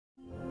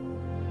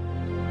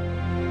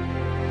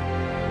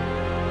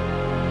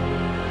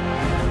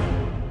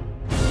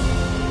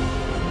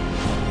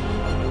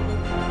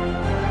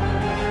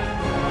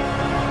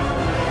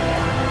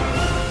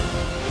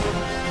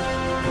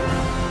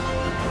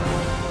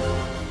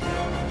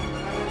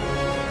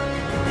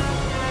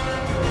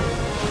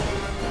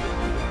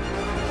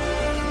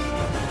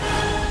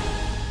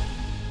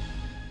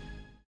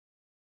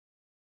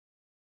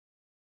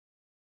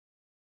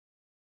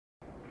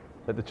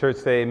Let the church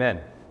say amen.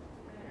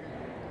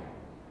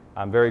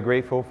 I'm very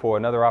grateful for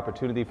another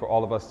opportunity for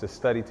all of us to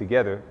study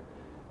together.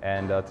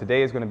 And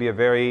today is going to be a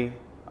very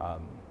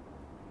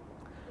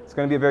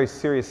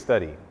serious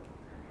study.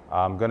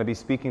 I'm going to be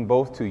speaking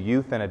both to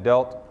youth and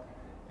adult.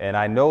 And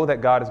I know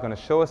that God is going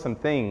to show us some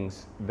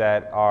things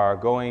that are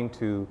going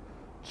to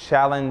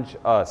challenge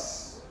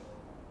us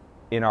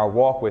in our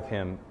walk with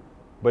Him.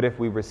 But if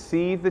we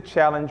receive the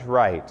challenge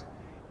right,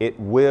 it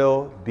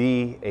will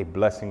be a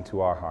blessing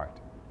to our heart.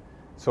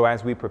 So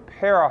as we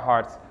prepare our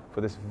hearts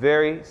for this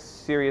very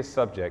serious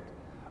subject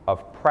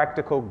of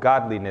practical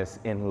godliness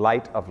in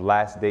light of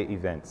last day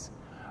events,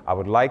 I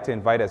would like to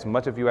invite as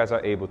much of you as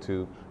are able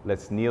to,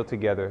 let's kneel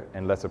together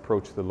and let's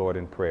approach the Lord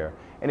in prayer.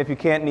 And if you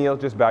can't kneel,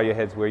 just bow your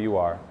heads where you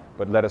are,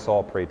 but let us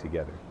all pray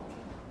together.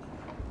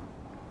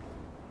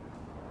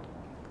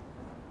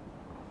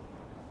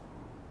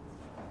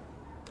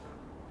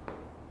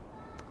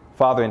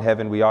 Father in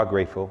heaven, we are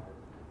grateful.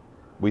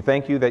 We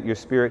thank you that your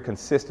Spirit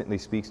consistently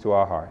speaks to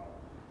our heart.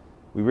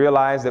 We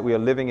realize that we are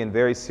living in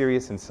very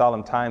serious and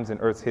solemn times in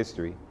Earth's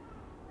history.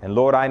 And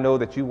Lord, I know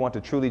that you want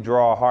to truly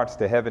draw our hearts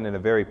to heaven in a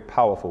very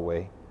powerful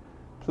way.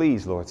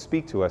 Please, Lord,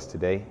 speak to us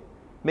today.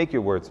 Make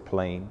your words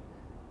plain.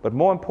 But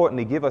more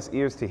importantly, give us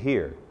ears to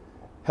hear.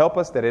 Help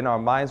us that in our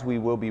minds we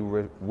will be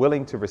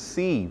willing to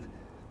receive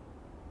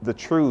the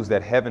truths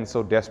that heaven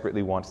so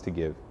desperately wants to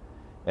give.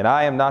 And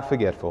I am not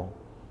forgetful.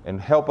 And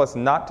help us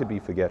not to be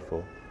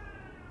forgetful,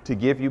 to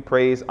give you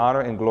praise, honor,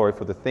 and glory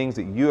for the things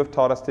that you have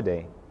taught us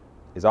today,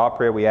 is our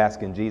prayer we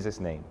ask in Jesus'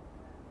 name.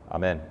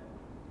 Amen.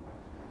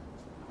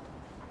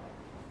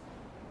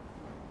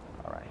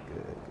 All right,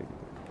 good.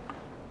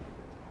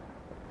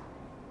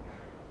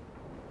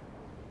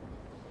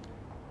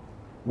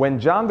 When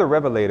John the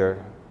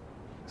Revelator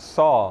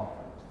saw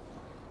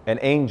an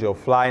angel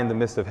fly in the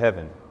midst of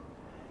heaven,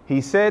 he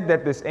said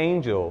that this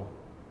angel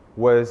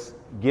was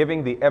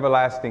giving the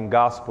everlasting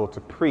gospel to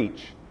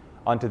preach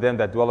unto them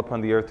that dwell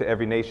upon the earth, to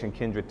every nation,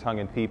 kindred, tongue,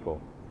 and people.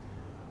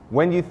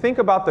 When you think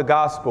about the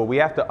gospel, we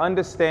have to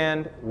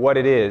understand what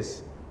it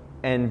is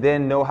and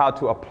then know how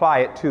to apply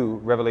it to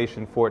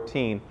Revelation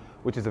 14,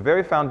 which is a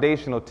very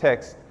foundational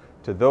text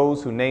to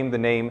those who name the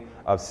name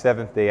of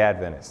Seventh-day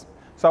Adventists.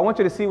 So I want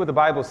you to see what the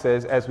Bible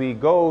says as we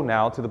go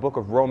now to the book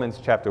of Romans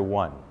chapter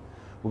 1.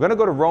 We're going to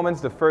go to Romans,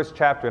 the first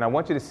chapter, and I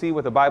want you to see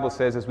what the Bible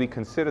says as we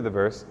consider the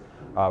verse.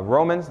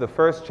 Romans, the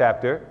first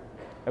chapter,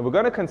 and we're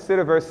going to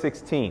consider verse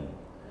 16.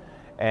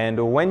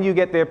 And when you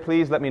get there,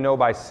 please let me know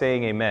by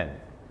saying amen.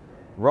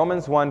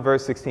 Romans 1,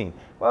 verse 16.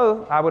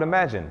 Well, I would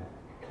imagine.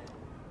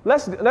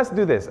 Let's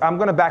do this. I'm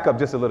going to back up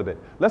just a little bit.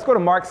 Let's go to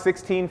Mark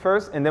 16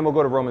 first, and then we'll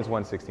go to Romans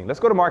 1:16. Let's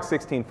go to Mark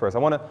 16 first. I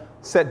want to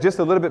set just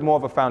a little bit more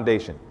of a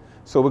foundation.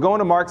 So we're going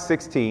to Mark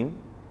 16,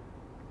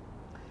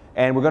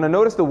 and we're going to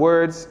notice the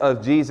words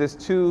of Jesus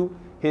to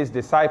his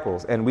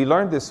disciples. And we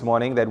learned this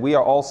morning that we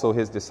are also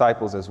his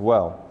disciples as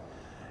well.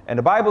 And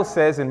the Bible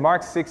says in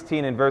Mark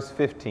 16 and verse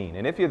 15,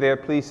 and if you're there,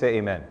 please say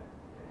amen.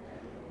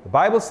 The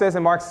Bible says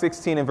in Mark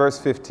 16 and verse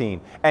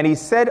 15, and he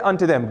said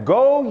unto them,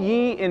 go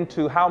ye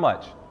into how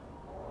much?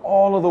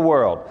 All of the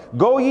world.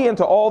 Go ye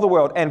into all the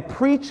world and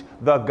preach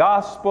the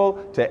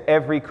gospel to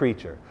every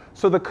creature.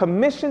 So the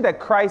commission that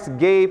Christ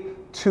gave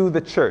to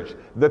the church,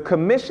 the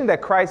commission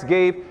that Christ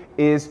gave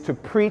is to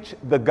preach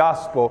the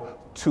gospel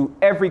to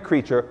every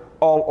creature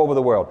all over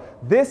the world.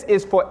 This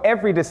is for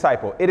every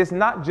disciple. It is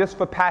not just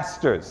for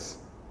pastors.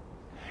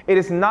 It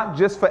is not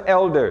just for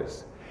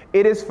elders.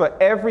 It is for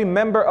every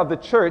member of the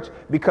church,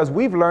 because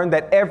we've learned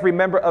that every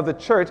member of the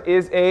church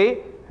is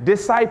a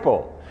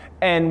disciple.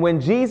 And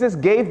when Jesus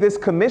gave this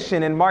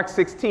commission in Mark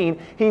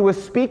 16, he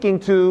was speaking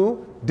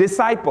to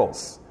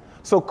disciples.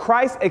 So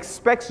Christ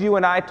expects you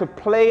and I to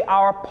play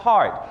our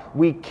part.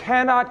 We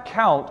cannot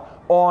count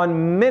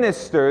on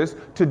ministers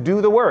to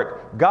do the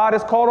work. God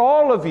has called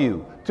all of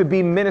you to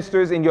be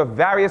ministers in your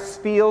various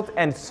fields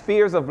and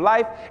spheres of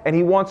life, and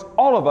he wants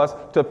all of us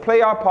to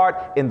play our part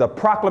in the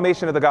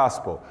proclamation of the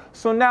gospel.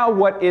 So now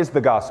what is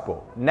the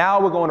gospel? Now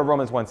we're going to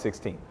Romans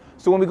 1:16.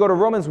 So when we go to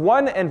Romans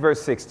 1 and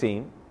verse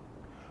 16,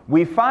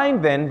 we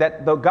find then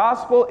that the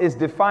gospel is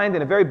defined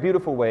in a very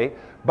beautiful way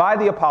by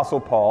the Apostle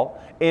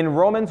Paul in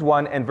Romans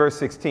 1 and verse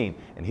 16.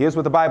 And here's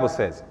what the Bible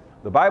says.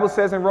 The Bible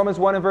says in Romans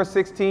 1 and verse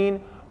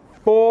 16,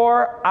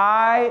 for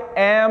I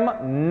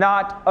am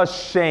not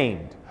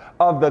ashamed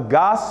of the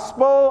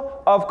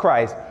gospel of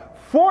Christ.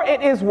 For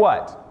it is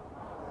what?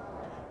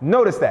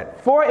 Notice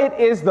that. For it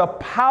is the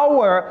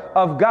power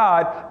of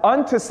God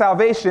unto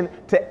salvation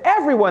to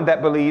everyone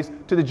that believes,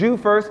 to the Jew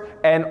first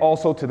and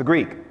also to the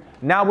Greek.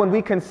 Now, when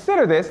we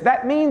consider this,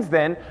 that means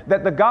then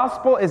that the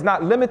gospel is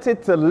not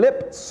limited to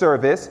lip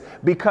service,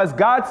 because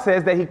God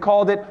says that he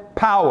called it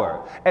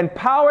power. And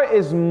power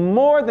is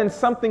more than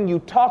something you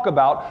talk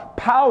about.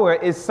 Power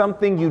is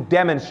something you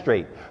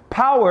demonstrate.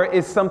 Power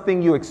is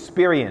something you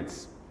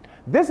experience.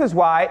 This is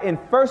why in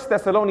 1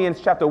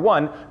 Thessalonians chapter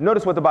 1,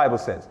 notice what the Bible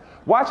says.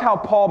 Watch how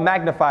Paul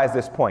magnifies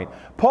this point.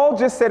 Paul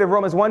just said in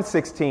Romans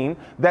 1:16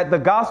 that the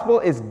gospel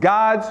is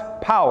God's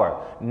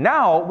power.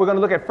 Now we're going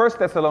to look at 1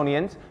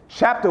 Thessalonians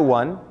chapter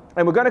 1,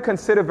 and we're going to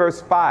consider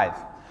verse 5.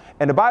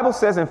 And the Bible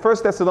says in 1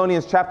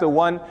 Thessalonians chapter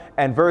 1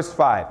 and verse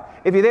 5.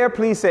 If you're there,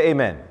 please say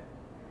amen.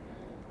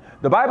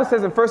 The Bible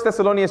says in 1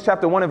 Thessalonians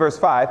chapter 1 and verse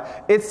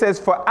 5, it says,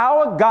 "For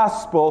our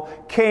gospel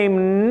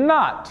came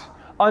not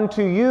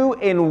unto you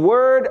in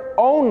word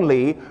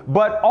only,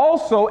 but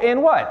also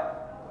in"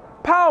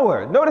 what?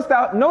 Power.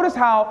 Notice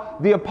how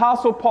the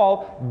Apostle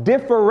Paul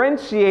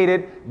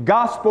differentiated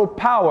gospel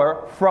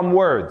power from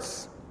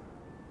words.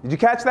 Did you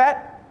catch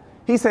that?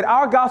 He said,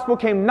 our gospel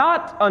came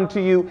not unto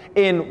you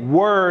in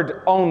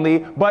word only,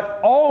 but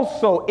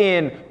also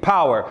in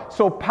power.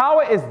 So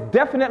power is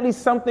definitely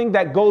something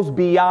that goes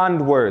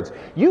beyond words.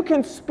 You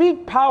can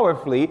speak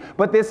powerfully,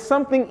 but there's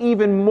something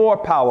even more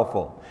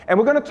powerful. And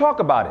we're going to talk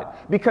about it,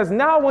 because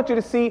now I want you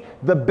to see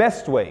the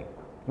best way.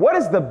 What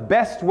is the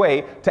best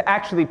way to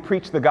actually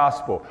preach the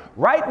gospel?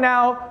 Right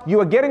now,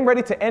 you are getting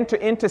ready to enter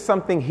into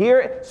something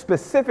here,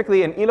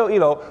 specifically in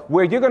Iloilo,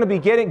 where you're going to be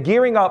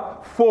gearing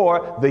up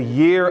for the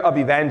year of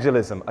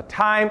evangelism, a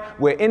time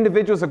where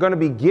individuals are going to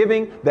be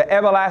giving the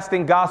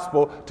everlasting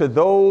gospel to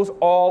those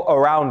all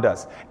around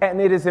us.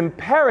 And it is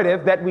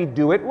imperative that we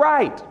do it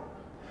right.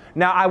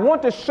 Now, I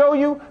want to show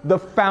you the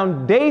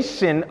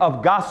foundation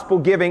of gospel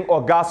giving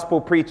or gospel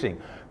preaching.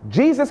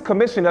 Jesus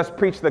commissioned us to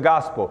preach the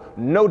gospel,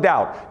 no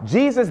doubt.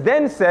 Jesus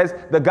then says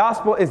the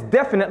gospel is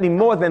definitely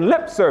more than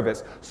lip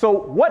service. So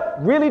what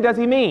really does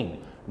he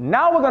mean?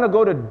 Now we're going to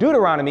go to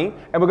Deuteronomy,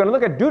 and we're going to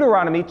look at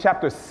Deuteronomy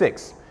chapter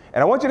 6.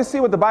 And I want you to see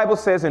what the Bible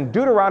says in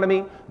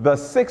Deuteronomy, the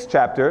 6th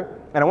chapter.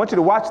 And I want you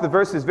to watch the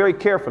verses very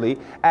carefully,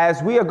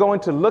 as we are going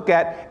to look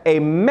at a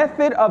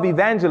method of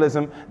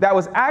evangelism that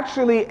was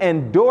actually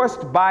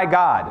endorsed by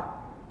God.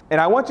 And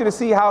I want you to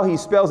see how he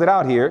spells it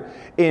out here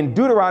in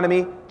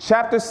Deuteronomy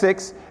chapter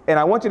 6. And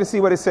I want you to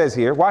see what it says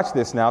here. Watch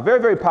this now. Very,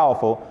 very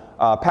powerful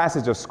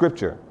passage of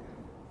scripture.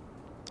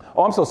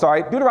 Oh, I'm so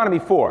sorry. Deuteronomy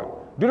 4.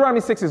 Deuteronomy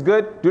 6 is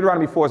good.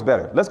 Deuteronomy 4 is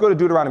better. Let's go to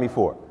Deuteronomy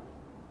 4.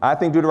 I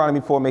think Deuteronomy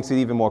 4 makes it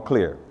even more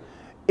clear.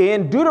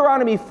 In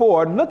Deuteronomy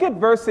 4, look at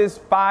verses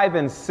 5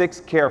 and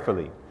 6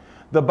 carefully.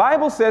 The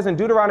Bible says in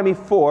Deuteronomy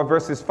 4,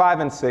 verses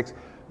 5 and 6,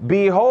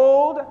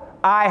 "Behold,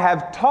 I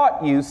have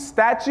taught you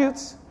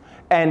statutes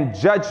and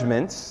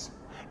judgments,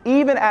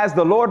 even as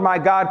the Lord my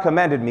God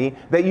commanded me,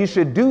 that you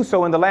should do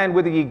so in the land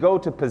whither ye go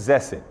to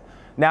possess it."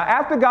 Now,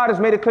 after God has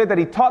made it clear that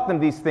he taught them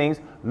these things,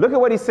 look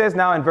at what he says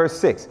now in verse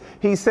 6.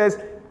 He says,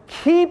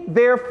 "Keep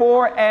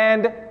therefore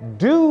and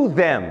do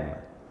them,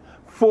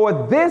 for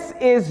this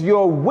is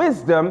your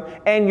wisdom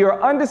and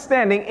your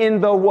understanding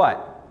in the"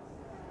 what?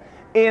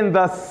 "In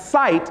the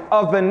sight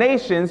of the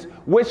nations,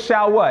 which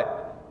shall"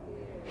 what?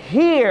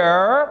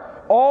 "Hear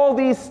all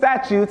these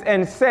statutes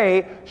and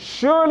say,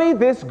 surely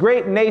this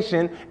great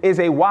nation is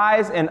a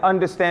wise and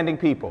understanding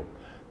people."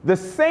 The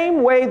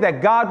same way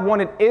that God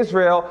wanted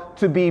Israel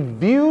to be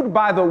viewed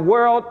by the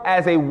world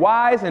as a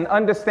wise and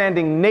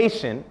understanding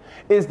nation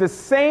is the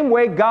same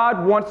way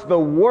God wants the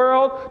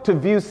world to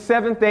view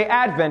Seventh-day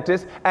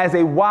Adventists as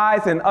a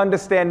wise and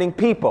understanding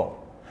people.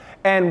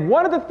 And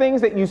one of the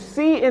things that you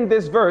see in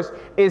this verse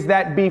is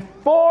that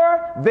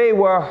before they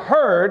were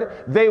heard,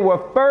 they were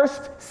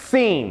first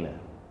seen.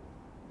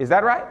 Is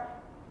that right?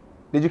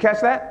 Did you catch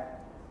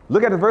that?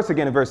 Look at the verse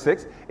again in verse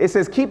 6. It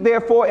says, "Keep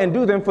therefore and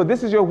do them, for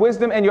this is your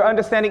wisdom and your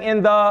understanding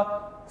in the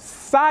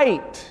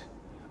sight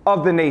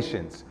of the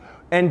nations."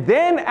 And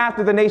then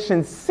after the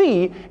nations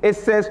see, it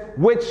says,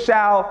 "which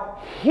shall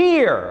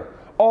hear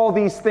all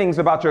these things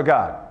about your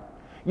God."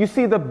 You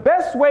see, the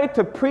best way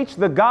to preach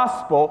the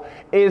gospel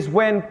is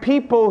when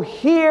people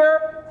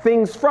hear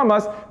things from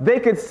us, they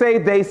could say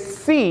they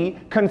see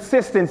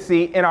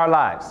consistency in our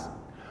lives.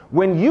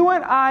 When you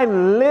and I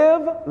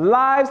live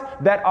lives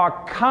that are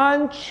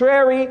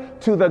contrary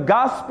to the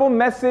gospel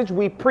message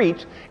we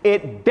preach,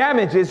 it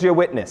damages your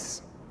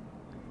witness.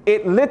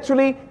 It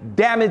literally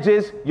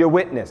damages your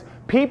witness.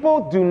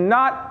 People do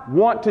not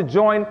want to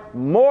join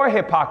more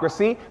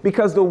hypocrisy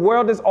because the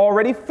world is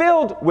already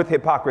filled with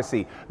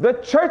hypocrisy. The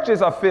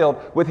churches are filled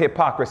with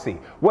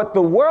hypocrisy. What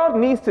the world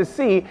needs to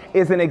see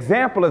is an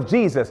example of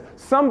Jesus,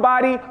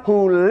 somebody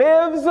who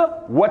lives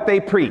what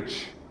they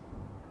preach.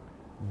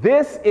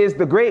 This is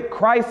the great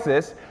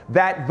crisis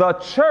that the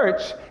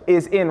church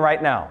is in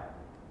right now.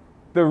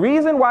 The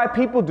reason why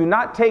people do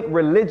not take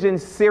religion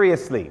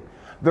seriously,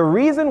 the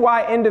reason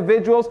why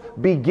individuals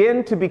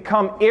begin to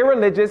become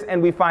irreligious,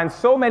 and we find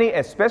so many,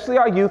 especially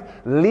our youth,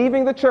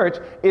 leaving the church,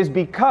 is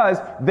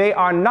because they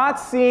are not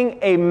seeing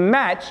a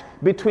match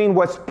between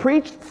what's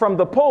preached from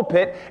the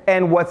pulpit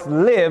and what's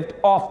lived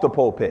off the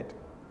pulpit.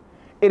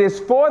 It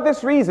is for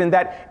this reason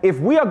that if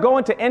we are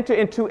going to enter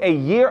into a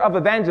year of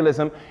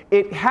evangelism,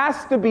 it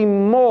has to be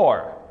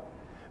more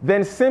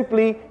than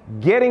simply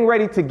getting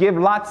ready to give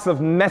lots of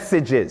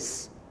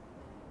messages.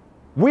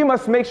 We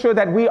must make sure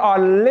that we are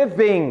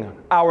living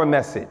our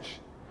message.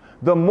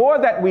 The more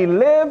that we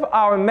live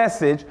our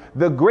message,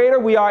 the greater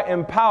we are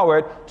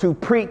empowered to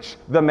preach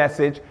the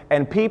message,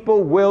 and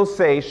people will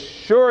say,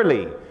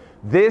 surely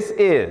this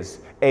is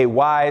a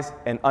wise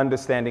and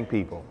understanding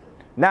people.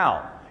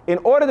 Now, in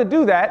order to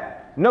do that,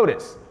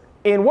 notice,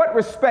 in what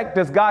respect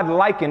does God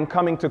liken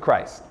coming to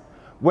Christ?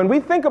 When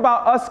we think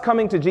about us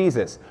coming to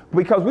Jesus,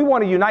 because we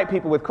want to unite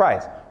people with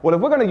Christ, well,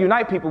 if we're going to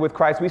unite people with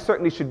Christ, we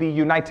certainly should be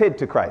united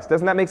to Christ.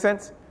 Doesn't that make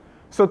sense?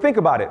 So think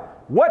about it.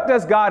 What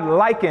does God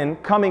liken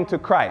coming to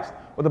Christ?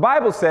 Well, the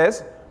Bible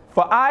says,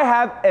 "For I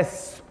have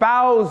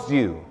espoused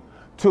you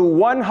to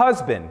one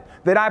husband,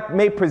 that I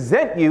may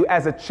present you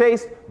as a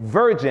chaste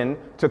virgin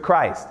to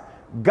Christ."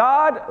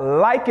 God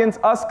likens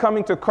us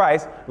coming to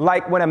Christ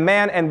like when a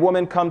man and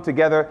woman come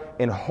together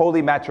in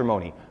holy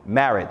matrimony,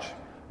 marriage.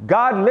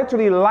 God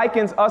literally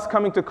likens us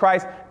coming to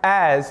Christ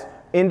as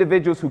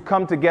individuals who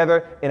come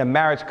together in a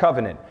marriage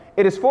covenant.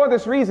 It is for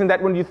this reason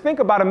that when you think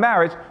about a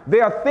marriage,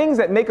 there are things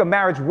that make a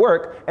marriage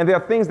work, and there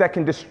are things that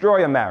can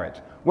destroy a marriage.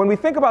 When we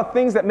think about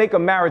things that make a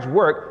marriage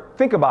work,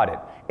 think about it.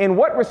 In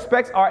what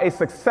respects are a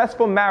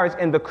successful marriage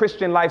in the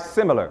Christian life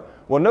similar?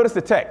 Well, notice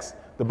the text.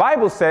 The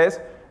Bible says,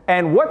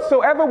 "And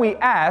whatsoever we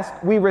ask,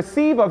 we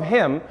receive of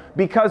him,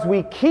 because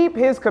we keep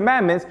his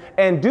commandments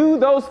and do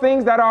those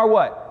things that are"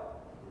 what?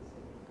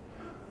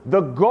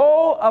 The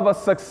goal of a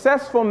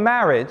successful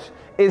marriage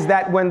is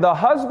that when the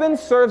husband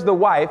serves the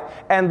wife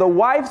and the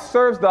wife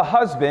serves the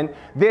husband,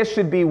 there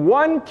should be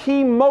one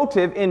key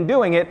motive in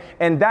doing it,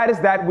 and that is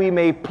that we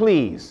may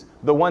please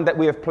the one that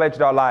we have pledged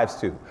our lives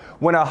to.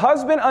 When a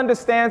husband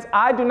understands,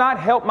 I do not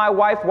help my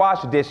wife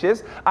wash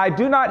dishes, I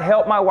do not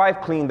help my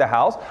wife clean the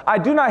house, I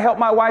do not help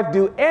my wife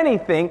do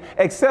anything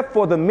except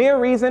for the mere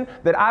reason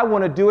that I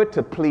want to do it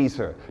to please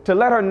her, to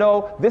let her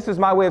know this is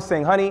my way of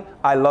saying, honey,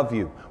 I love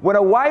you. When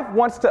a wife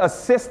wants to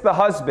assist the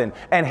husband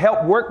and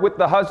help work with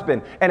the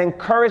husband and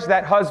encourage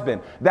that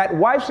husband, that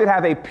wife should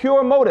have a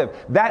pure motive.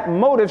 That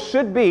motive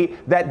should be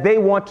that they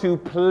want to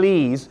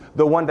please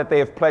the one that they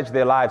have pledged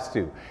their lives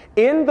to.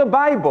 In the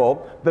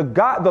Bible, the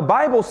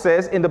Bible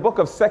says in the book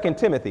of 2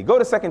 Timothy, go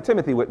to 2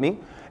 Timothy with me,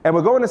 and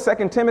we're going to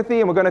 2 Timothy,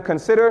 and we're going to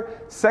consider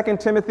 2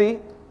 Timothy,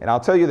 and I'll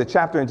tell you the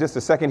chapter in just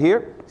a second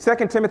here.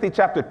 2 Timothy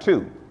chapter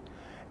 2.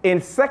 In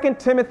 2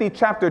 Timothy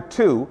chapter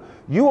 2,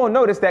 you will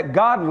notice that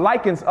God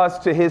likens us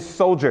to his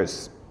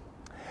soldiers.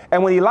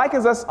 And when he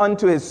likens us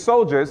unto his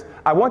soldiers,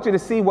 I want you to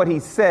see what he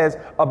says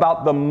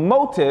about the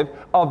motive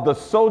of the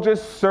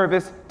soldier's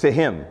service to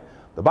him.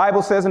 The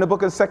Bible says in the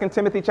book of 2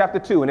 Timothy chapter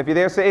 2, and if you're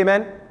there, say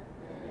amen.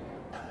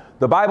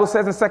 The Bible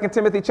says in 2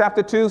 Timothy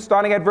chapter 2,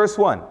 starting at verse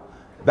 1,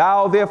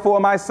 "Thou therefore,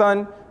 my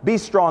son, be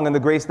strong in the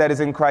grace that is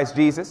in Christ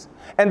Jesus,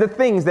 and the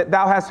things that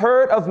thou hast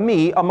heard of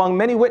me among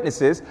many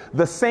witnesses,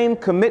 the same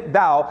commit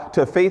thou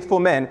to faithful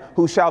men,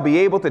 who shall be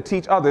able to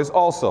teach others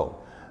also.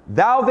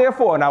 Thou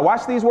therefore," now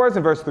watch these words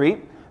in verse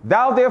 3,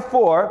 "thou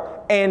therefore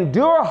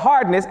endure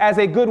hardness as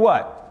a good"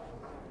 what?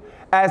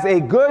 "As a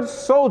good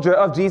soldier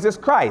of Jesus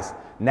Christ."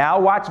 Now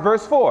watch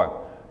verse 4.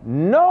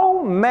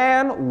 No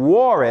man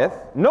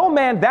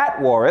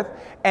that warreth,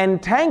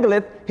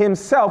 entangleth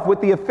himself with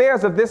the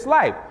affairs of this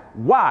life."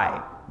 Why?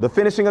 The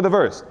finishing of the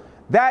verse.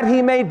 "That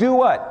he may do"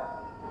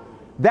 what?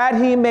 "That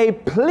he may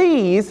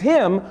please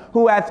him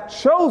who hath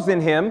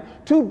chosen him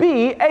to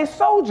be a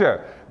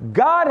soldier."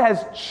 God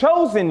has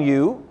chosen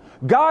you,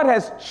 God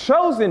has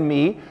chosen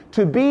me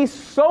to be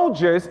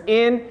soldiers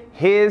in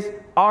his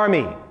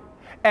army.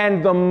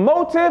 And the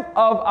motive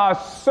of our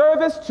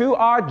service to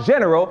our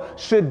general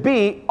should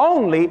be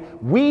only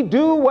we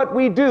do what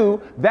we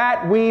do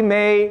that we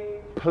may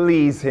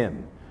please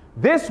him.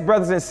 This,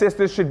 brothers and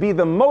sisters, should be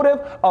the motive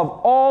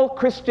of all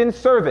Christian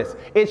service.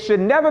 It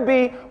should never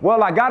be,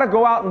 well, I got to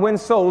go out and win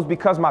souls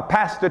because my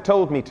pastor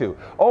told me to.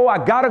 Oh, I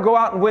got to go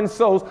out and win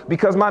souls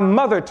because my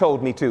mother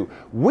told me to.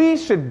 We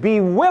should be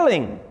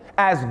willing,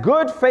 as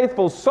good,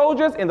 faithful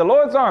soldiers in the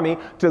Lord's army,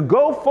 to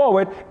go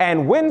forward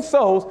and win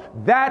souls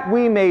that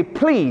we may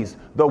please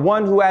the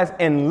one who has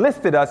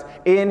enlisted us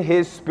in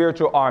his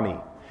spiritual army.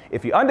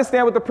 If you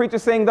understand what the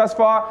preacher's saying thus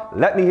far,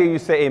 let me hear you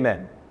say amen.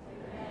 Amen.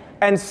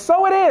 And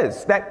so it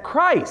is that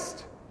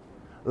Christ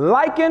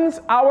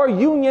likens our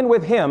union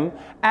with him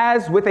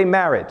as with a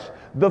marriage.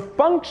 The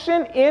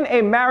function in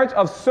a marriage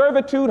of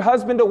servitude,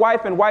 husband to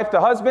wife and wife to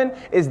husband,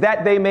 is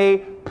that they may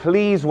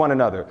please one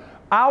another.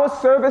 Our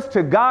service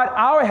to God,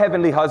 our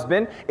heavenly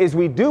husband, is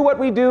we do what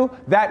we do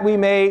that we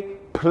may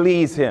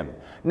please him.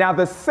 Now,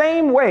 the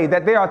same way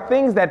that there are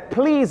things that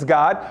please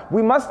God,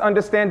 we must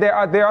understand there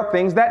are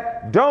things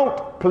that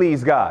don't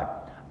please God.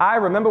 I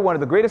remember one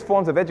of the greatest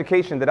forms of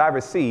education that I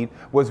received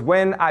was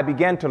when I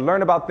began to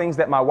learn about things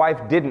that my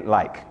wife didn't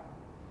like.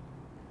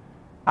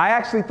 I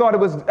actually thought it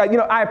was,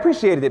 I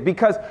appreciated it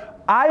because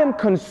I am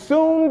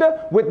consumed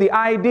with the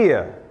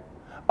idea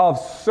of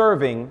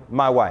serving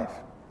my wife.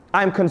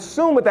 I'm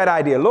consumed with that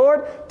idea.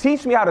 Lord,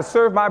 teach me how to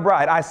serve my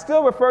bride. I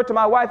still refer to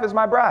my wife as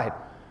my bride.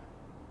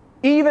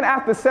 Even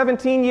after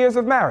 17 years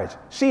of marriage,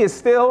 she is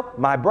still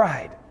my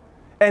bride.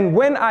 And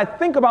when I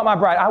think about my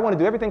bride, I want to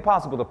do everything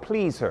possible to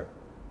please her.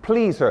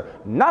 Please her,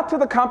 not to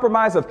the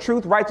compromise of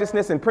truth,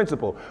 righteousness, and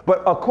principle,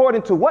 but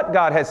according to what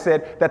God has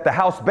said that the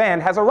house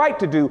band has a right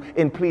to do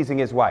in pleasing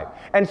his wife.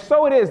 And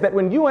so it is that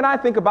when you and I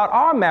think about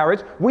our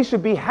marriage, we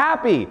should be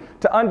happy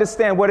to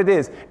understand what it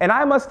is. And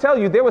I must tell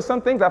you, there were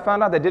some things I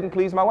found out that didn't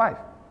please my wife.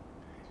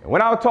 And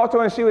when I would talk to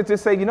her, and she would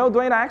just say,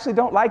 Dwayne, I actually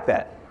don't like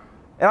that.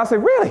 And I'll say,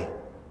 really?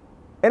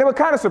 And it would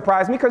kind of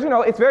surprise me because,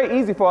 it's very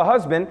easy for a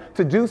husband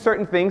to do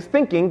certain things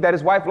thinking that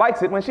his wife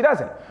likes it when she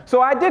doesn't.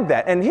 So I did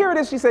that. And here it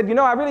is. She said,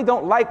 I really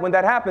don't like when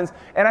that happens.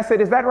 And I said,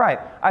 is that right?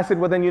 I said,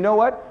 well, then you know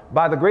what?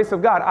 By the grace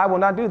of God, I will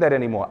not do that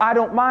anymore. I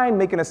don't mind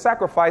making a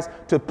sacrifice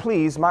to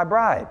please my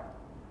bride.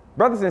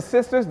 Brothers and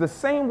sisters, the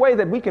same way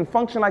that we can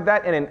function like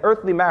that in an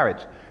earthly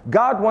marriage,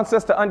 God wants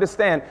us to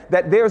understand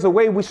that there's a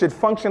way we should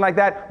function like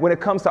that when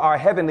it comes to our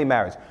heavenly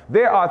marriage.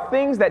 There are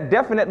things that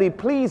definitely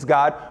please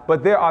God,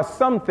 but there are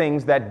some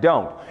things that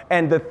don't.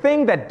 And the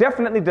thing that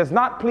definitely does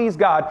not please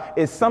God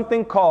is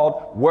something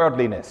called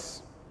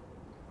worldliness.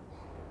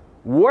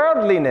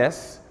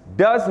 Worldliness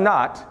does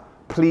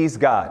not please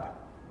God.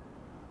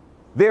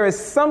 There is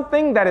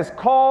something that is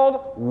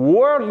called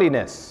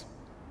worldliness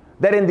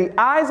that in the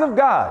eyes of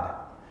God,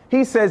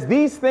 He says,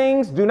 these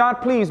things do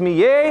not please me.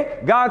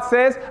 Yea, God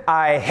says,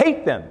 I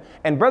hate them.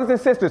 And brothers and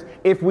sisters,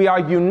 if we are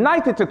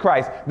united to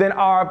Christ, then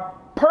our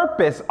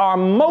purpose, our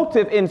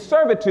motive in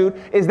servitude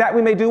is that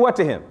we may do what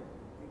to Him?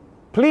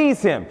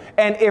 Please Him.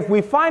 And if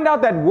we find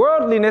out that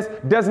worldliness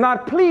does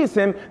not please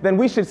Him, then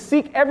we should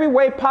seek every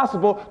way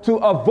possible to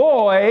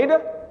avoid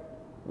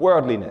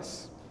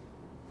worldliness.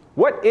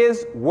 What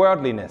is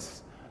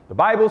worldliness? The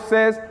Bible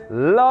says,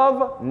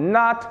 love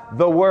not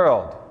the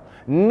world,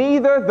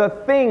 neither the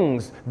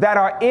things that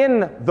are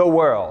in the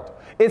world.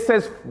 It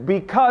says,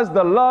 because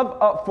the love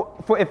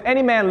of, for if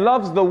any man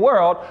loves the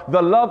world,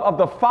 the love of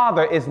the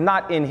Father is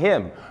not in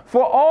him.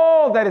 For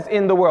all that is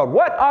in the world,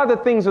 what are the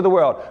things of the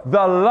world?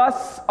 The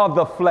lusts of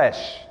the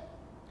flesh,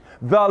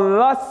 the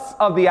lusts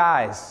of the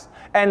eyes,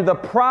 and the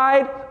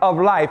pride of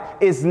life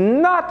is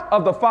not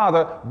of the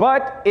Father,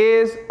 but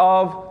is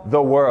of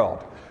the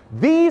world.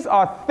 These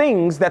are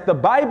things that the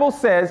Bible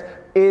says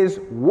is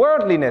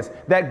worldliness,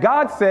 that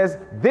God says,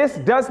 this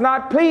does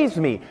not please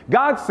me.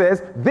 God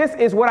says, this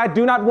is what I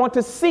do not want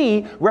to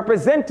see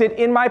represented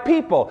in my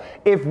people.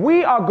 If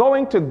we are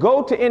going to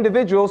go to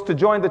individuals to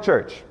join the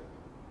church,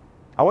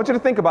 I want you to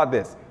think about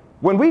this.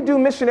 When we do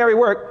missionary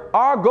work,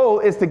 our goal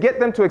is to get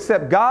them to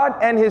accept God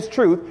and His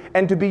truth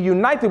and to be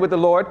united with the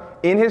Lord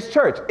in His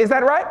church. Is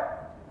that right?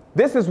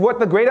 This is what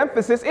the great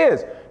emphasis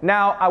is.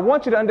 Now, I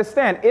want you to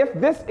understand, if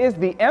this is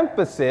the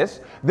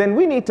emphasis, then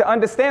we need to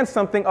understand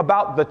something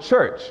about the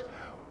church.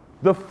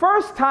 The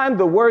first time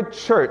the word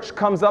church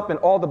comes up in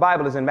all the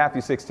Bible is in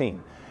Matthew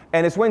 16.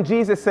 And it's when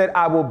Jesus said,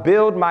 I will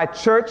build my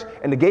church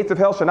and the gates of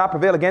hell shall not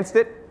prevail against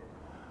it.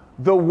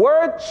 The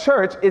word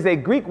church is a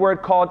Greek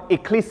word called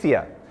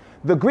ecclesia.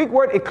 The Greek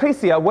word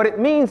ecclesia, what it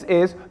means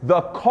is the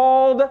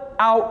called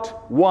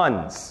out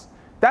ones.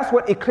 That's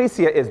what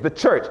ecclesia is, the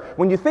church.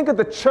 When you think of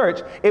the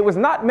church, it was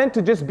not meant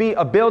to just be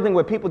a building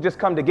where people just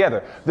come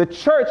together. The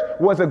church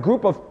was a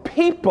group of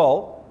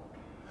people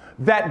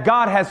that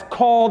God has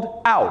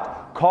called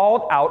out.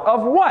 Called out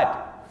of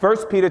what?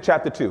 1 Peter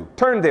chapter 2.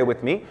 Turn there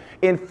with me.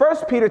 In 1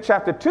 Peter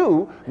chapter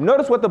 2,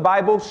 notice what the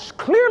Bible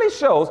clearly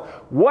shows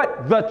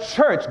what the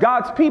church,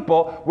 God's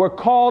people, were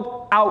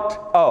called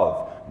out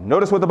of.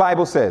 Notice what the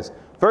Bible says.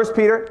 1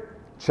 Peter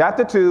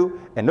chapter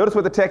 2, and notice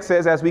what the text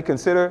says as we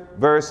consider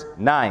verse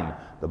 9.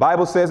 The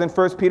Bible says in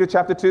 1 Peter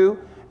chapter 2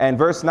 and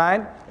verse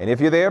 9, and if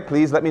you're there,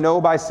 please let me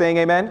know by saying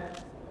amen.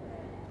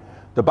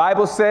 The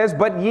Bible says,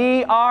 but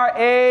ye are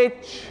a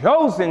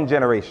chosen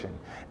generation,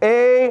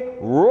 a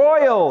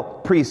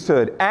royal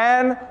priesthood,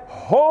 and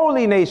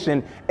holy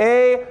nation,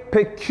 a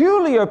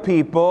peculiar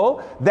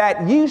people,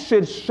 that ye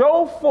should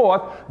show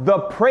forth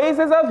the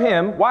praises of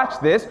Him, watch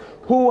this,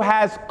 who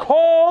has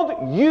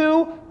called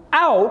you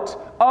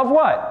out of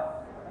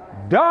what?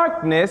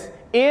 Darkness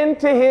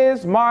into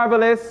His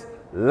marvelous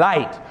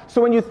light.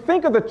 So when you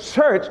think of the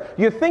church,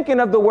 you're thinking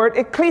of the word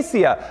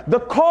ecclesia, the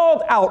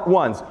called out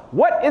ones.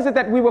 What is it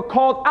that we were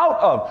called out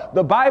of?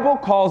 The Bible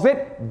calls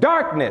it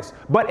darkness,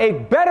 but a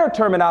better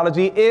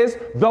terminology is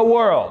the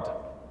world.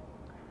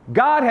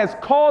 God has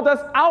called us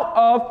out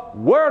of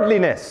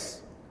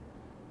worldliness,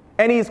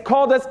 and He's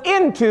called us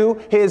into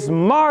His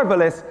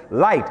marvelous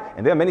light.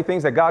 And there are many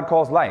things that God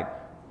calls light.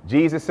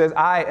 Jesus says,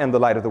 I am the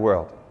light of the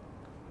world.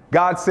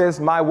 God says,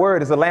 my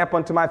word is a lamp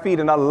unto my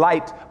feet and a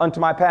light unto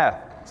my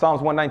path.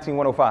 Psalms 119,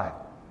 105.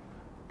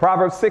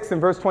 Proverbs 6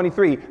 and verse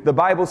 23, the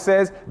Bible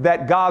says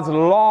that God's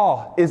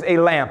law is a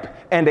lamp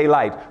and a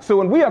light. So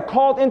when we are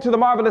called into the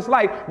marvelous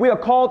light, we are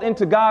called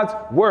into God's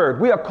word.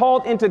 We are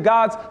called into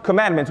God's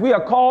commandments. We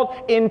are called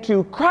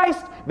into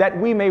Christ that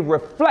we may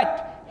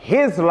reflect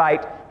His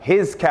light,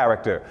 His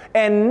character,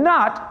 and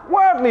not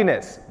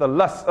worldliness, the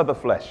lust of the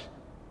flesh,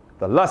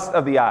 the lust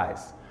of the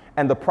eyes,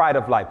 and the pride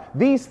of life.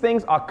 These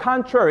things are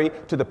contrary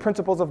to the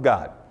principles of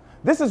God.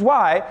 This is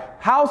why,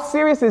 how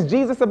serious is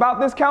Jesus about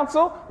this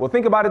counsel? Well,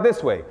 think about it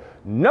this way.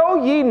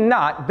 Know ye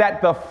not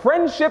that the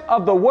friendship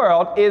of the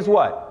world is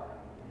what?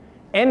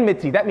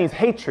 Enmity. That means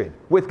hatred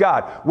with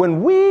God.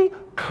 When we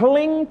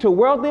cling to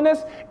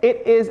worldliness,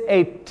 it is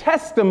a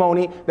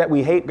testimony that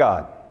we hate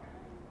God.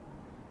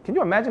 Can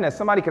you imagine that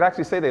somebody could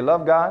actually say they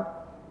love God,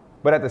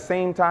 but at the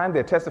same time,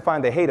 they're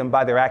testifying they hate Him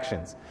by their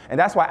actions? And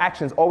that's why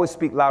actions always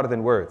speak louder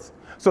than words.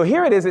 So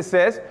here it is, it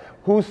says,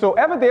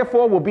 whosoever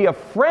therefore will be a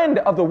friend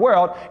of the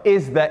world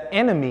is the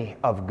enemy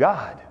of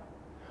God.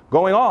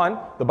 Going on,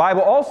 the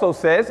Bible also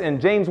says in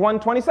James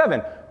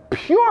 1:27,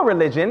 pure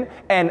religion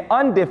and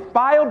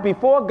undefiled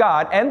before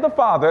God and the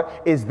Father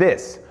is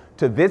this,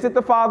 to visit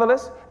the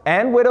fatherless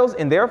and widows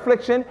in their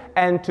affliction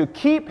and to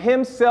keep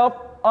himself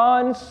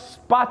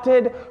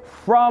unspotted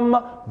from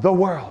the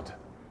world.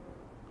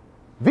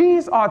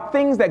 These are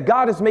things that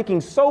God is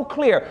making so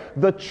clear.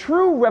 The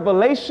true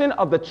revelation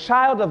of the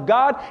child of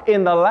God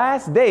in the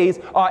last days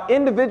are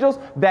individuals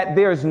that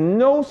there's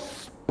no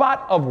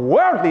spot of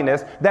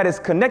worldliness that is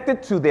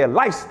connected to their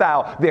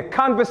lifestyle, their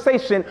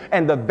conversation,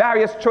 and the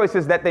various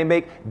choices that they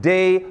make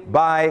day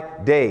by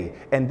day.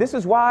 And this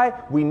is why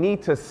we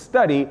need to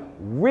study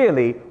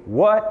really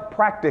what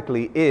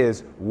practically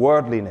is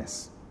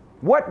worldliness.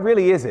 What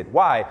really is it?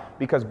 Why?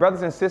 Because,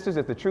 brothers and sisters,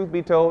 if the truth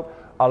be told,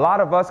 a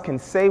lot of us can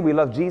say we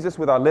love Jesus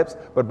with our lips,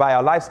 but by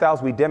our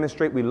lifestyles we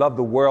demonstrate we love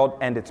the world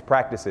and its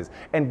practices.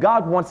 And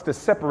God wants to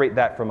separate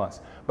that from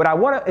us. But I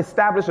want to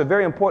establish a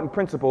very important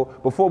principle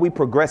before we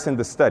progress in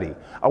the study.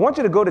 I want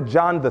you to go to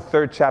John, the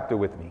 3rd chapter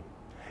with me.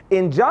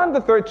 In John, the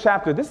 3rd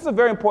chapter, this is a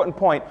very important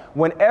point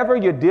whenever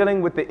you're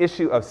dealing with the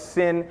issue of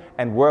sin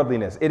and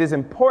worldliness. It is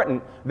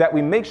important that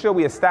we make sure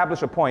we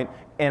establish a point,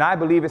 and I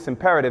believe it's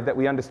imperative that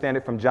we understand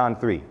it from John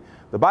 3.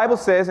 The Bible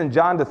says in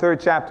John, the 3rd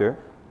chapter,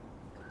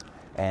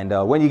 and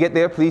when you get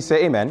there, please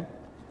say amen.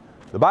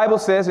 The Bible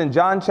says in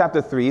John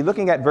chapter 3,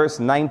 looking at verse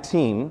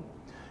 19,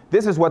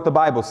 this is what the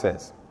Bible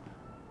says.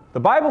 The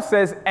Bible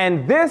says,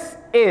 and this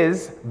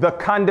is the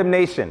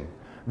condemnation,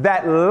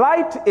 that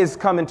light is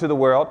come into the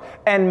world,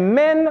 and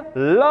men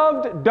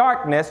loved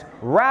darkness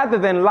rather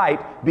than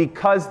light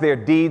because their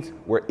deeds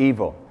were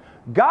evil.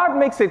 God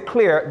makes it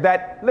clear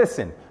that,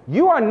 listen,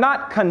 you are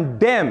not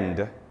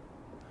condemned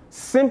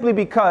simply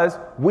because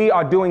we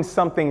are doing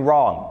something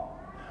wrong.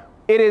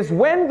 It is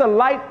when the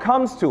light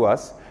comes to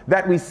us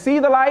that we see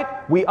the light,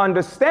 we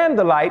understand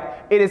the light.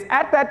 It is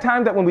at that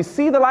time that when we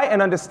see the light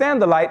and understand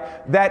the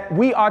light that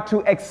we are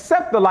to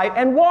accept the light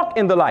and walk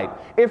in the light.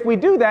 If we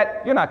do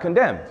that, you're not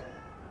condemned.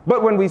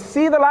 But when we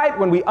see the light,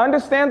 when we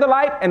understand the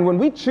light, and when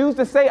we choose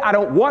to say, I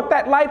don't want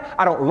that light,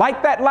 I don't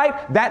like that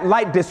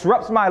light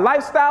disrupts my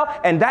lifestyle,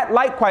 and that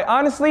light, quite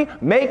honestly,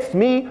 makes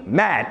me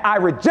mad. I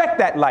reject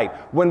that light.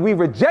 When we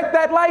reject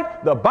that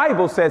light, the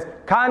Bible says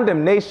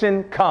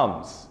condemnation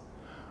comes.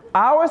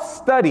 Our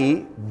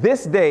study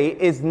this day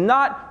is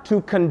not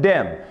to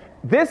condemn.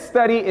 This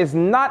study is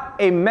not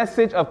a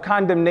message of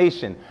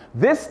condemnation.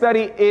 This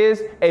study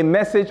is a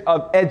message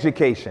of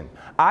education.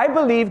 I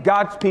believe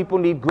God's people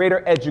need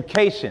greater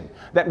education,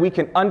 that we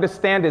can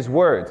understand his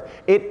words.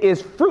 It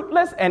is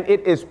fruitless and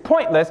it is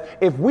pointless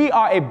if we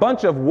are a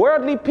bunch of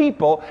worldly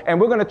people and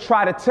we're going to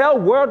try to tell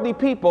worldly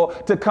people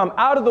to come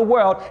out of the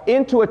world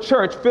into a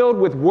church filled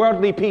with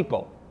worldly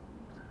people.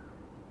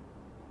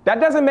 That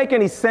doesn't make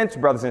any sense,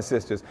 brothers and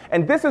sisters.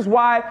 And this is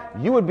why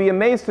you would be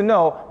amazed to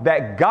know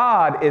that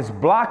God is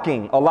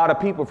blocking a lot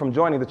of people from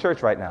joining the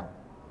church right now.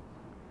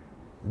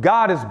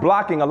 God is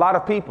blocking a lot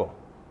of people.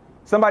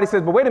 Somebody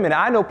says, but wait a minute,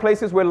 I know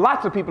places where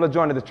lots of people are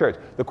joining the church.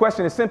 The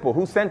question is simple.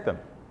 Who sent them?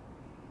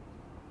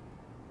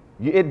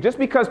 Just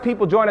because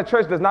people join a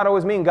church does not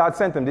always mean God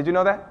sent them. Did you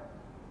know that?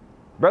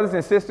 Brothers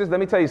and sisters, let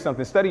me tell you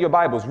something. Study your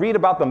Bibles. Read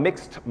about the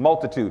mixed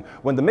multitude.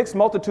 When the mixed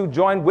multitude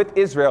joined with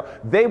Israel,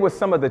 they were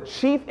some of the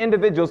chief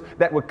individuals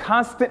that would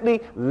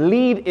constantly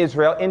lead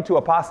Israel into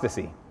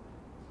apostasy.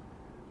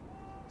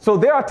 So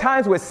there are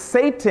times where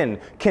Satan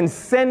can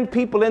send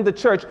people in the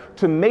church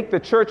to make the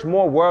church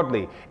more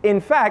worldly.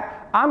 In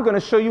fact, I'm going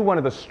to show you one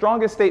of the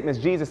strongest statements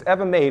Jesus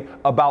ever made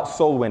about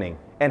soul winning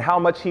and how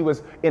much he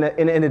was, in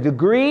a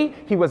degree,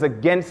 he was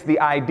against the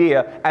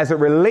idea as it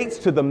relates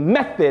to the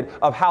method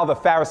of how the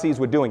Pharisees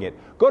were doing it.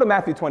 Go to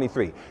Matthew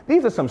 23.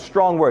 These are some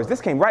strong words. This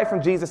came right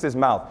from Jesus'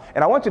 mouth.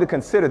 And I want you to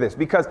consider this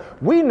because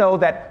we know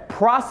that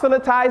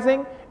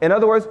proselytizing, in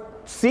other words,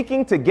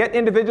 seeking to get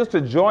individuals to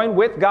join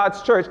with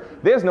God's church,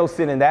 there's no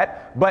sin in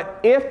that.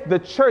 But if the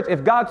church,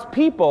 if God's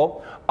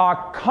people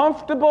are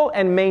comfortable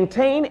and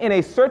maintain in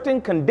a certain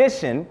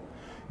condition,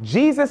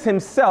 Jesus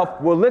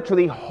himself will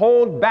literally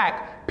hold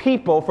back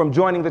people from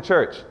joining the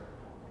church.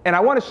 And I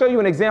want to show you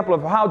an example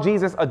of how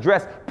Jesus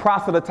addressed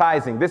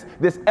proselytizing,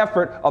 this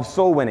effort of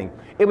soul winning.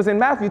 It was in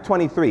Matthew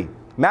 23.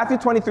 Matthew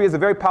 23 is a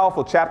very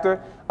powerful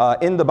chapter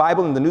in the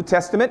Bible, in the New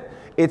Testament.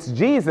 It's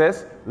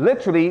Jesus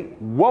literally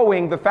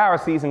woeing the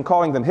Pharisees and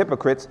calling them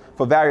hypocrites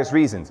for various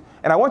reasons.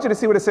 And I want you to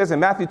see what it says in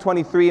Matthew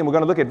 23, and we're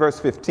going to look at verse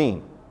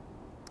 15.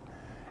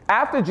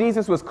 After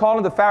Jesus was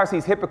calling the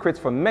Pharisees hypocrites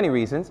for many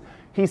reasons,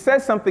 he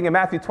says something in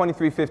Matthew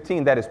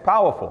 23:15 that is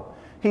powerful.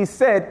 He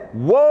said,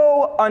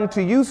 "Woe unto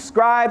you,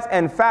 scribes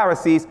and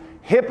Pharisees,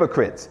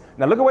 hypocrites."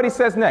 Now look at what he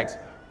says next.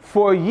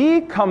 "For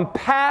ye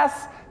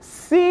compass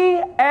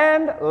sea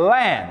and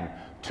land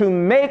to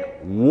make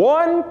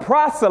one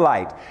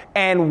proselyte,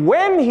 and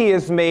when he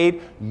is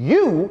made,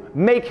 you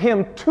make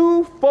him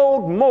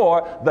twofold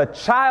more the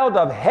child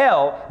of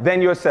hell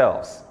than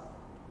yourselves."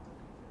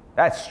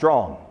 That's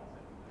strong.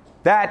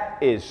 That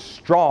is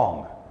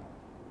strong.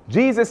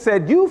 Jesus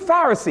said, you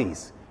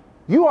Pharisees,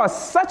 you are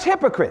such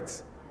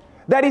hypocrites,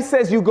 that he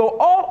says you go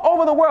all all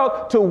over the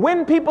world to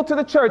win people to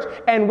the church.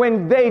 And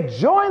when they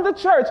join the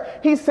church,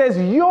 he says,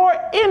 your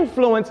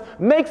influence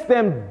makes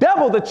them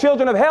double the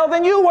children of hell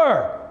than you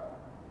were.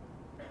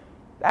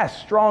 That's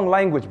strong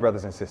language,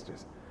 brothers and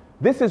sisters.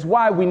 This is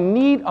why we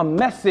need a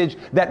message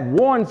that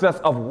warns us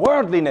of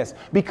worldliness,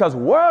 because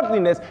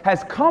worldliness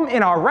has come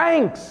in our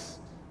ranks.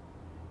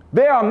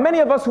 There are many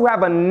of us who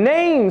have a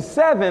name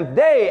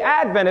Seventh-day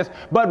Adventist,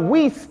 but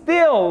we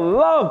still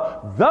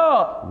love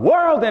the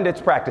world and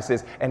its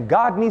practices. And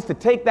God needs to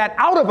take that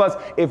out of us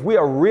if we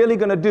are really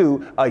going to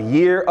do a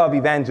year of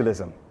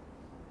evangelism.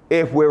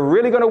 If we're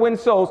really going to win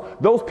souls,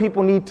 those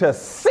people need to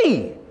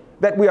see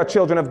that we are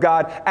children of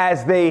God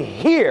as they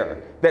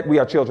hear that we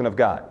are children of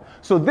God.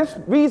 So this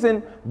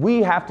reason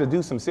we have to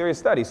do some serious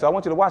study. So I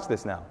want you to watch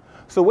this now.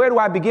 So where do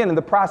I begin in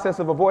the process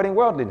of avoiding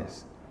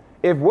worldliness?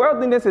 If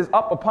worldliness is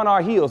up upon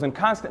our heels and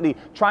constantly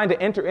trying to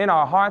enter in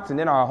our hearts and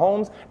in our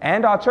homes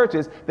and our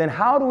churches, then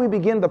how do we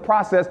begin the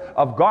process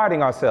of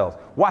guarding ourselves?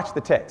 Watch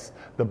the text.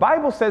 The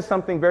Bible says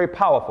something very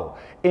powerful.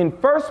 In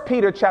 1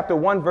 Peter chapter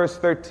 1, verse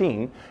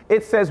 13,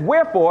 it says,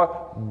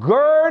 wherefore,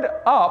 gird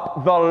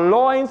up the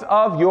loins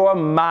of your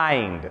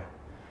mind.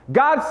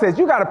 God says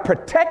you got to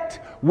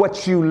protect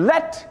what you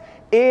let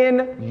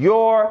in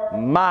your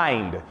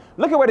mind.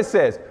 Look at what it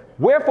says.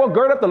 Wherefore,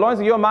 gird up the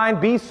loins of your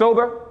mind, be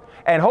sober,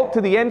 and hope to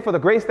the end for the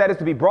grace that is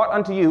to be brought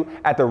unto you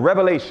at the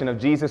revelation of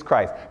Jesus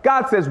Christ.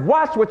 God says,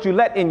 watch what you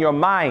let in your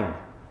mind.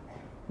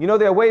 You know,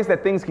 there are ways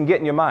that things can get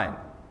in your mind.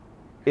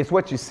 It's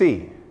what you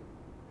see,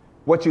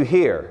 what you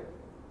hear,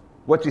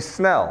 what you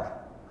smell,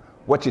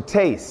 what you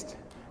taste,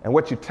 and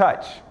what you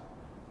touch.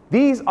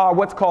 These are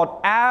what's called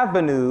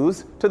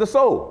avenues to the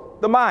soul,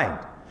 the mind.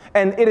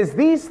 And it is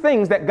these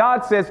things that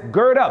God says,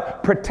 gird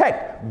up,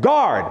 protect,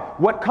 guard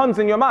what comes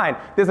in your mind.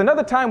 There's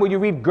another time where you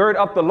read gird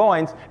up the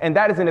loins, and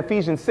that is in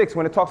Ephesians 6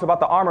 when it talks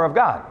about the armor of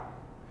God.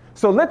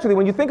 So literally,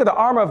 when you think of the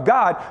armor of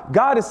God,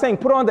 God is saying,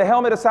 put on the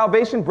helmet of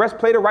salvation,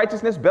 breastplate of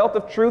righteousness, belt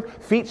of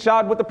truth, feet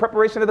shod with the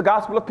preparation of the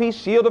gospel of peace,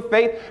 shield of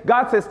faith.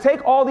 God says,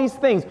 take all these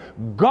things,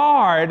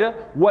 guard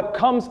what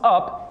comes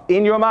up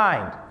in your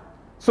mind.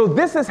 So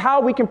this is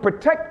how we can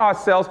protect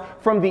ourselves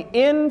from the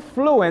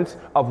influence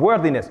of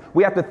worldliness.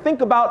 We have to think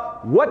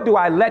about, what do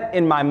I let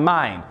in my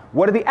mind?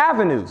 What are the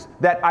avenues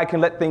that I can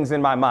let things in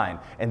my mind?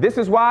 And this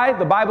is why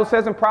the Bible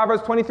says in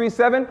Proverbs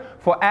 23:7,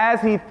 for as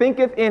he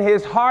thinketh in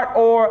his heart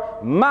or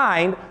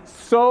mind,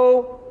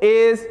 so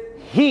is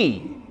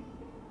he.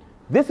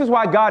 This is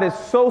why God is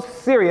so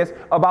serious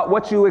about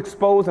what you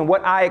expose and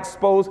what I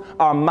expose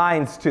our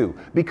minds to.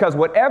 Because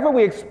whatever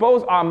we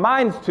expose our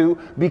minds to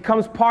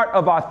becomes part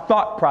of our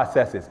thought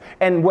processes.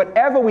 And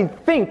whatever we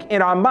think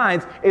in our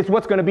minds is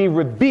what's going to be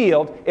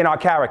revealed in our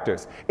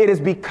characters. It is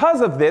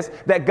because of this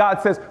that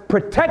God says,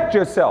 protect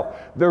yourself.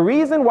 The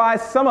reason why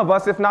some of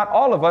us, if not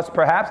all of us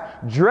perhaps,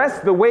 dress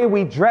the way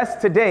we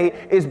dress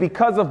today is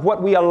because of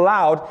what we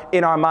allowed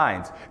in our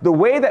minds. The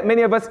way that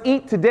many of us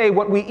eat today,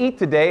 what we eat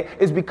today,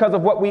 is because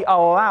of what we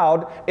allowed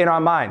in our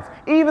minds.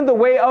 Even the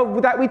way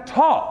that we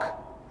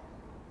talk.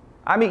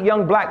 I meet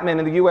young black men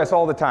in the U.S.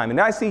 all the time, and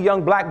I see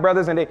young black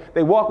brothers, and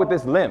they walk with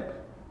this limp.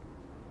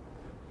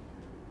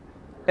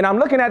 And I'm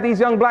looking at these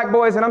young black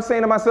boys, and I'm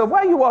saying to myself, why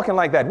are you walking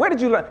like that? Where did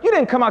you learn? You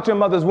didn't come out your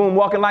mother's womb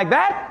walking like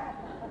that.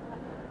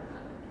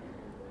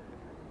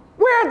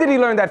 Where did he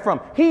learn that from?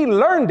 He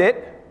learned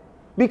it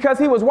because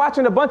he was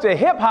watching a bunch of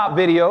hip-hop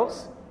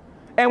videos.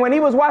 And when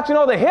he was watching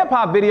all the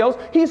hip-hop videos,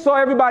 he saw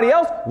everybody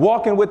else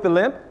walking with the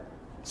limp.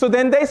 So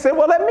then they said,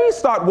 well, let me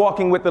start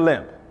walking with the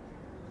limp.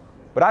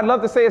 But I'd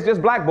love to say it's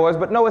just black boys,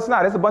 but no, it's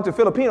not. It's a bunch of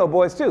Filipino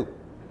boys, too.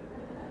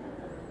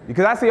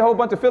 Because I see a whole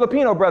bunch of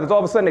Filipino brothers, all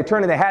of a sudden they're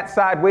turning their hat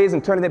sideways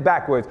and turning it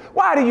backwards.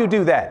 Why do you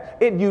do that?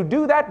 You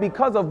do that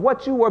because of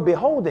what you were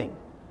beholding.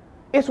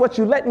 It's what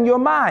you let in your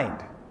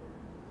mind.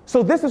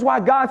 So this is why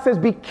God says,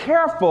 be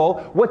careful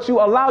what you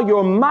allow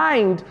your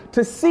mind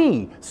to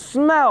see,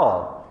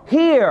 smell,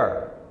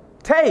 hear,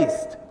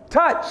 taste,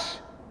 touch.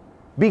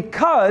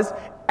 Because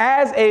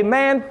as a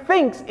man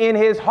thinks in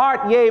his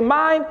heart, yea,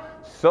 mind,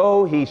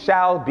 so he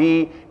shall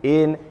be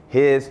in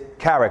his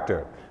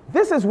character.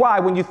 This is why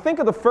when you think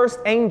of the first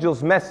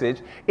angel's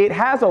message, it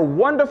has a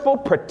wonderful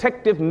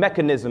protective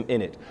mechanism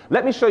in it.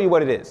 Let me show you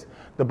what it is.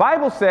 The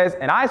Bible says,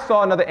 and I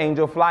saw another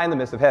angel fly in the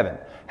midst of heaven,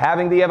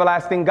 having the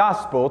everlasting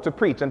gospel to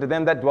preach unto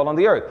them that dwell on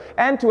the earth,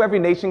 and to every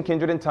nation,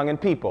 kindred, and tongue, and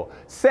people,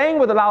 saying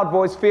with a loud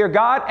voice, fear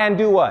God, and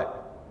do what?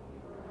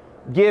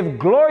 Give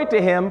glory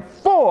to him,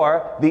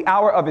 for the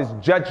hour of his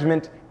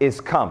judgment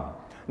is come.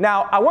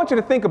 Now, I want you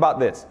to think about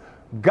this.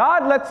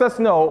 God lets us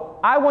know,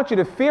 I want you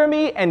to fear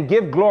me and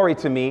give glory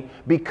to me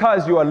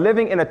because you are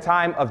living in a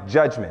time of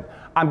judgment.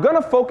 I'm going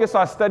to focus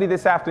our study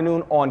this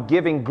afternoon on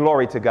giving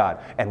glory to God.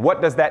 And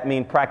what does that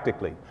mean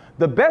practically?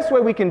 The best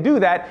way we can do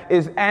that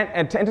is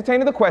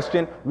entertaining the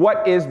question,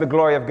 what is the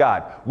glory of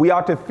God? We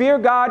are to fear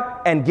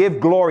God and give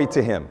glory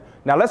to him.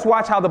 Now let's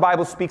watch how the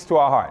Bible speaks to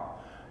our heart.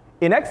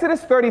 In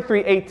Exodus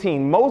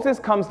 33:18, Moses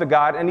comes to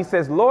God and he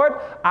says, Lord,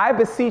 I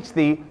beseech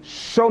thee,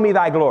 show me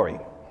thy glory.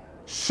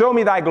 Show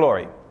me thy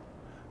glory.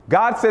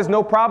 God says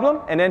no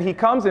problem, and then he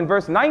comes in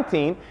verse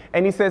 19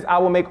 and he says, I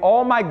will make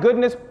all my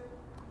goodness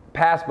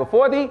pass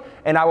before thee,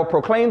 and I will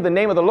proclaim the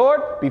name of the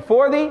Lord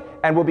before thee,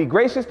 and will be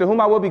gracious to whom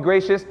I will be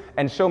gracious,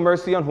 and show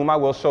mercy on whom I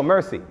will show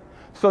mercy.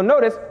 So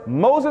notice,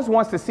 Moses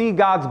wants to see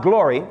God's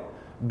glory.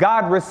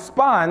 God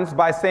responds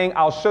by saying,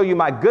 I'll show you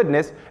my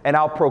goodness, and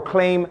I'll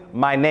proclaim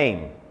my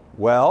name.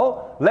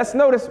 Well, let's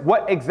notice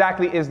what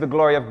exactly is the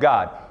glory of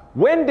God.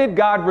 When did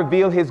God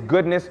reveal his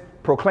goodness,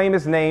 proclaim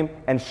his name,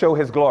 and show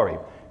his glory?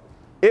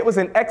 It was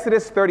in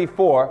Exodus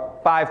 34,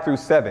 5 through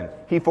 7.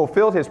 He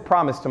fulfilled his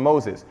promise to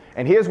Moses.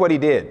 And here's what he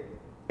did.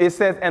 It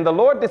says, and the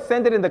Lord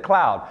descended in the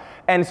cloud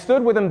and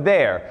stood with him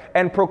there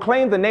and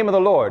proclaimed the name of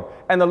the Lord.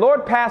 And the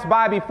Lord passed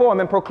by before him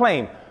and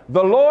proclaimed,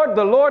 the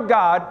Lord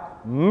God,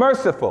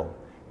 merciful,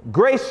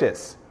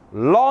 gracious,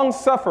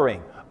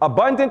 long-suffering,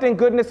 abundant in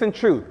goodness and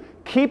truth,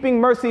 keeping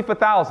mercy for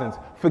thousands,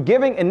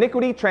 forgiving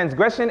iniquity,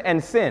 transgression,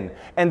 and sin,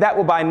 and that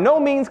will by no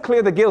means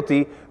clear the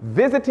guilty,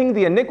 visiting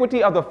the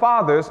iniquity of the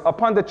fathers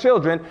upon the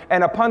children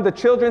and upon the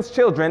children's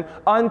children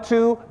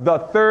unto the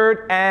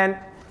third and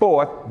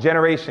fourth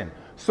generation.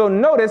 So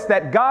notice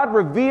that God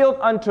revealed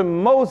unto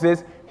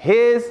Moses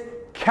his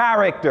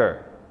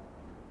character.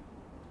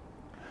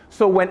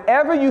 So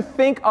whenever you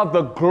think of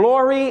the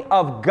glory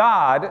of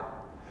God,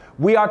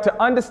 we are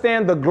to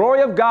understand the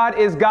glory of God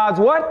is God's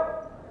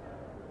what?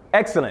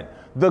 Excellent.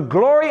 The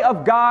glory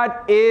of God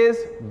is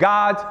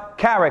God's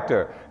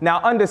character.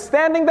 Now,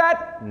 understanding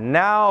that,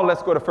 now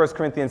let's go to 1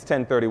 Corinthians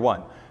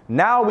 10:31.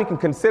 Now we can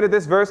consider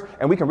this verse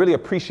and we can really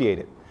appreciate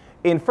it.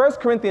 In 1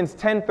 Corinthians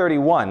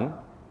 10:31,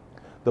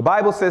 the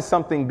Bible says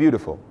something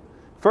beautiful.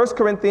 1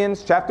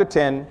 Corinthians chapter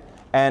 10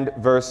 and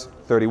verse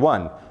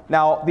 31.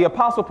 Now, the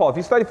Apostle Paul, if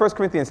you study 1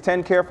 Corinthians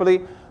 10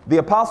 carefully, the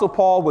Apostle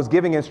Paul was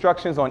giving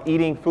instructions on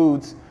eating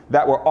foods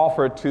that were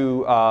offered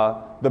to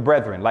the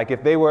brethren. Like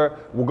if they were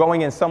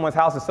going in someone's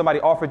house and somebody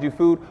offered you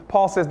food,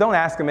 Paul says, don't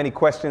ask them any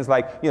questions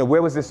like,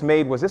 where was this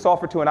made? Was this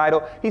offered to an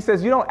idol? He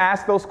says, you don't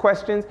ask those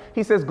questions.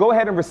 He says, go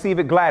ahead and receive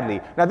it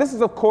gladly. Now, this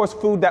is, of course,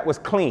 food that was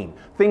clean,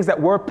 things that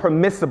were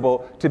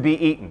permissible to be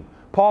eaten.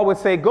 Paul would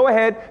say,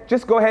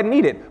 just go ahead and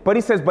eat it. But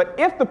he says, but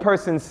if the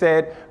person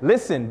said,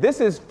 listen, this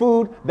is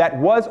food that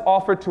was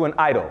offered to an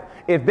idol.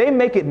 If they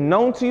make it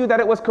known to you that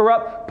it was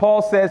corrupt,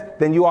 Paul says,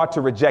 then you are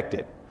to reject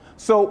it.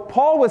 So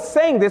Paul was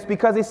saying this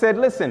because he said,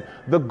 listen,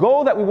 the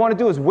goal that we want to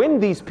do is win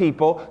these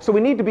people. So we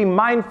need to be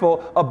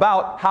mindful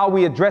about how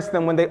we address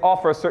them when they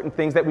offer certain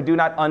things that we do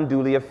not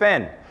unduly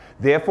offend.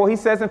 Therefore, he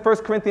says in 1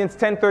 Corinthians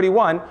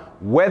 10:31,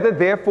 whether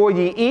therefore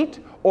ye eat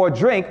or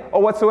drink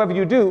or whatsoever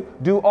you do,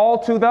 do all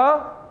to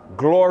the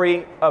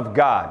glory of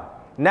God.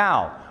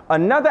 Now,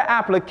 another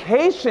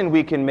application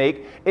we can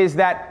make is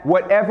that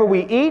whatever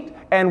we eat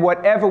and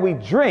whatever we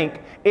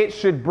drink, it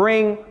should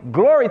bring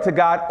glory to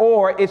God,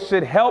 or it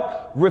should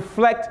help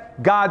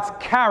reflect God's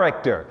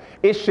character.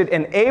 It should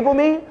enable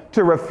me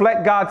to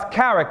reflect God's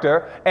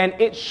character, and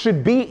it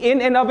should be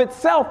in and of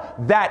itself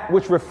that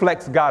which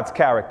reflects God's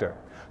character.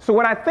 So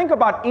when I think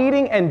about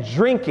eating and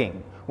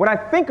drinking, when I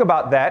think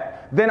about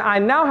that, then I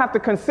now have to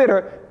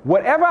consider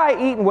whatever I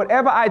eat and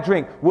whatever I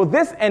drink, will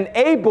this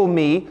enable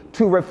me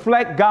to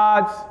reflect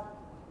God's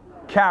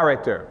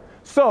character?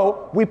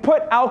 So we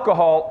put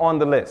alcohol on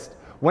the list.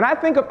 When I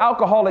think of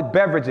alcoholic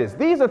beverages,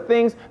 these are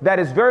things that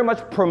is very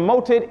much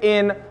promoted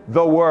in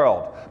the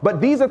world. But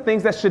these are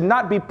things that should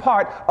not be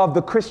part of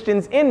the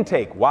Christian's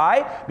intake.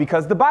 Why?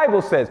 Because the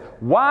Bible says,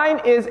 wine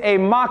is a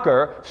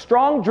mocker,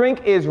 strong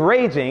drink is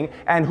raging,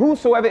 and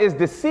whosoever is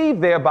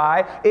deceived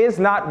thereby is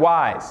not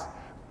wise.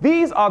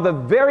 These are the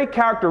very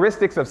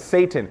characteristics of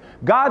Satan.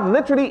 God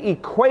literally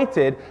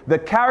equated the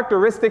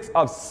characteristics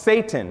of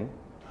Satan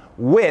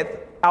with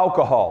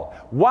alcohol.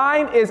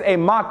 Wine is a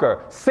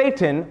mocker.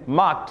 Satan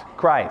mocked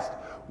Christ.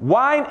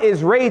 Wine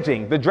is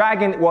raging. The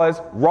dragon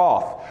was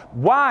wroth.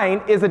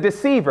 Wine is a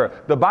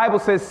deceiver. The Bible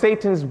says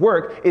Satan's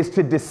work is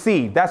to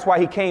deceive. That's why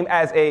he came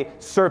as a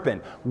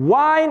serpent.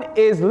 Wine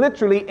is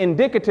literally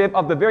indicative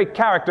of the very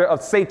character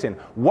of Satan.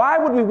 Why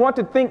would we want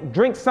to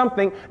drink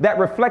something that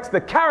reflects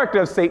the character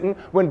of Satan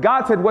when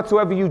God said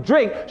whatsoever you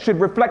drink should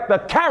reflect the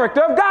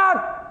character of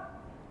God?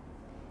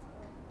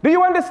 Do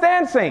you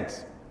understand,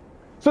 saints?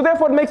 So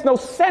therefore, it makes no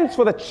sense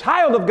for the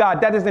child of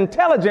God that is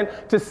intelligent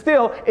to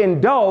still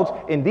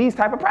indulge in these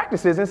type of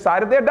practices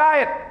inside of their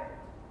diet.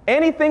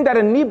 Anything that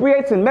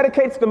inebriates and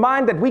medicates the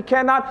mind that we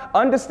cannot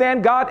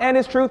understand God and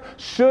his truth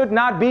should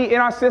not be in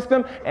our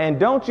system. And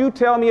don't you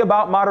tell me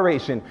about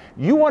moderation.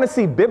 You want to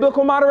see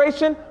biblical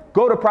moderation?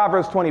 Go to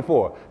Proverbs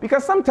 24.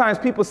 Because sometimes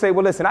people say,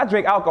 well, listen, I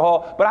drink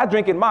alcohol, but I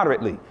drink it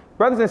moderately.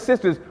 Brothers and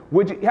sisters,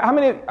 how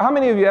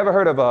many of you ever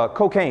heard of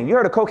cocaine? You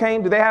heard of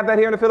cocaine? Do they have that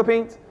here in the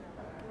Philippines?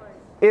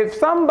 If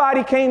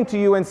somebody came to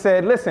you and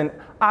said, listen,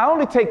 I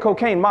only take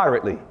cocaine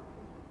moderately,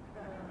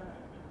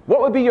 what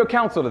would be your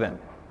counsel to them?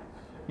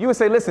 You would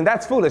say, listen,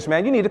 that's foolish,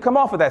 man. You need to come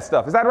off of that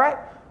stuff. Is that right?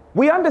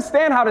 We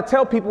understand how to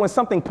tell people when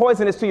something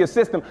poisonous to your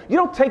system. You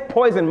don't take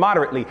poison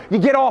moderately. You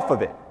get off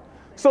of it.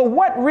 So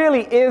what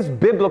really is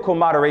biblical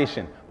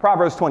moderation?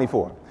 Proverbs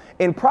 24.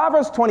 In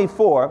Proverbs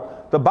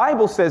 24, the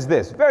Bible says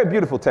this, very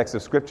beautiful text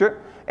of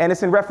scripture, and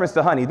it's in reference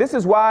to honey. This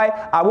is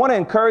why I want to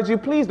encourage you,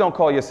 please don't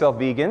call yourself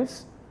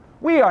vegans.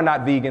 We are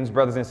not vegans,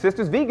 brothers and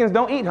sisters. Vegans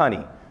don't eat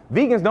honey.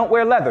 Vegans don't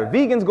wear leather.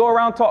 Vegans go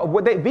around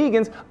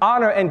vegans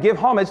honor and give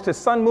homage to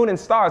sun, moon, and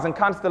stars and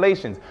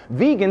constellations.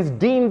 Vegans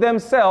deem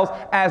themselves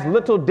as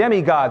little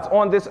demigods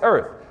on this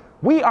earth.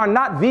 We are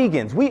not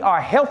vegans. We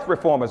are health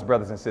reformers,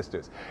 brothers and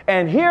sisters.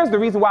 And here's the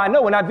reason why I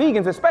know we're not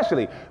vegans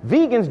especially.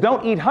 Vegans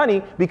don't eat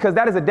honey because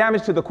that is a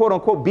damage to the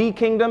quote-unquote bee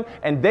kingdom,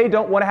 and they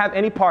don't want to have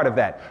any part of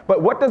that.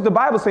 But what does the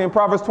Bible say in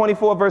Proverbs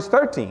 24, verse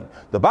 13?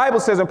 The Bible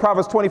says in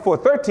Proverbs 24,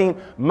 13,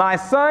 my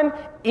son,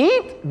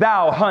 eat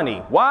thou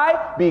honey.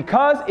 Why?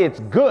 Because it's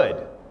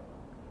good.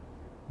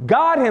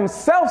 God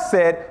himself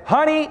said,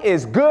 honey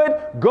is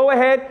good. Go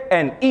ahead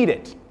and eat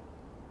it.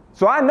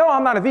 So I know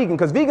I'm not a vegan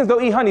because vegans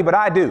don't eat honey, but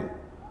I do.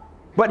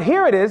 But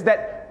here it is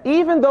that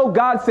even though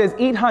God says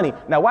eat honey,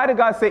 now why did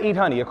God say eat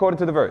honey according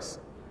to the verse?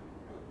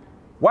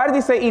 Why did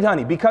he say eat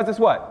honey? Because it's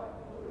what?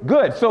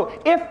 Good. So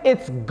if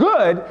it's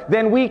good,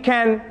 then we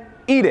can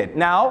eat it.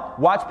 Now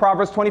watch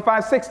Proverbs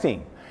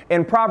 25:16.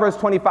 In Proverbs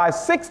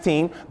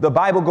 25:16, the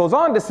Bible goes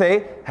on to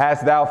say,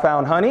 hast thou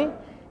found honey?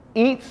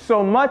 Eat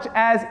so much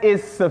as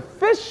is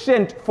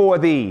sufficient for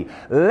thee,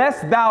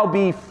 lest thou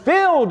be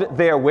filled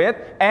therewith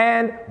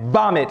and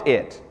vomit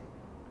it.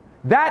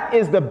 That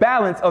is the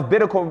balance of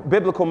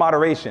biblical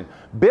moderation.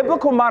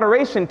 Biblical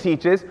moderation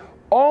teaches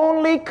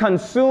only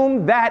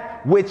consume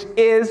that which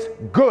is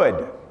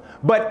good.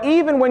 But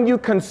even when you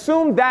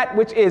consume that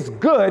which is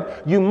good,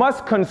 you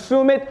must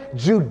consume it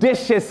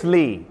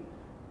judiciously.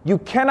 You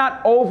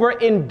cannot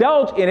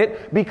overindulge in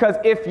it, because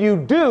if you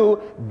do,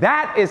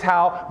 that is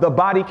how the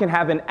body can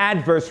have an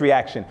adverse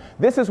reaction.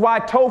 This is why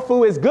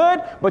tofu is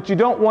good, but you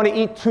don't want to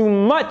eat too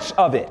much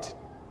of it.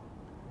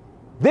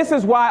 This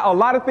is why a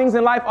lot of things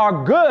in life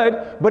are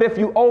good, but if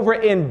you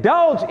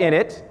overindulge in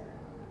it,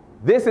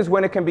 this is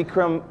when it can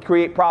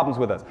create problems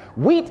with us.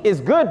 Wheat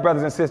is good,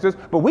 brothers and sisters,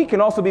 but wheat can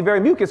also be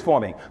very mucus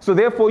forming. So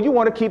therefore, you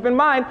want to keep in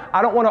mind,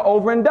 I don't want to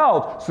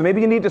overindulge. So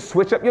maybe you need to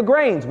switch up your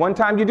grains. One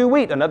time you do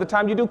wheat, another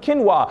time you do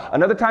quinoa,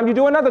 another time you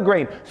do another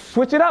grain.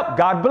 Switch it up.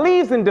 God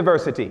believes in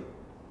diversity.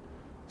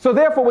 So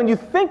therefore, when you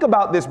think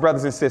about this,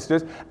 brothers and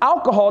sisters,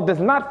 alcohol does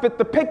not fit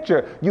the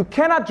picture. You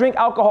cannot drink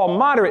alcohol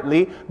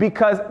moderately,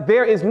 because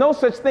there is no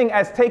such thing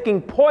as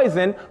taking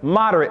poison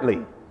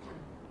moderately.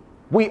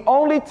 We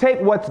only take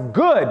what's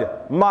good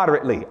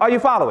moderately. Are you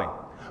following?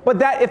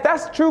 But if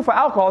that's true for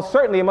alcohol,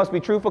 certainly it must be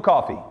true for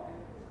coffee.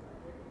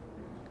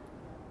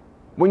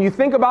 When you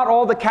think about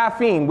all the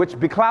caffeine, which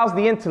beclouds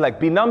the intellect,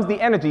 benumbs the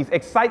energies,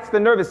 excites the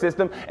nervous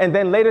system, and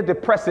then later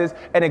depresses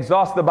and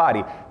exhausts the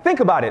body. Think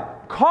about it.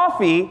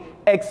 Coffee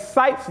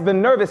excites the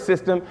nervous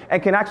system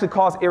and can actually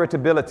cause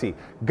irritability.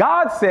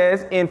 God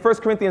says in 1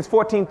 Corinthians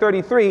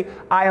 14:33,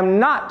 I am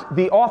not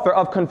the author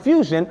of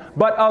confusion,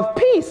 but of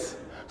peace.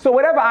 So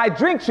whatever I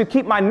drink should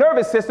keep my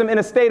nervous system in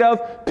a state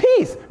of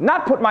peace,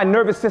 not put my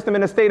nervous system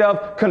in a state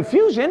of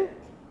confusion.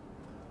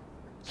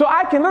 So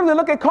I can literally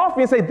look at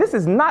coffee and say, this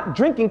is not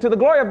drinking to the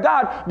glory of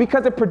God,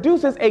 because it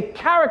produces a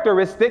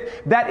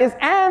characteristic that is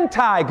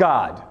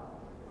anti-God.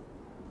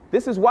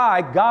 This is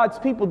why God's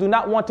people do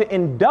not want to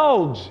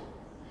indulge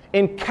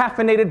in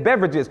caffeinated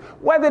beverages,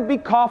 whether it be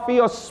coffee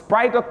or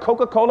Sprite or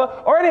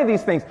Coca-Cola or any of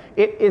these things.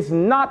 It is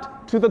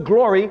not to the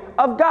glory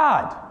of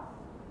God.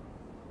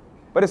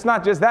 But it's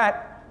not just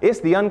that. It's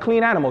the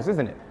unclean animals,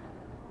 isn't it?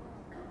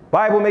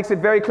 Bible makes it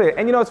very clear.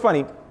 And you know, it's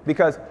funny,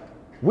 because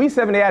we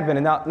Seventh-day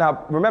Adventists,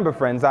 now remember,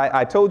 friends,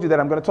 I told you that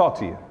I'm going to talk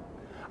to you.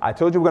 I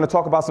told you we're going to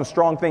talk about some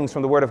strong things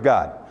from the Word of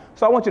God.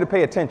 So I want you to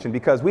pay attention,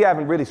 because we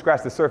haven't really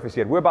scratched the surface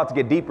yet. We're about to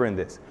get deeper in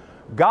this.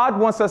 God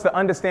wants us to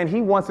understand.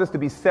 He wants us to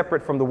be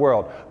separate from the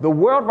world. The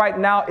world right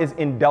now is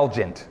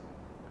indulgent.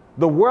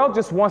 The world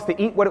just wants to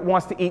eat what it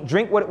wants to eat,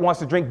 drink what it wants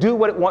to drink, do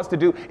what it wants to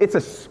do. It's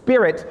a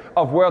spirit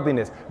of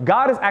worldliness.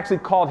 God has actually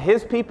called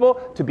his people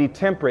to be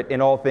temperate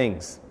in all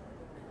things.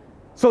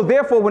 So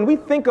therefore, when we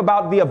think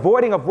about the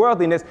avoiding of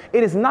worldliness,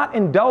 it is not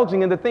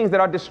indulging in the things that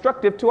are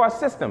destructive to our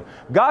system.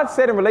 God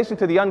said in relation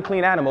to the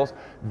unclean animals,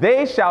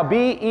 they shall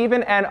be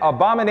even an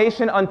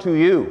abomination unto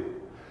you.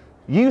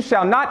 You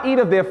shall not eat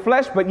of their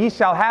flesh, but ye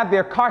shall have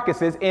their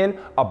carcasses in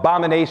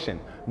abomination.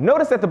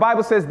 Notice that the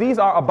Bible says these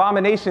are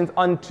abominations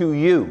unto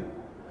you.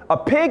 A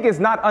pig is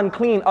not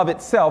unclean of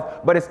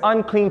itself, but it's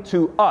unclean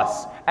to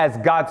us as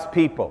God's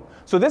people.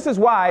 So this is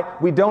why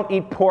we don't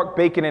eat pork,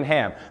 bacon, and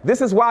ham. This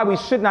is why we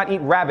should not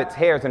eat rabbits,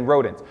 hares, and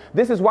rodents.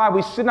 This is why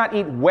we should not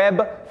eat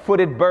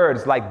web-footed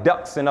birds like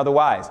ducks and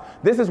otherwise.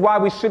 This is why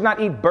we should not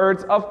eat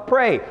birds of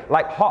prey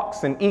like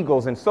hawks and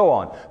eagles and so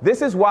on.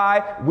 This is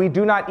why we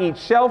do not eat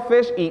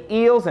shellfish, eat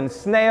eels and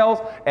snails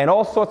and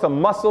all sorts of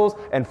mussels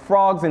and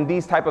frogs and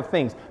these type of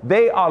things.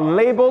 They are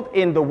labeled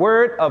in the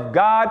Word of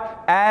God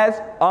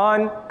as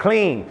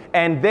unclean,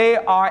 and they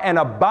are an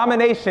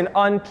abomination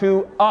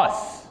unto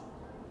us.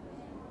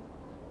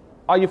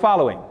 Are you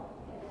following?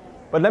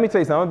 But let me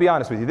tell you something. I'm going to be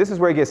honest with you. This is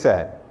where it gets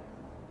sad.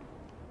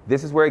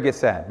 This is where it gets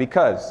sad,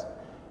 because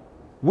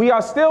we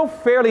are still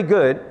fairly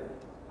good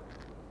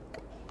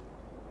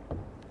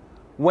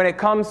when it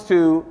comes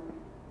to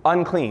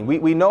unclean.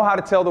 We know how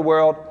to tell the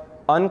world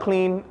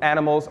unclean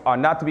animals are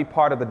not to be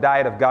part of the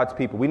diet of God's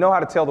people. We know how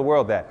to tell the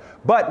world that.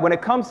 But when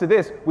it comes to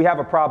this, we have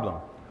a problem.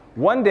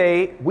 One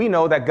day, we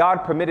know that God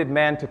permitted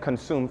man to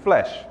consume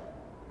flesh,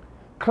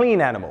 clean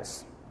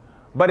animals.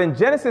 But in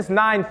Genesis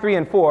 9, 3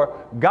 and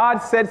 4, God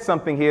said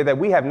something here that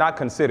we have not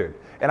considered.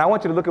 And I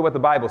want you to look at what the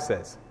Bible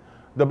says.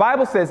 The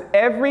Bible says,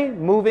 every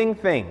moving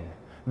thing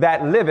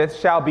that liveth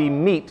shall be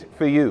meat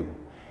for you.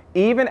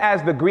 Even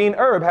as the green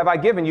herb have I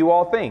given you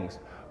all things.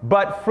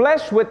 But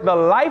flesh with the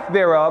life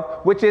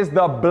thereof, which is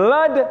the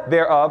blood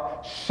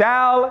thereof,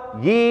 shall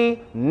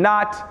ye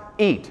not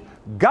eat.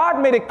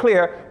 God made it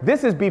clear,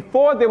 this is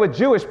before there were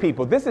Jewish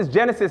people. This is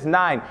Genesis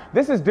 9.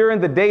 This is during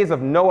the days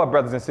of Noah,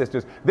 brothers and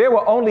sisters. There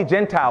were only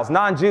Gentiles,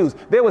 non-Jews.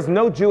 There was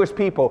no Jewish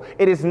people.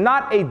 It is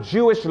not a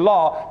Jewish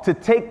law to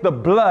take the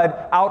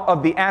blood out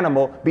of the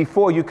animal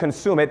before you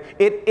consume it.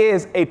 It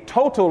is a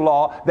total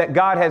law that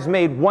God has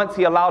made once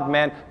he allowed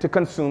man to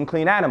consume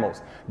clean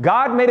animals.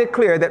 God made it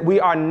clear that we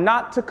are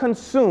not to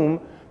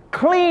consume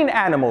clean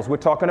animals. We're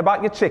talking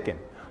about your chicken.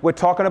 We're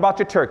talking about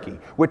your turkey.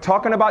 We're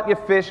talking about your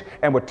fish,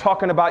 and we're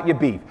talking about your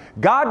beef.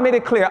 God made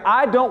it clear,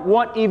 I don't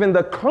want even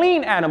the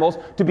clean animals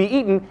to be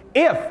eaten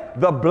if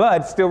the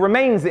blood still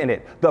remains in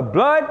it. The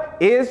blood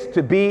is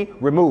to be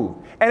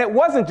removed. And it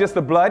wasn't just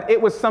the blood, it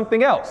was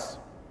something else.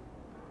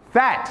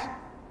 Fat.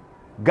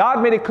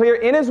 God made it clear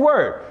in his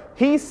word.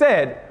 He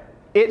said,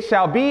 it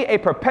shall be a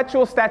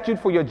perpetual statute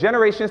for your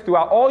generations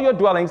throughout all your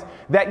dwellings,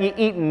 that ye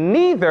eat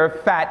neither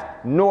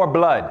fat nor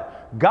blood.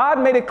 God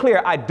made it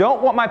clear, I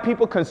don't want my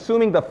people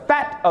consuming the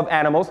fat of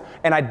animals,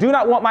 and I do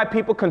not want my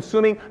people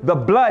consuming the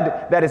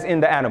blood that is in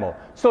the animal.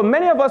 So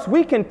many of us,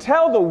 we can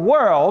tell the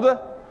world,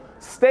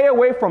 stay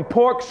away from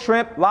pork,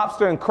 shrimp,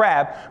 lobster, and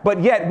crab,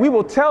 but yet we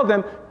will tell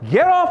them,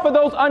 get off of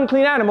those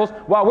unclean animals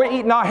while we're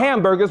eating our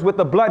hamburgers with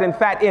the blood and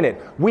fat in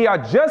it. We are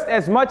just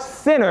as much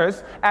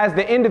sinners as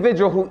the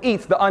individual who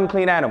eats the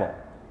unclean animal.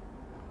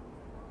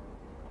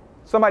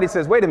 Somebody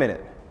says, wait a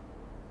minute.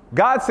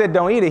 God said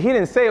don't eat it. He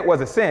didn't say it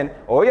was a sin.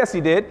 Oh, yes, he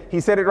did.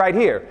 He said it right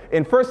here.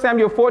 In 1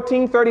 Samuel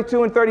 14,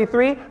 32 and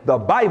 33, the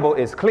Bible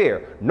is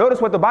clear. Notice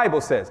what the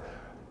Bible says.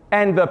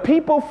 And the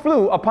people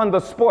flew upon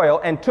the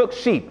spoil and took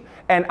sheep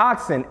and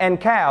oxen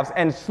and calves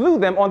and slew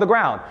them on the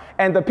ground.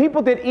 And the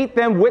people did eat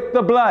them with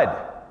the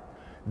blood.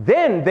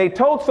 Then they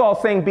told Saul,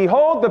 saying,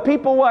 behold, the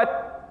people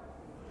what?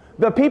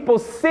 The people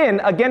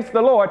sin against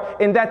the Lord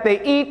in that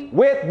they eat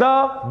with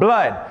the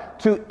blood.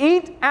 To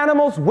eat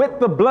animals with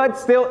the blood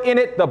still in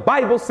it, the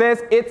Bible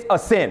says it's a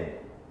sin.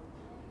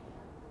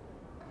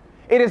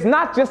 It is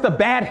not just a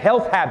bad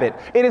health habit.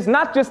 It is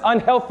not just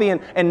unhealthy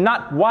and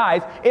not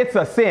wise. It's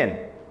a sin.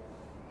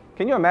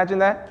 Can you imagine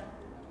that?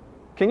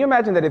 Can you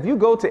imagine that if you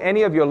go to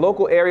any of your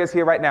local areas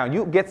here right now,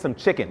 you get some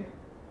chicken,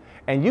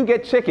 and you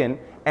get chicken,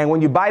 and when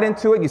you bite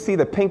into it, you see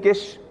the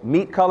pinkish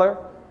meat color.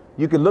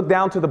 You can look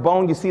down to the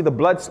bone, you see the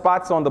blood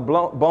spots on the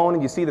bone,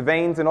 and you see the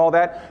veins and all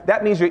that.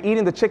 That means you're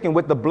eating the chicken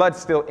with the blood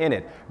still in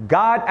it.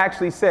 God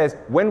actually says,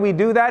 when we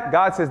do that,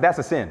 God says that's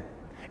a sin.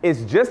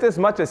 It's just as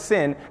much a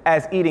sin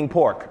as eating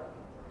pork.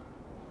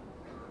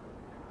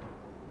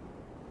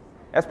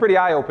 That's pretty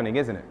eye-opening,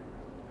 isn't it?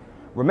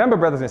 Remember,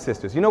 brothers and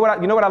sisters, you know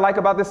what I like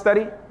about this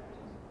study?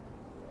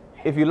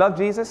 If you love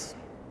Jesus,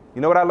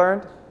 you know what I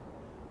learned?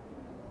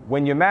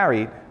 When you're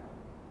married,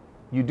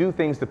 you do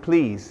things to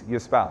please your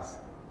spouse.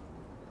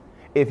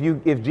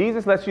 If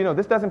Jesus lets you know,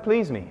 this doesn't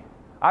please me,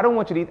 I don't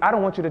want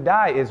you to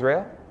die,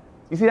 Israel.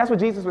 You see, that's what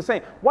Jesus was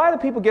saying. Why do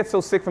people get so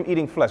sick from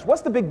eating flesh?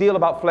 What's the big deal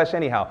about flesh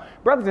anyhow?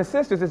 Brothers and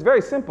sisters, it's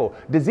very simple.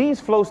 Disease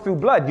flows through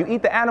blood. You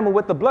eat the animal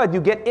with the blood,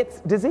 you get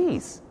its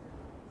disease.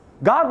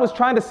 God was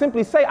trying to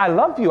simply say, I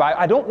love you.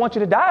 I don't want you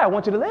to die. I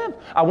want you to live.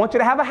 I want you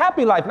to have a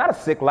happy life, not a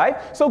sick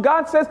life. So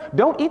God says,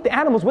 don't eat the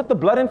animals with the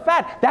blood and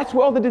fat. That's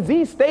where all the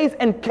disease stays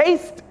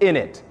encased in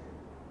it.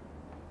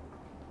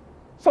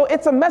 So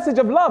it's a message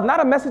of love, not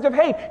a message of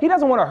hate. He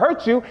doesn't want to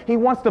hurt you. He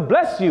wants to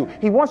bless you.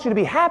 He wants you to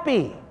be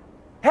happy,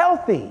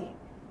 healthy.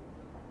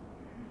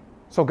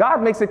 So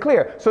God makes it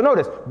clear. So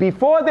notice,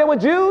 before there were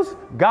Jews,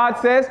 God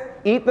says,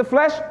 eat the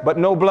flesh, but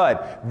no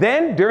blood.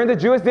 Then, during the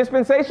Jewish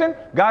dispensation,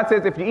 God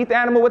says, if you eat the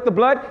animal with the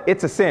blood,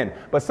 it's a sin.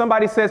 But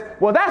somebody says,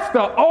 well, that's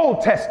the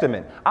Old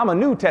Testament. I'm a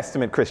New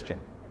Testament Christian.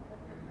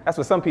 That's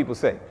what some people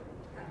say.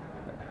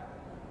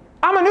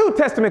 I'm a New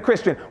Testament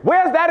Christian.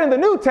 Where's that in the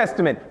New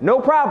Testament? No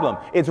problem.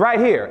 It's right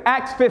here,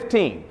 Acts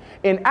 15.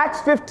 In Acts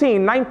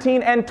 15,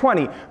 19 and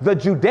 20, the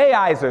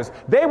Judaizers,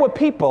 they were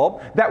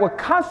people that were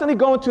constantly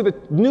going to the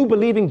new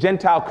believing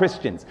Gentile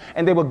Christians.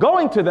 And they were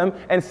going to them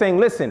and saying,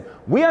 listen,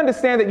 we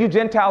understand that you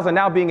Gentiles are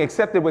now being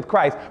accepted with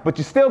Christ, but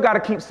you still got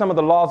to keep some of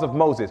the laws of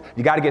Moses.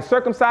 You got to get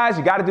circumcised,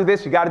 you got to do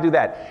this, you got to do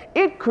that.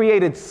 It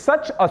created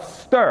such a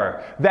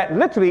stir that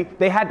literally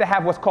they had to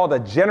have what's called a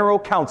general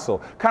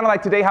council. Kind of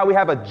like today how we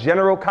have a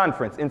general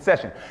conference in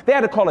session. They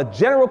had to call a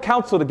general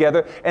council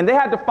together, and they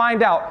had to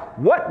find out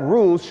what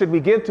rules should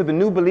we give to the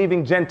new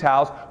believing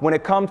Gentiles when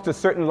it comes to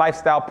certain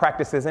lifestyle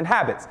practices and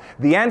habits.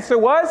 The answer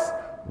was,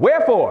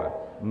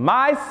 wherefore,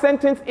 my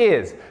sentence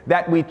is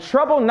that we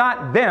trouble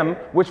not them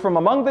which from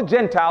among the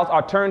Gentiles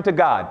are turned to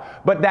God,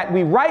 but that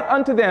we write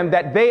unto them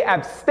that they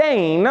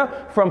abstain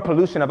from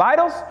pollution of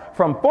idols,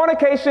 from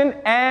fornication,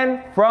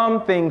 and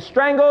from things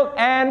strangled,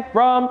 and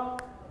from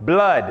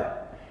blood.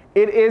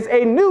 It is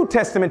a New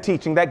Testament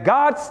teaching that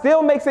God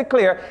still makes it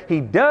clear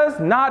He does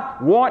not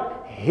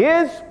want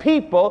His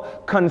people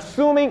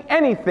consuming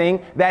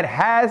anything that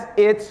has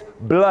its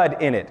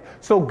blood in it.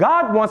 So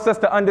God wants us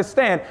to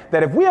understand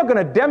that if we are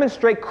going to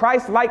demonstrate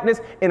Christ likeness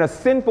in a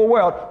sinful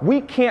world, we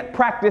can't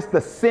practice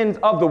the sins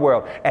of the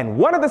world. And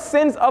one of the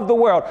sins of the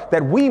world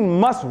that we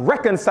must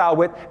reconcile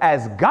with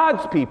as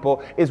God's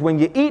people is when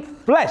you eat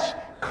flesh,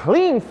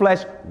 clean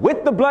flesh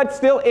with the blood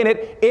still in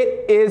it,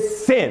 it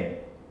is sin.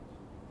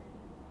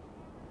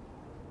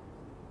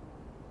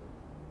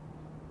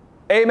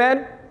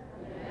 Amen?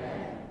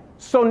 Amen.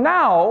 So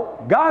now,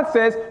 God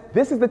says,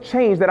 this is the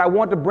change that I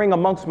want to bring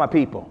amongst my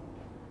people.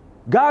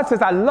 God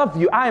says, I love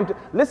you.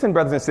 Listen,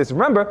 brothers and sisters,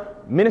 remember,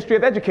 ministry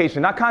of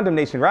education, not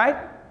condemnation, right?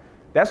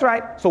 That's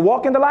right. So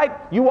walk in the light.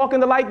 You walk in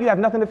the light, you have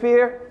nothing to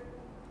fear.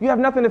 You have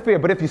nothing to fear.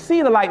 But if you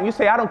see the light and you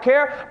say, I don't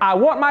care, I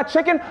want my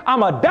chicken,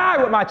 I'm going to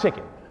die with my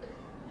chicken.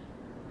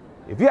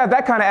 If you have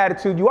that kind of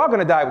attitude, you are going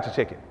to die with your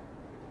chicken.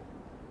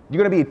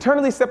 You're going to be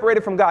eternally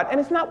separated from God, and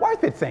it's not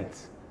worth it,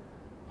 saints.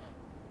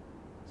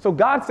 So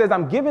God says,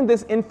 I'm giving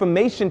this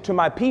information to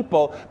my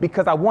people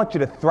because I want you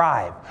to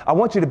thrive. I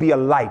want you to be a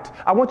light.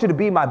 I want you to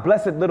be my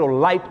blessed little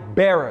light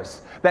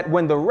bearers, that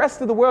when the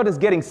rest of the world is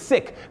getting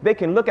sick, they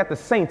can look at the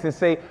saints and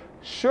say,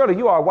 surely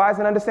you are wise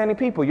and understanding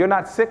people. You're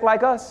not sick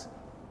like us.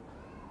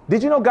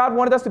 Did you know God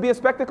wanted us to be a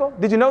spectacle?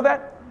 Did you know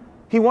that?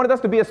 He wanted us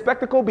to be a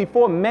spectacle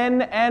before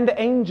men and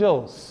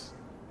angels.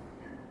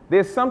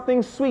 There's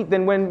something sweet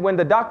than when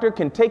the doctor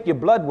can take your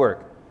blood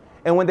work.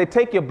 And when they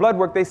take your blood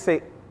work, they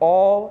say,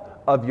 all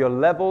of your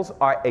levels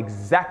are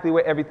exactly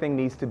where everything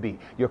needs to be.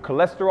 Your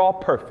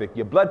cholesterol, perfect.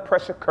 Your blood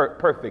pressure,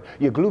 perfect.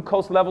 Your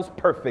glucose levels,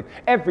 perfect.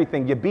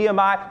 Everything. Your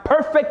BMI,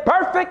 perfect,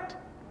 perfect.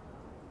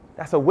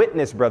 That's a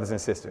witness, brothers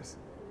and sisters.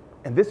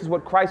 And this is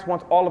what Christ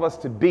wants all of us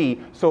to be.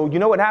 So you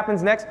know what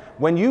happens next?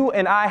 When you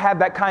and I have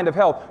that kind of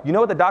health, you know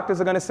what the doctors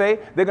are going to say?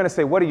 They're going to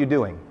say, what are you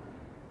doing?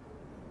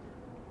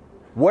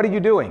 What are you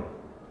doing?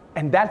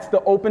 And that's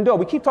the open door.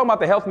 We keep talking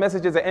about the health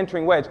messages are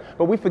entering wedge,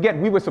 but we forget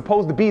we were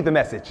supposed to be the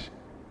message.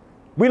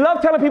 We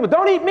love telling people,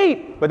 don't eat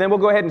meat, but then we'll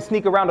go ahead and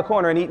sneak around the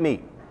corner and eat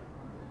meat.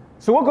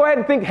 So we'll go ahead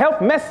and think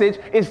health message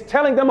is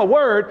telling them a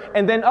word,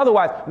 and then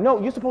otherwise,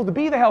 no, you're supposed to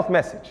be the health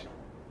message.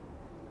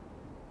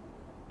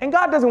 And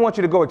God doesn't want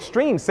you to go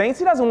extreme, saints.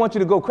 He doesn't want you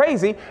to go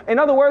crazy. In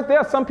other words, there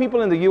are some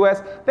people in the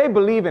U.S., they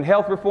believe in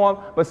health reform,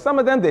 but some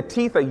of them, their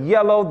teeth are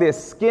yellow, their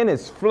skin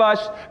is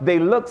flushed, they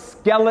look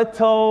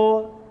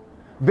skeletal,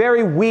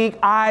 very weak,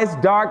 eyes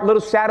dark, little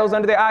shadows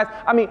under their eyes.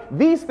 I mean,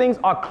 these things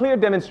are clear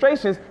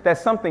demonstrations that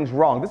something's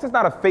wrong. This is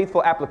not a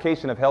faithful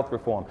application of health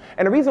reform.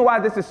 And the reason why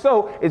this is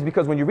so is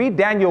because when you read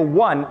Daniel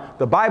 1,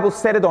 the Bible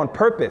said it on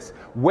purpose.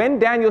 When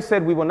Daniel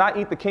said, we will not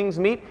eat the king's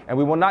meat and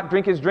we will not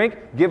drink his drink,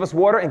 give us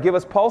water and give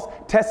us pulse,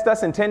 test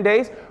us in 10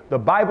 days, the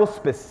Bible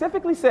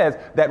specifically says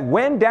that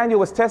when Daniel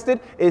was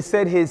tested, it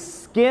said his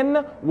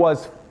skin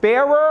was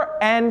fairer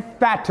and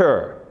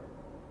fatter.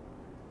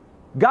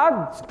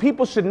 God's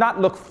people should not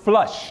look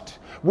flushed.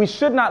 We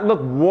should not look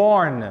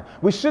worn.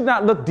 We should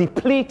not look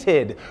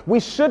depleted. We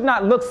should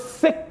not look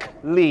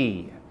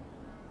sickly.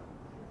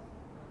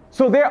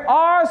 So there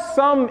are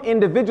some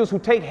individuals who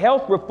take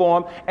health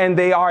reform and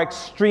they are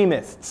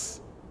extremists.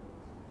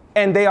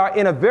 And they are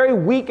in a very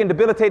weak and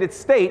debilitated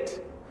state,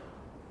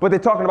 but they're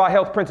talking about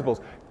health principles.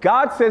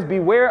 God says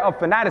beware of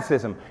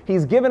fanaticism.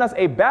 He's given us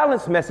a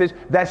balanced message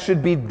that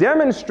should be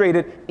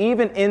demonstrated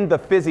even in the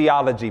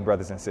physiology,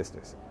 brothers and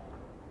sisters.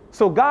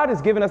 So God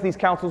has given us these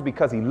counsels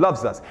because he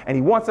loves us and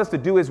he wants us to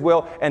do his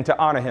will and to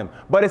honor him.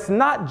 But it's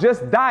not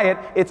just diet,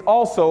 it's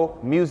also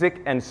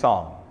music and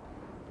song.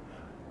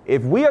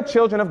 If we are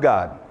children of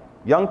God,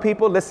 young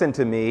people, listen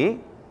to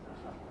me.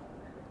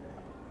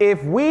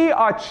 If we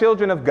are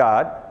children of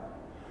God,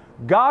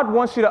 God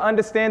wants you to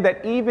understand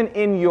that even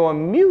in your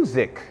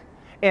music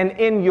and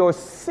in your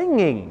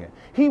singing,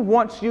 he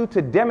wants you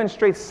to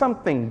demonstrate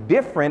something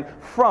different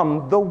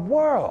from the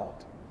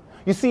world.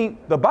 You see,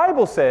 the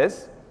Bible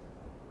says,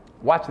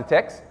 watch the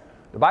text.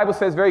 The Bible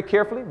says very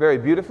carefully, very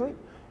beautifully,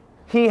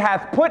 he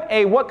hath put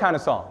a what kind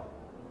of song?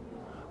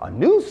 A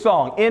new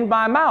song in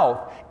my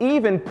mouth,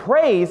 even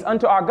praise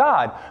unto our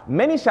God.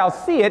 Many shall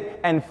see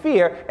it and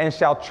fear and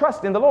shall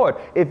trust in the Lord.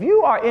 If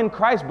you are in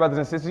Christ, brothers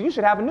and sisters, you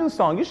should have a new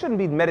song. You shouldn't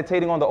be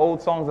meditating on the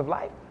old songs of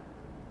life.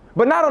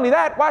 But not only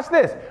that, watch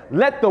this.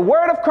 Let the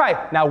word of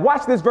Christ, now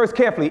watch this verse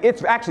carefully.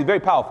 It's actually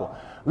very powerful.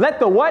 Let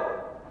the what?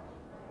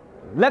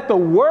 Let the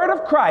word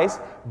of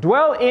Christ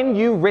dwell in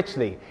you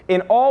richly,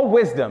 in all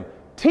wisdom,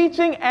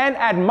 teaching and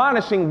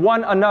admonishing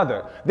one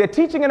another. They're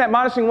teaching and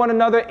admonishing one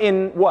another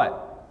in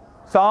what?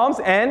 Psalms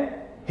and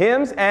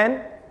hymns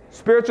and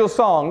spiritual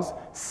songs,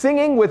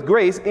 singing with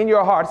grace in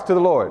your hearts to the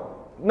Lord.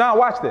 Now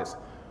watch this.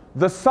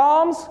 The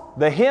psalms,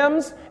 the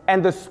hymns,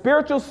 and the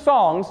spiritual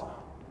songs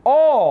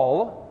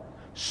all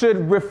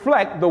should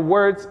reflect the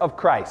words of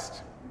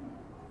Christ.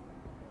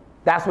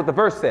 That's what the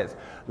verse says.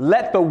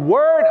 Let the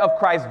word of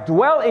Christ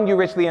dwell in you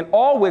richly in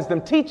all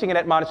wisdom, teaching and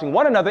admonishing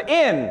one another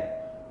in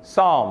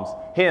psalms,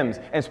 hymns,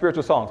 and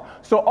spiritual songs.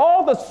 So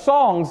all the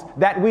songs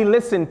that we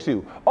listen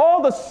to,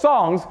 all the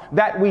songs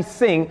that we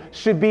sing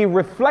should be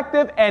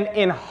reflective and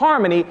in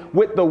harmony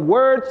with the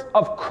words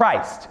of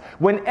Christ.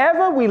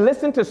 Whenever we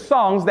listen to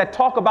songs that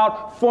talk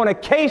about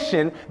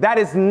fornication, that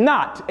is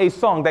not a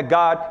song that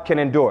God can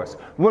endorse.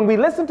 When we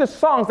listen to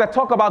songs that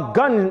talk about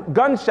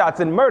gunshots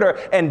and murder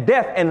and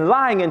death and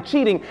lying and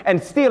cheating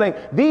and stealing,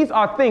 these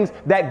are things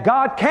that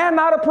God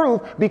cannot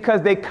approve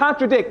because they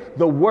contradict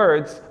the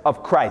words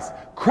of Christ.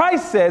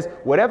 Christ says,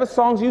 whatever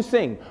songs you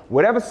sing,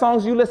 whatever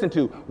songs you listen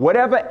to,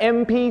 whatever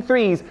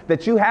MP3s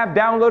that you have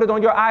downloaded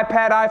on your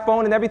iPad,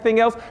 iPhone, and everything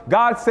else,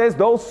 God says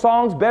those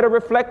songs better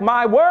reflect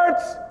my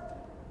words.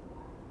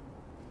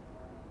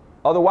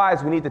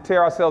 Otherwise, we need to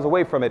tear ourselves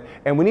away from it,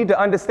 and we need to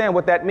understand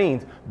what that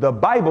means. The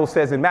Bible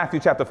says in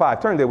Matthew chapter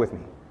 5, turn there with me.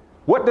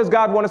 What does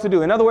God want us to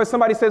do? In other words,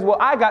 somebody says, well,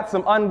 I got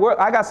some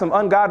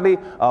ungodly,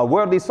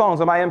 worldly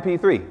songs on my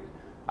MP3.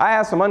 I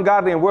have some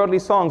ungodly and worldly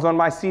songs on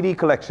my CD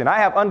collection. I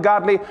have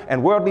ungodly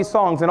and worldly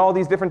songs and all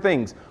these different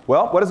things.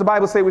 Well, what does the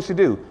Bible say we should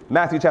do?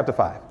 Matthew chapter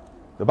 5.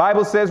 The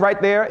Bible says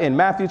right there in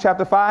Matthew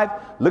chapter 5,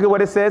 look at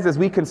what it says as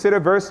we consider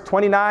verse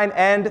 29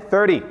 and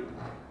 30.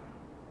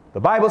 The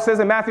Bible says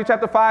in Matthew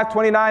chapter 5,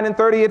 29 and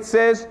 30, it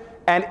says,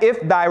 and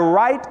if thy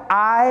right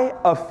eye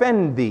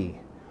offend thee,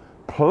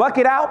 pluck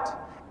it out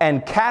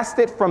and cast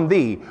it from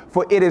thee,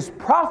 for it is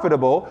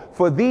profitable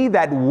for thee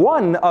that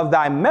one of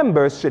thy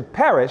members should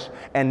perish,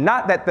 and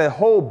not that the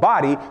whole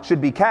body should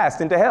be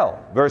cast into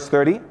hell. Verse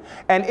 30,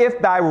 and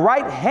if thy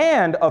right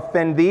hand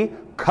offend thee,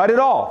 cut it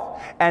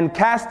off and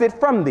cast it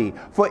from thee,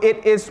 for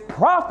it is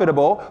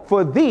profitable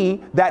for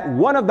thee that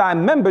one of thy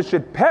members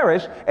should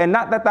perish, and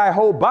not that thy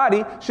whole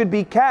body should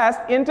be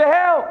cast into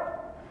hell.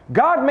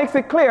 God makes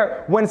it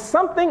clear when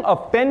something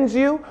offends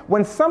you,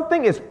 when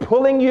something is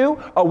pulling you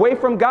away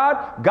from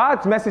God,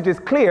 God's message is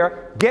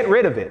clear: get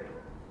rid of it.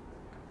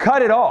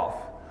 Cut it off.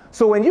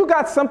 So when you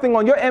got something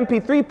on your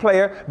MP3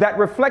 player that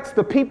reflects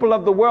the people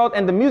of the world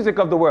and the music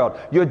of the world,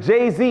 your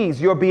Jay-Z's,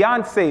 your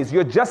Beyoncé's,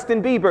 your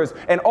Justin Bieber's,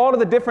 and all of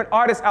the different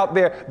artists out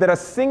there that are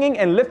singing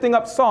and lifting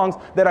up songs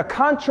that are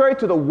contrary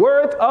to the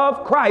words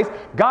of Christ,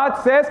 God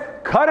says,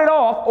 cut it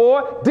off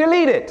or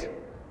delete it.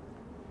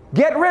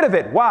 Get rid of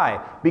it.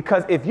 Why?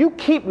 Because if you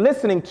keep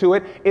listening to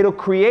it, it'll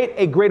create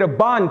a greater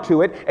bond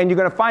to it, and you're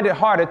going to find it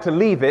harder to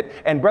leave it.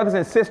 And brothers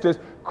and sisters,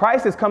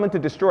 Christ is coming to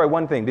destroy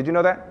one thing. Did you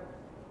know that?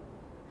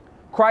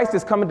 Christ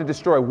is coming to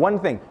destroy one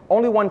thing,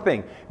 only one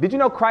thing. Did you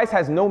know Christ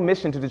has no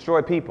mission to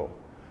destroy people?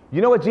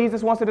 You know what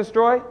Jesus wants to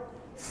destroy?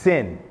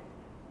 Sin.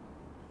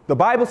 The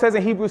Bible says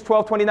in Hebrews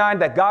 12:29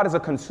 that God is a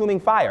consuming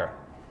fire.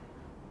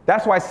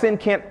 That's why sin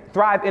can't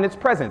thrive in its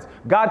presence.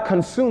 God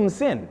consumes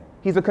sin.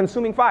 He's a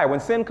consuming fire. When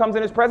sin comes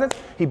in his presence,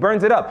 he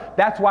burns it up.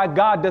 That's why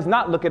God does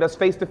not look at us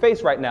face to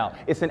face right now.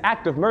 It's an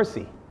act of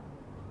mercy.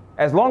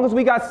 As long as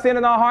we got sin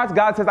in our hearts,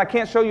 God says, I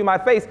can't show you my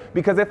face,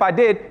 because if I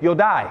did, you'll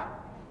die.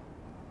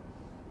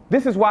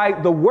 This is why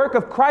the work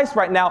of Christ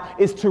right now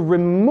is to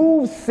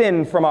remove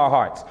sin from our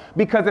hearts.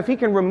 Because if he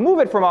can remove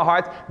it from our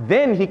hearts,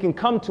 then he can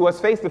come to us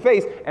face to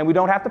face and we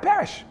don't have to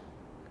perish.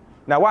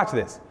 Now watch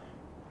this.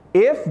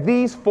 If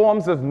these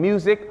forms of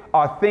music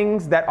are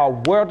things that are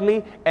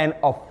worldly and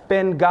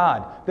offend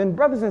God, then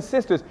brothers and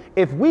sisters,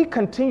 if we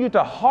continue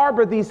to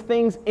harbor these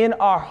things in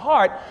our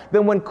heart,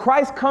 then when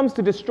Christ comes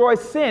to destroy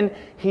sin,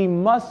 he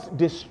must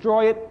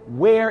destroy it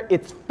where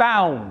it's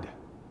found.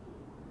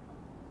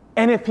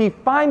 And if he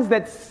finds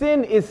that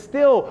sin is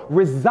still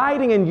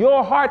residing in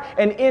your heart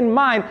and in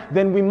mine,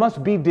 then we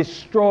must be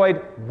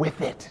destroyed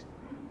with it.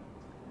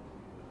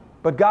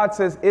 But God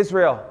says,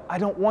 Israel, I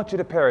don't want you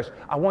to perish.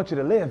 I want you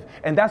to live.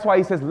 And that's why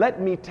he says,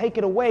 let me take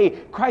it away.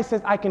 Christ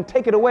says, I can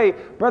take it away.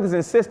 Brothers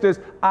and sisters,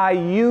 I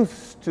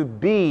used to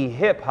be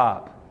hip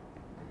hop.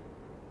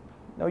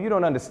 No, you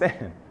don't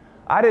understand.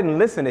 I didn't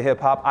listen to hip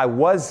hop. I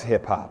was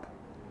hip hop.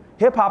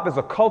 Hip hop is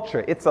a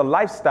culture. It's a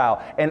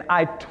lifestyle. And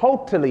I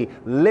totally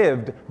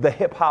lived the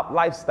hip hop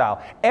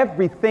lifestyle.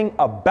 Everything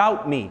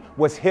about me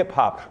was hip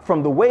hop.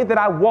 From the way that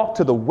I walked,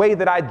 to the way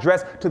that I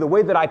dressed, to the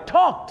way that I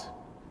talked.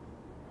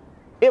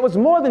 It was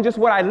more than just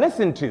what I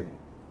listened to.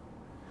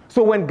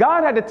 So when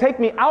God had to take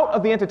me out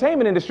of the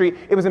entertainment industry,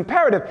 it was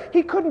imperative.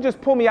 He couldn't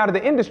just pull me out of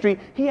the industry.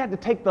 He had to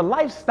take the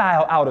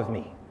lifestyle out of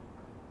me.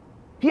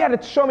 He had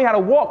to show me how to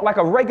walk like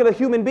a regular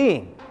human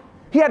being.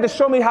 He had to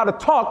show me how to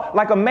talk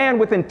like a man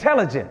with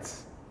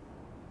intelligence.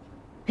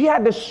 He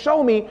had to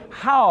show me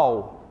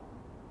how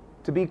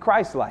to be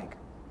Christ-like.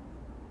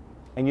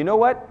 And you know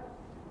what?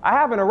 I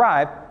haven't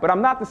arrived, but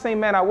I'm not the same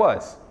man I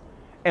was.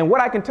 And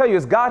what I can tell you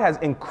is God has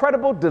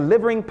incredible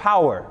delivering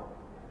power.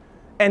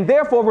 And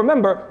therefore,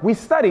 remember, we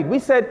studied. We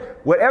said,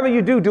 whatever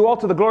you do, do all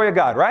to the glory of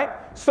God, right?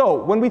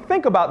 So when we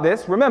think about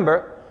this,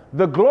 remember,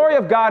 the glory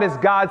of God is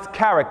God's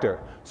character.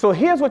 So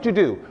here's what you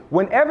do.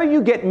 Whenever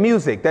you get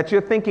music that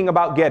you're thinking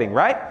about getting,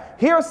 right?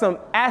 Here are some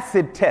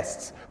acid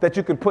tests that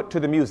you can put to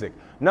the music.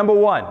 Number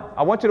one,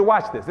 I want you to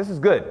watch this. This is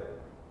good.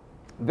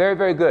 Very,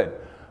 very good.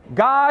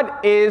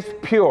 God is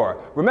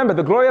pure. Remember,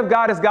 the glory of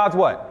God is God's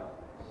what?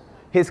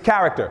 His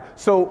character.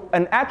 So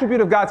an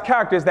attribute of God's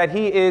character is that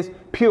he is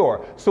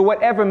pure. So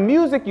whatever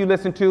music you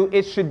listen to,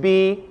 it should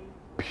be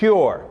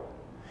pure.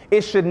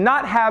 It should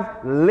not have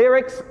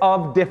lyrics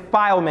of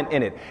defilement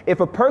in it. If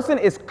a person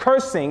is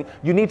cursing,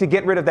 you need to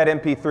get rid of that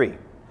MP3.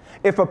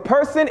 If a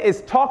person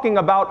is talking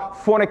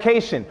about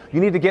fornication, you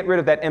need to get rid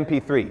of that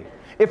MP3.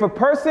 If a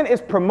person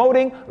is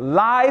promoting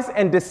lies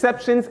and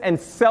deceptions and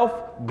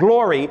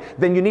self-glory,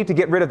 then you need to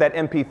get rid of that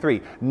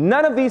MP3.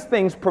 None of these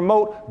things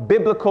promote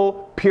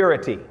biblical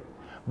purity.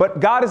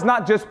 But God is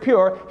not just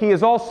pure, he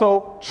is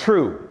also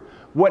true.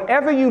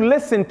 Whatever you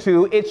listen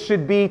to, it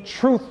should be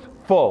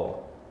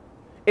truthful.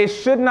 It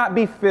should not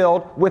be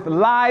filled with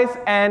lies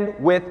and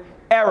with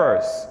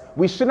errors.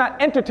 We should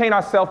not entertain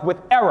ourselves with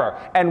error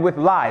and with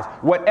lies.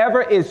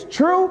 Whatever is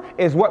true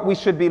is what we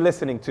should be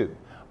listening to.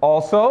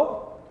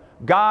 Also,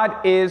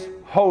 God is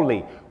holy.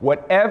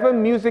 Whatever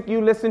music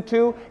you listen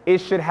to, it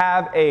should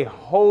have a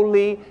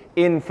holy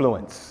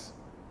influence.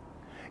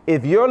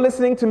 If you're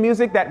listening to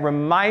music that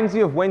reminds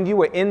you of when you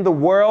were in the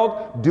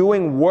world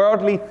doing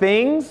worldly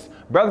things,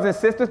 brothers and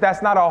sisters,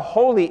 that's not a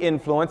holy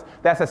influence,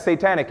 that's a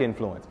satanic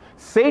influence.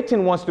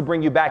 Satan wants to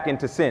bring you back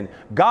into sin.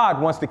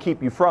 God wants to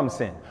keep you from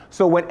sin.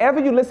 So whenever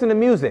you listen to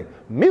music,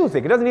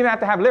 it doesn't even have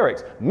to have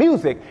lyrics.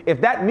 Music,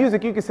 if that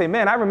music, you can say,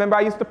 man, I remember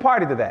I used to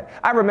party to that.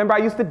 I remember I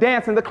used to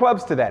dance in the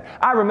clubs to that.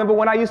 I remember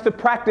when I used to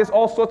practice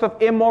all sorts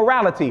of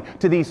immorality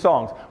to these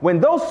songs. When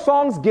those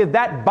songs give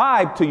that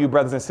vibe to you,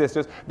 brothers and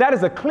sisters, that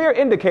is a clear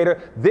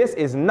indicator this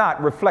is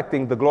not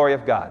reflecting the glory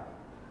of God.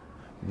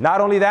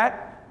 Not only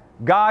that,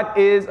 God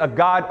is a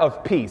God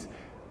of peace.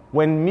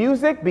 When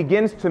music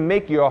begins to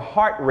make your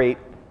heart rate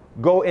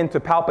go into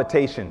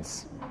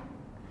palpitations,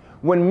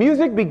 when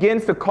music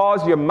begins to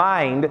cause your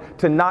mind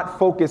to not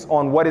focus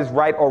on what is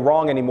right or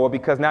wrong anymore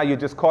because now you're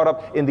just caught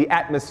up in the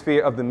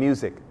atmosphere of the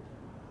music.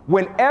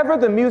 Whenever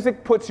the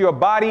music puts your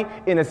body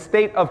in a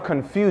state of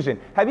confusion.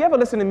 Have you ever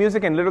listened to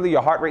music and literally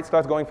your heart rate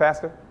starts going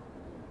faster?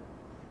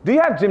 Do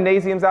you have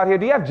gymnasiums out here?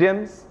 Do you have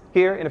gyms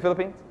here in the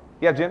Philippines?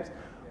 You have gyms?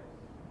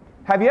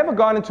 Have you ever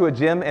gone into a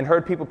gym and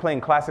heard people playing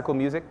classical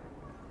music?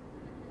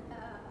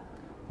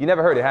 You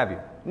never heard it, have you?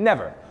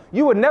 Never.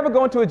 You would never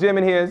go into a gym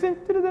and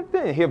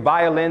hear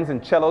violins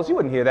and cellos. You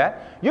wouldn't hear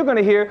that. You're going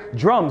to hear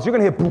drums. You're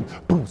going to hear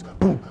boom, boom,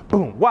 boom,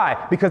 boom.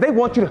 Why? Because they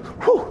want you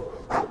to,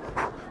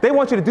 they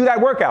want you to do that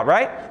workout,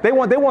 right? They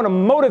want to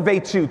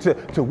motivate you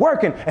to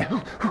work and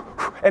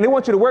they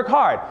want you to work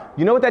hard.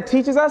 You know what that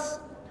teaches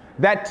us?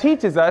 That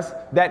teaches us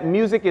that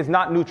music is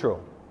not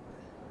neutral.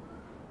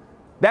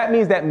 That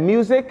means that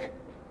music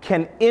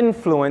can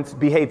influence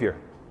behavior.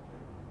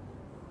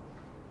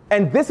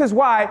 And this is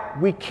why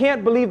we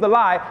can't believe the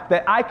lie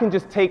that I can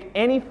just take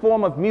any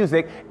form of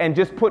music and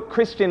just put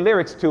Christian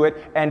lyrics to it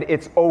and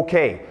it's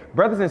okay.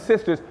 Brothers and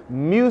sisters,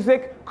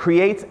 music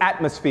creates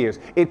atmospheres.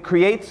 It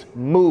creates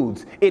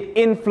moods. It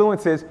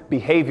influences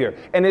behavior.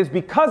 And it's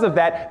because of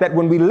that that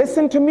when we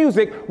listen to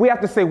music, we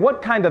have to say,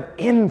 what kind of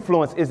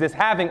influence is this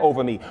having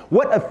over me?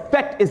 What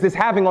effect is this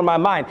having on my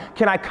mind?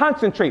 Can I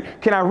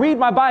concentrate? Can I read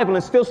my Bible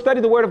and still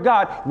study the Word of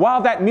God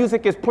while that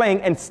music is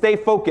playing and stay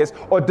focused?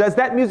 Or does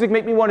that music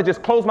make me want to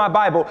just close my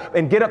Bible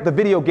and get up the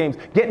video games,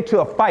 get into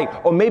a fight,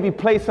 or maybe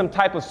play some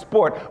type of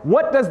sport?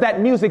 What does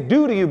that music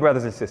do to you,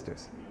 brothers and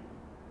sisters?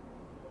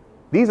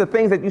 These are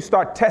things that you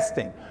start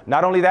testing.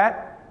 Not only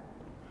that,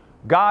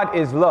 God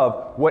is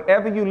love.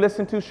 Whatever you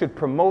listen to should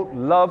promote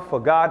love for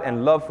God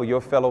and love for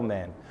your fellow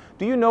man.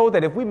 Do you know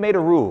that if we made a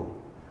rule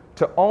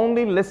to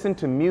only listen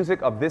to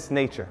music of this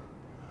nature,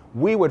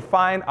 we would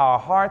find our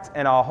hearts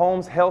and our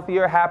homes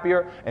healthier,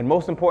 happier, and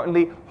most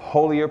importantly,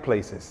 holier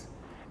places?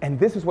 And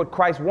this is what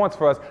Christ wants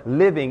for us,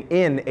 living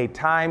in a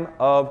time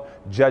of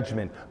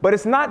judgment. But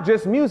it's not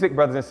just music,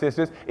 brothers and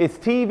sisters. It's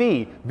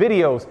TV,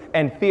 videos,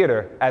 and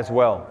theater as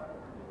well.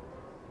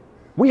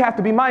 We have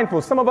to be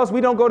mindful. Some of us,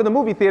 we don't go to the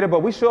movie theater,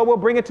 but we sure will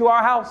bring it to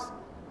our house.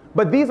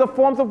 But these are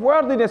forms of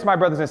worldliness, my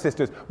brothers and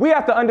sisters. We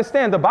have to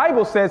understand the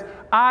Bible says,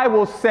 I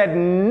will set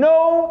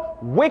no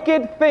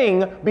wicked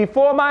thing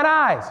before mine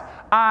eyes.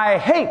 I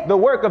hate the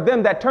work of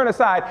them that turn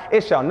aside.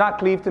 It shall not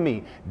cleave to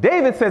me.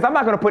 David says, I'm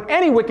not going to put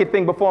any wicked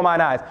thing before mine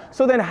eyes.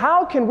 So then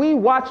how can we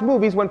watch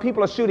movies when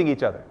people are shooting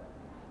each other?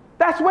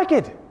 That's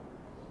wicked.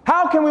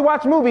 How can we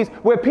watch movies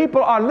where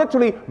people are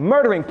literally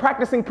murdering,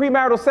 practicing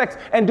premarital sex,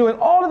 and doing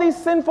all of these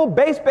sinful,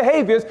 base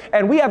behaviors,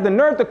 and we have the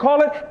nerve to call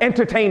it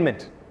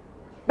entertainment?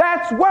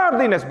 That's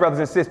worldliness, brothers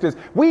and sisters.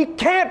 We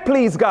can't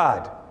please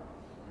God.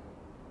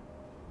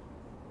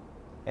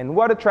 And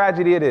what a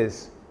tragedy it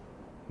is.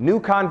 New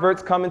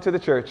converts come into the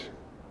church,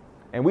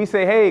 and we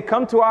say, hey,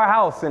 come to our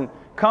house and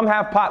come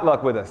have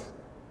potluck with us.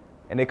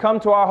 And they come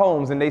to our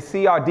homes, and they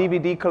see our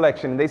DVD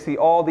collection, and they see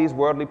all these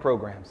worldly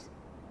programs.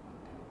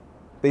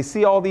 They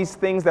see all these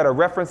things that are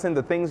referencing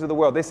the things of the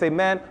world. They say,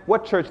 man,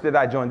 what church did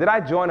I join? Did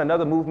I join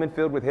another movement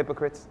filled with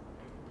hypocrites?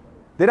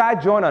 Did I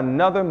join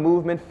another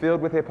movement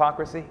filled with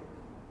hypocrisy?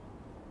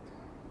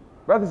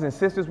 Brothers and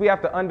sisters, we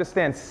have to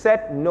understand,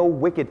 set no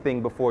wicked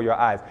thing before your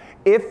eyes.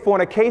 If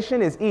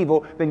fornication is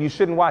evil, then you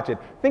shouldn't watch it.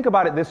 Think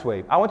about it this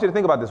way. I want you to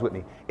think about this with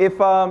me. If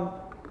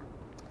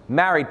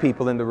married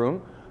people in the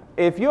room,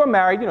 if you're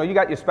married, you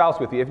got your spouse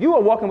with you. If you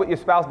are walking with your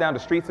spouse down the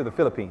streets of the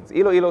Philippines,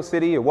 Iloilo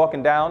City, you're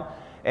walking down,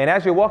 and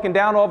as you're walking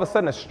down, all of a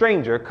sudden a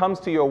stranger comes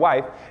to your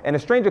wife, and a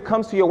stranger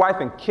comes to your wife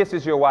and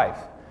kisses your wife.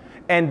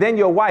 And then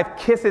your wife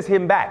kisses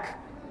him back.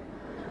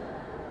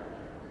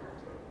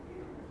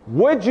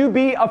 Would you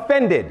be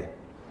offended?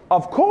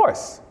 Of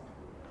course.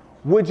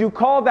 Would you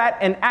call that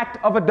an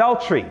act of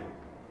adultery?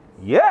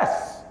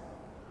 Yes.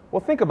 Well,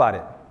 think about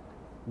it.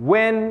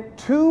 When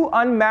two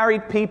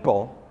unmarried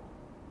people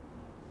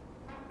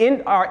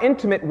are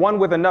intimate one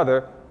with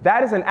another,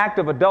 that is an act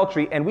of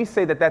adultery, and we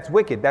say that that's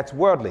wicked, that's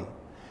worldly.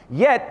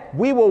 Yet,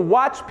 we will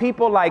watch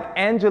people like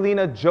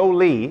Angelina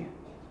Jolie,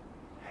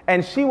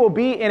 and she will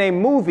be in a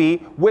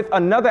movie with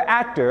another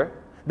actor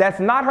that's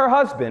not her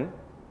husband,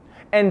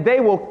 and they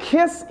will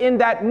kiss in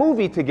that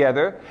movie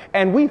together,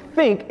 and we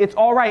think it's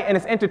all right and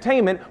it's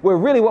entertainment, where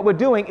really what we're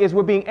doing is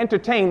we're being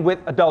entertained with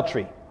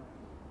adultery.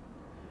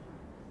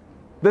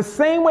 The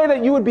same way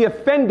that you would be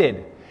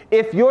offended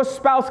if your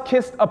spouse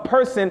kissed a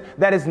person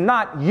that is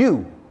not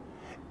you.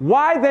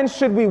 Why then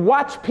should we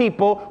watch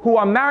people who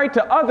are married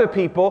to other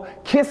people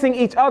kissing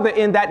each other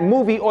in that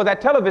movie or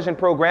that television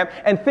program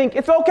and think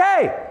it's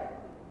okay?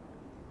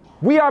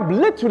 We are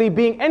literally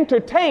being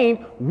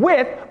entertained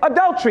with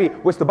adultery,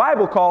 which the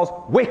Bible calls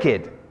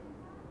wicked.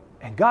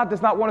 And God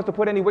does not want us to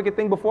put any wicked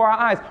thing before our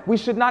eyes. We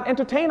should not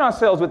entertain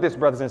ourselves with this,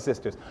 brothers and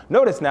sisters.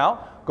 Notice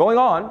now, going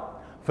on,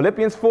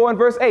 Philippians 4 and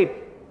verse 8.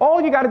 All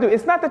you got to do,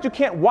 it's not that you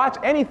can't watch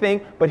anything,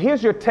 but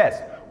here's your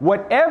test.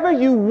 Whatever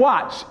you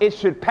watch, it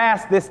should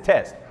pass this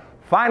test.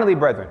 Finally,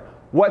 brethren,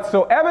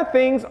 whatsoever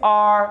things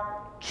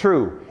are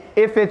true.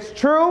 If it's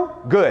true,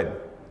 good.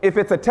 If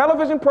it's a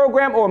television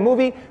program or a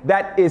movie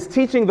that is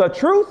teaching the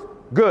truth,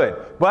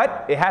 good.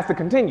 But it has to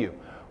continue.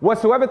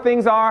 Whatsoever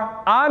things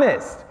are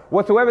honest,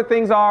 whatsoever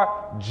things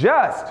are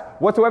just,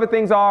 whatsoever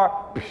things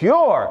are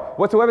pure,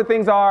 whatsoever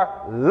things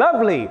are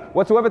lovely,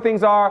 whatsoever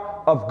things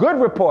are of good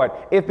report,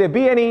 if there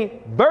be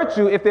any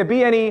virtue, if there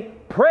be any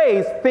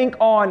praise, think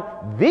on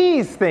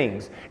these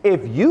things.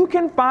 If you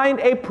can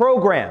find a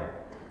program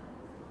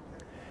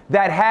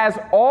that has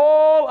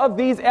all of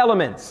these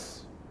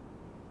elements,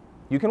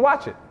 you can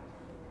watch it.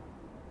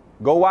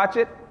 Go watch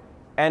it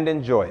and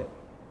enjoy it.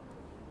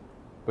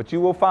 But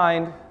you will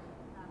find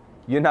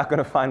you're not going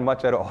to find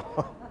much at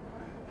all.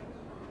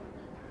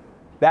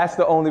 That's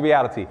the only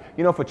reality.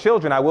 For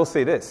children, I will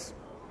say this.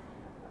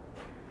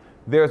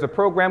 There's a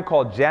program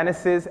called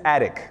Janice's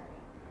Attic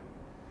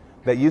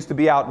that used to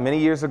be out many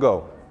years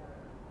ago.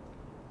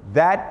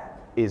 That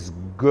is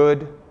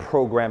good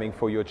programming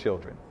for your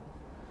children.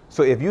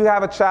 So if you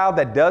have a child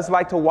that does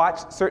like to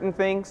watch certain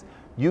things,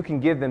 you can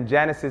give them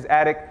Janice's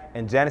Attic,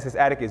 and Janice's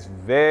Attic is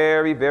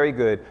very, very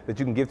good that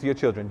you can give to your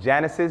children.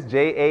 Janice's,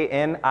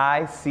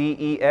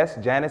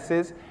 Janices,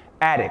 Janice's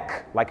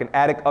Attic, like an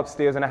attic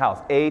upstairs in a house,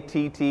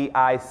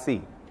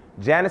 Attic.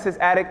 Janice's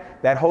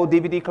Attic, that whole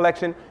DVD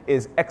collection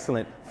is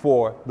excellent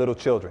for little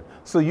children.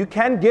 So you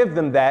can give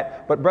them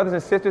that, but brothers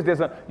and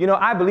sisters,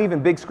 I believe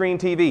in big screen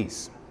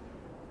TVs.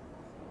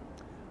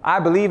 I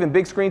believe in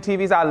big screen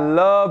TVs. I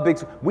love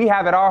we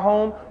have at our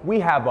home, we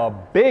have a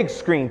big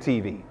screen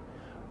TV.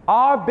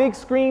 Our big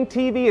screen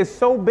TV is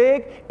so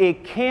big,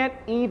 it can't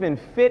even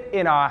fit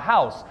in our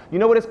house. You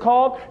know what it's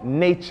called?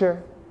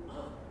 Nature.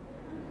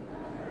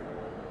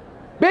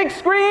 Big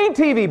screen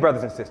TV,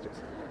 brothers and sisters.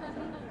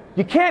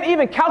 You can't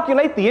even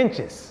calculate the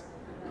inches.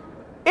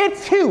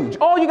 It's huge.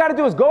 All you got to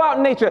do is go out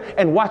in nature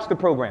and watch the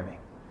programming.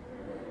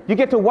 You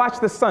get to watch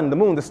the sun, the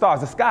moon, the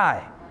stars, the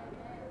sky.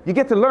 You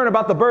get to learn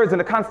about the birds and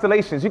the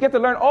constellations. You get to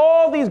learn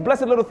all these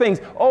blessed little things.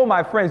 Oh,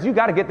 my friends, you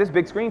got to get this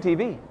big screen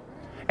TV.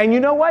 And you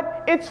know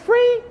what? It's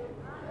free.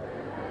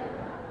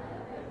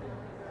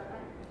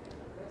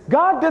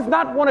 God does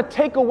not want to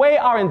take away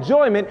our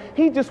enjoyment.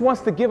 He just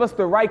wants to give us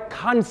the right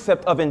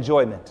concept of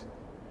enjoyment.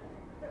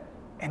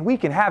 And we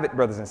can have it,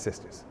 brothers and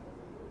sisters.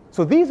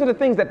 So these are the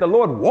things that the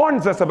Lord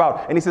warns us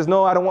about. And he says,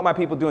 no, I don't want my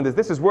people doing this.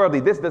 This is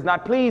worldly. This does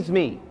not please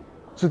me.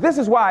 So this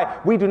is why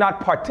we do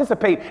not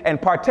participate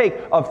and partake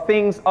of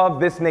things of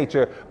this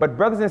nature. But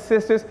brothers and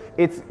sisters,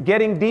 it's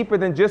getting deeper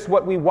than just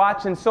what we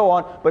watch and so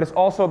on, but it's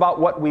also about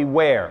what we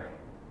wear.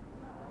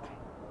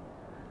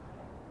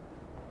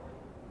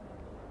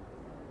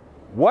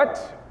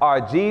 What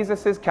are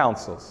Jesus's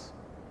counsels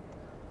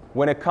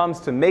when it comes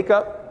to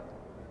makeup,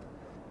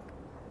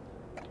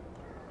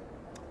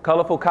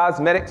 colorful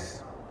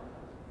cosmetics,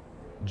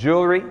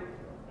 jewelry,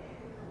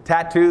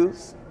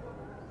 tattoos?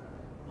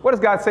 What does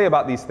God say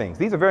about these things?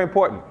 These are very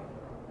important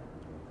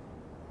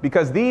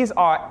because these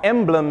are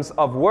emblems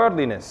of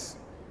worldliness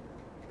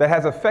that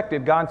has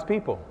affected God's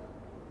people.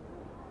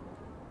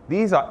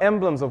 These are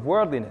emblems of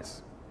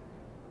worldliness.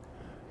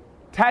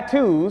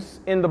 tattoos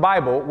in the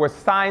Bible were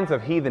signs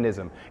of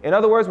heathenism. In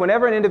other words,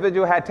 whenever an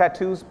individual had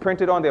tattoos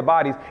printed on their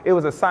bodies, it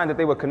was a sign that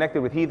they were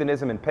connected with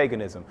heathenism and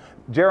paganism.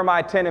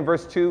 Jeremiah 10 and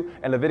verse 2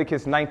 and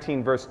Leviticus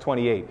 19 verse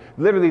 28.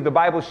 Literally, the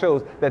Bible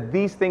shows that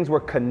these things were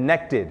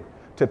connected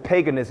to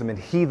paganism and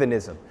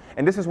heathenism.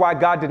 And this is why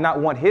God did not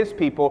want his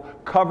people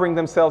covering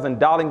themselves and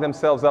dolling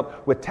themselves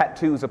up with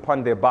tattoos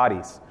upon their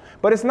bodies.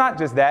 But it's not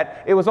just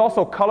that. It was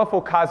also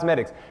colorful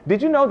cosmetics.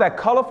 Did you know that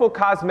colorful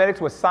cosmetics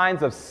were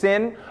signs of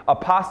sin,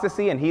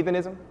 apostasy, and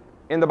heathenism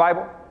in the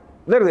Bible?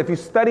 Literally, if you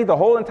study the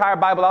whole entire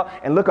Bible out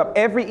and look up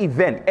every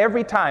event,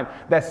 every time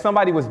that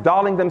somebody was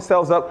dolling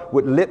themselves up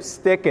with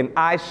lipstick and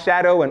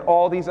eyeshadow and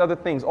all these other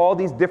things, all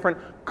these different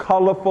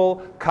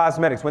colorful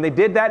cosmetics. When they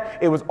did that,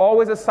 it was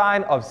always a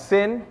sign of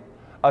sin,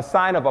 a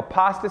sign of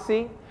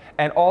apostasy,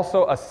 and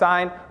also a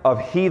sign of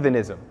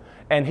heathenism.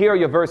 And here are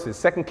your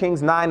verses: 2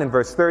 Kings 9 and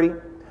verse 30.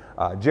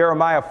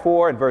 Jeremiah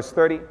 4 and verse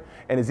 30,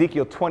 and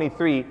Ezekiel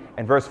 23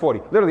 and verse 40.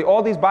 Literally,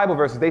 all these Bible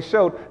verses, they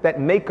showed that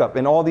makeup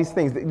and all these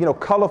things,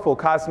 colorful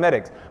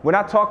cosmetics. We're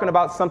not talking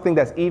about something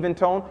that's even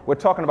tone. We're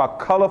talking about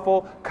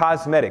colorful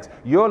cosmetics.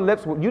 Your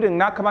lips, you did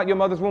not come out your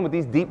mother's womb with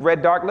these deep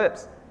red, dark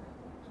lips.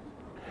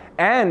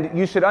 And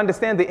you should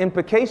understand the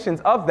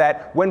implications of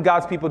that when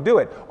God's people do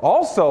it.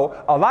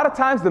 Also, a lot of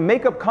times the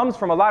makeup comes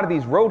from a lot of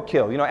these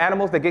roadkill,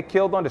 animals that get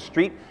killed on the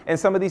street and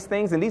some of these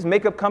things. And these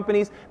makeup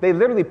companies, they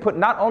literally put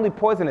not only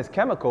poisonous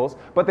chemicals,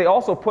 but they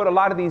also put a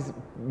lot of these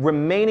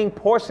remaining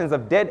portions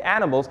of dead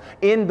animals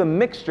in the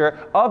mixture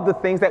of the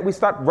things that we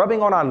start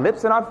rubbing on our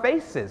lips and our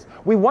faces.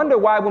 We wonder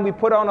why when we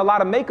put on a lot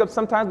of makeup,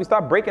 sometimes we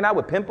start breaking out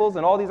with pimples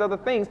and all these other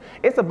things.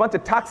 It's a bunch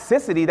of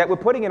toxicity that we're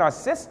putting in our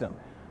system.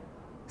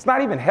 It's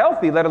not even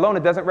healthy, let alone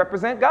it doesn't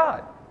represent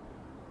God.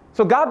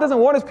 So God doesn't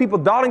want his people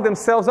dolling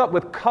themselves up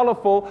with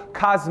colorful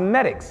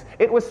cosmetics.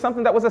 It was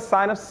something that was a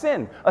sign of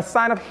sin, a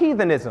sign of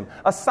heathenism,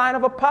 a sign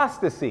of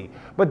apostasy.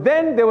 But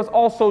then there was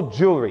also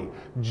jewelry.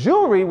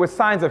 Jewelry was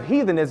signs of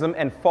heathenism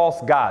and false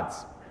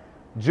gods.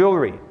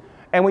 Jewelry.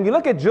 And when you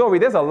look at jewelry,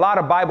 there's a lot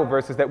of Bible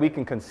verses that we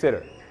can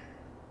consider.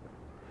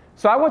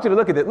 So I want you to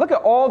look at it. Look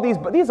at all these.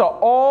 These are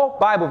all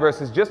Bible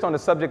verses just on the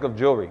subject of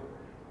jewelry.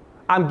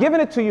 I'm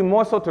giving it to you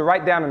more so to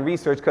write down and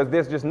research because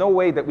there's just no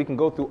way that we can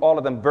go through all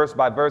of them verse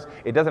by verse.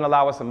 It doesn't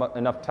allow us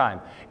enough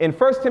time. In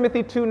 1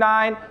 Timothy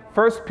 2:9,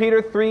 1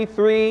 Peter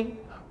 3:3,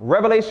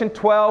 Revelation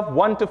 12,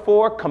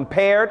 1-4,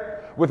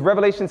 compared with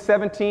Revelation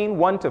 17,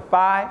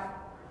 1-5,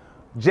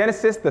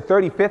 Genesis, the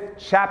 35th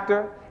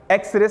chapter,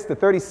 Exodus, the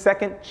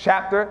 32nd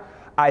chapter,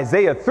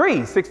 Isaiah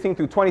 3,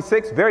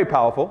 16-26, very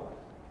powerful.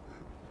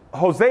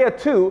 Hosea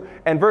 2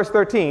 and verse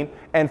 13,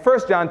 and 1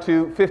 John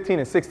 2, 15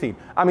 and 16.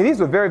 I mean, these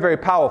were very, very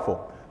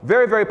powerful.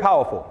 Very, very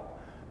powerful.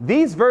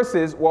 These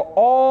verses were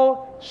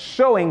all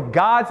showing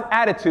God's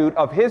attitude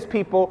of his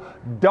people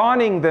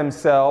donning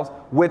themselves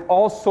with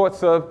all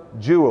sorts of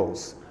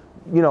jewels.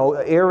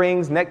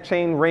 Earrings, neck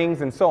chain, rings,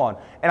 and so on.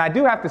 And I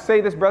do have to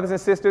say this, brothers and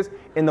sisters,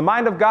 in the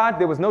mind of God,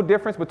 there was no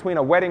difference between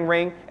a wedding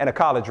ring and a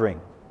college ring.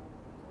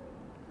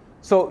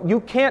 So you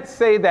can't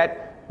say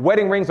that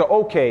wedding rings are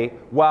okay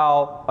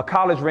while a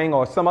college ring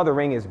or some other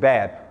ring is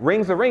bad.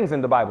 Rings are rings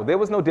in the Bible. There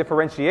was no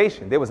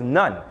differentiation. There was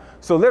none.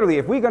 So literally,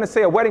 if we're going to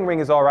say a wedding ring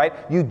is all right,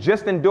 you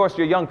just endorse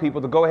your young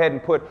people to go ahead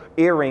and put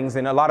earrings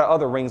and a lot of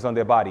other rings on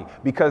their body.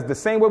 Because the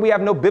same way we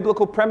have no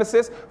biblical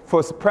premise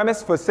for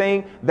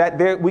saying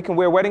that we can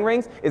wear wedding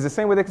rings is the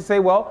same way they can say,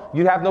 well,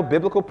 you have no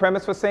biblical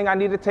premise for saying I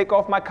need to take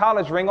off my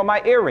college ring or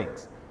my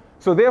earrings.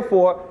 So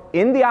therefore,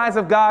 in the eyes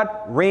of God,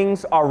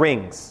 rings are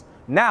rings.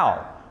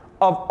 Now,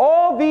 of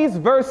all these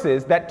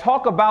verses that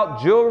talk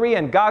about jewelry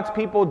and God's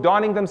people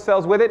donning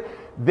themselves with it,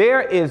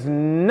 there is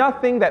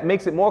nothing that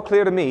makes it more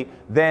clear to me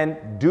than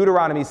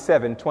Deuteronomy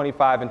 7,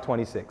 25 and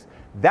 26.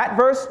 That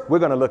verse we're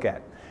going to look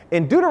at.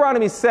 In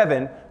Deuteronomy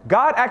 7,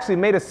 God actually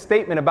made a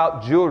statement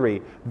about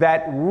jewelry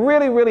that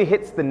really, really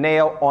hits the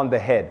nail on the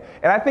head.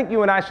 And I think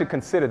you and I should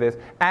consider this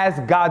as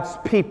God's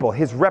people,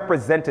 his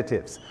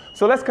representatives.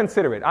 So let's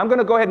consider it. I'm going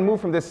to go ahead and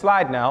move from this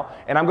slide now,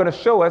 and I'm going to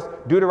show us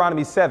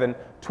Deuteronomy 7,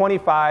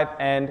 25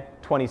 and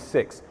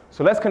 26.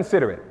 So let's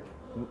consider it.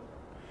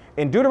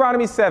 In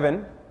Deuteronomy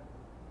 7,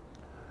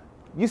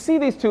 you see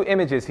these two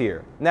images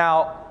here.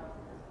 Now,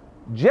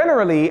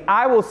 generally,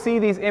 I will see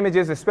these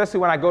images, especially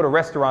when I go to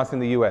restaurants in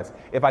the U.S.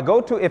 If I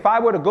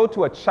were to go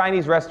to a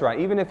Chinese restaurant,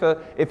 even if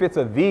it's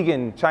a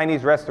vegan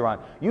Chinese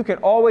restaurant, you can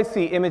always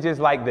see images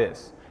like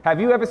this. Have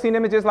you ever seen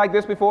images like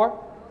this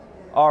before?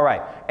 All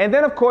right. And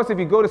then, of course, if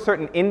you go to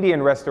certain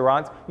Indian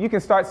restaurants, you can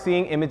start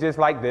seeing images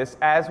like this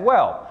as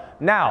well.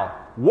 Now,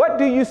 what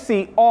do you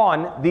see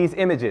on these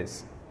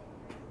images?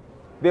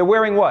 They're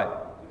wearing what?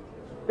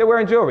 They're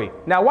wearing jewelry.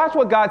 Now, watch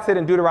what God said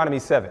in Deuteronomy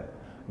 7.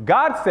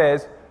 God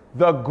says,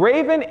 the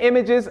graven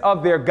images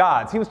of their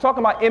gods. He was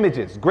talking about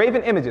images,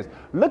 graven images.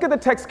 Look at the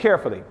text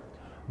carefully.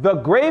 The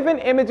graven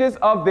images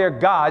of their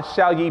gods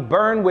shall ye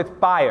burn with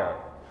fire.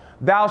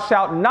 Thou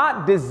shalt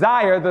not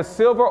desire the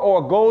silver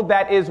or gold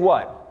that is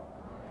what?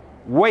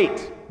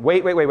 Wait.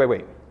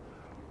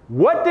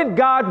 What did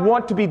God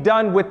want to be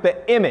done with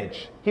the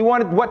image? He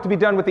wanted what to be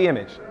done with the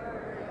image?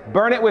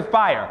 burn it with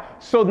fire.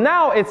 So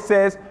now it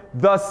says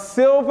the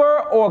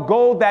silver or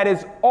gold that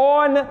is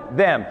on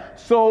them.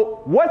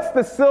 So what's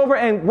the silver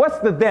and what's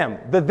the them?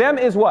 The them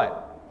is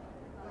what?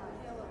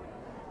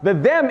 The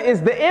them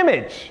is the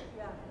image.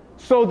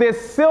 So there's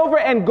silver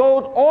and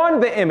gold on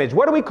the image.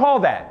 What do we call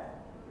that?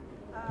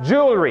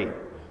 Jewelry.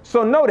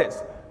 So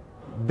notice,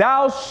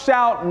 thou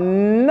shalt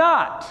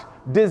not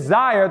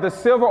desire the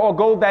silver or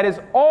gold that is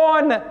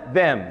on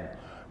them,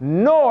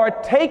 nor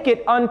take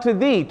it unto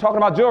thee, talking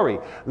about jewelry,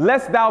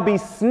 lest thou be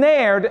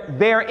snared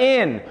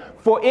therein,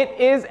 for it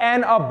is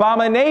an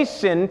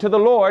abomination to the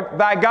Lord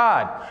thy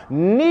God.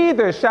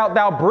 Neither shalt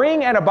thou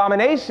bring an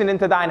abomination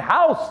into thine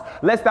house,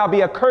 lest thou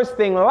be a cursed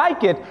thing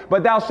like it,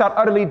 but thou shalt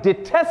utterly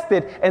detest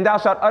it, and thou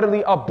shalt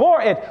utterly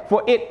abhor it,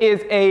 for it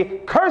is a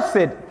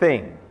cursed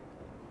thing.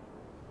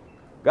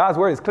 God's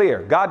word is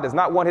clear. God does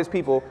not want his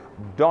people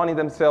donning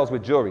themselves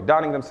with jewelry.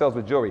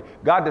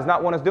 God does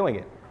not want us doing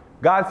it.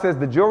 God says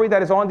the jewelry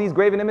that is on these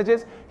graven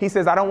images, he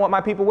says, I don't want my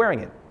people wearing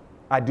it.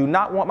 I do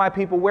not want my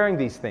people wearing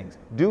these things.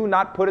 Do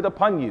not put it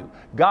upon you.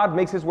 God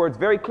makes his words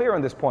very clear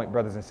on this point,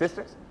 brothers and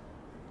sisters.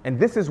 And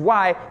this is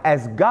why,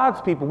 as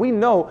God's people, we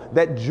know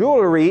that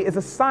jewelry is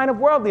a sign of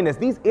worldliness.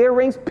 These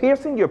earrings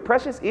piercing your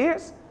precious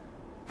ears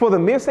for the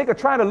mere sake of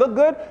trying to look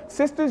good.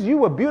 Sisters, you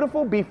were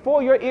beautiful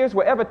before your ears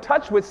were ever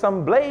touched with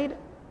some blade.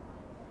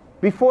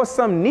 Before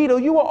some needle,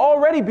 you were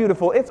already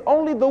beautiful. It's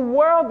only the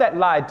world that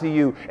lied to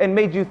you and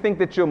made you think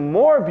that you're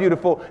more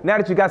beautiful now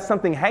that you got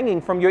something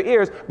hanging from your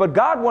ears. But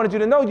God wanted you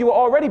to know you were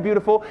already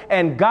beautiful,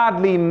 and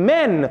godly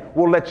men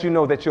will let you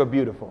know that you're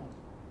beautiful.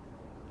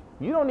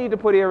 You don't need to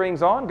put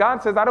earrings on.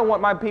 God says, I don't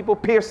want my people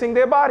piercing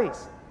their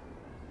bodies.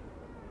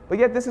 But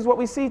yet this is what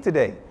we see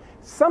today.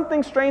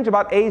 Something strange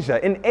about Asia.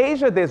 In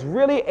Asia, there's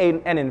really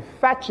an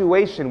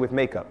infatuation with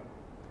makeup.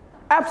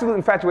 Absolute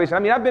infatuation. I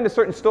mean, I've been to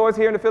certain stores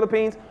here in the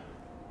Philippines.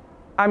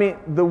 I mean,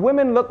 the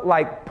women look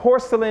like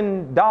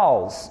porcelain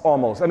dolls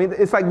almost. I mean,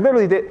 it's like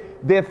literally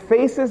their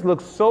faces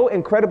look so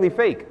incredibly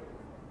fake.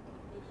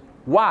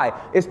 Why?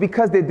 It's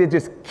because they're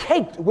just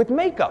caked with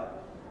makeup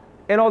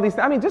and all these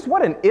things. I mean, just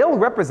what an ill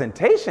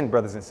representation,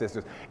 brothers and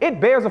sisters. It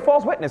bears a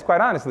false witness,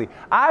 quite honestly.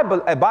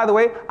 By the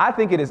way, I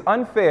think it is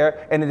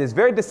unfair and it is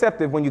very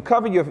deceptive when you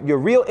cover your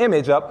real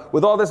image up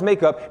with all this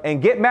makeup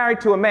and get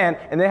married to a man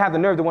and then have the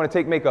nerve to want to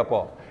take makeup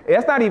off.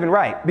 That's not even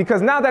right,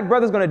 because now that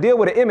brother's going to deal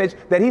with an image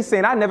that he's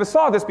saying, I never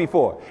saw this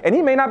before, and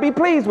he may not be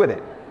pleased with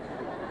it.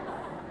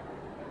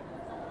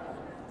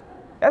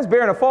 That's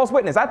bearing a false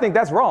witness. I think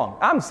that's wrong.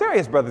 I'm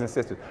serious, brothers and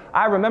sisters.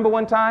 I remember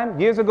one time,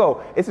 years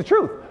ago, it's the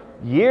truth.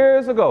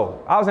 Years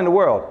ago, I was in the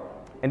world,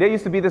 and there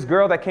used to be this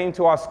girl that came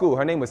to our school.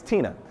 Her name was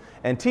Tina.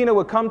 And Tina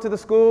would come to the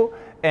school,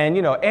 and,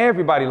 you know,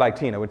 everybody liked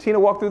Tina. When Tina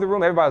walked through the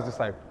room, everybody was just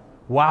like,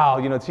 wow,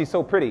 you know, she's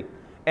so pretty.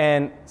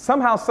 And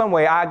somehow, some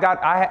way,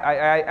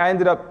 I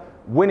ended up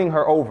winning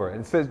her over,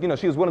 and says, you know,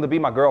 she was willing to be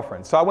my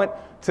girlfriend. So I went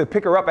to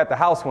pick her up at the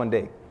house one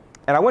day,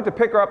 and I went to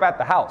pick her up at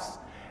the house.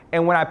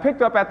 And when I picked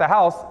her up at the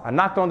house, I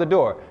knocked on the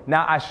door.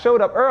 Now, I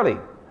showed up early.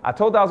 I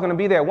told her I was going to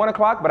be there at 1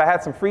 o'clock, but I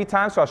had some free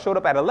time, so I showed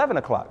up at 11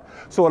 o'clock.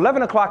 So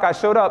 11 o'clock, I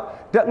showed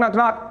up, knock,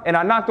 knock, and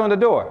I knocked on the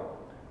door.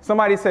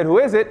 Somebody said, who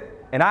is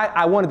it? And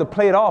I wanted to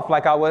play it off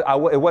like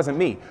it wasn't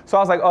me. So I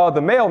was like, oh,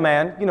 the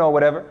mailman, you know,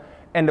 whatever.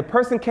 And the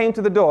person came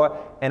to the door,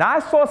 and I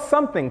saw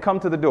something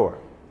come to the door.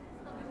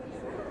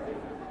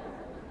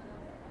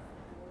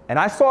 And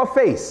I saw a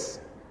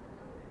face,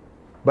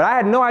 but I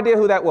had no idea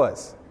who that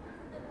was.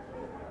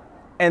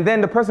 And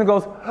then the person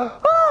goes,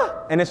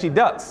 ah, and then she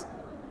ducks.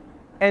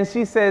 And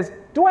she says,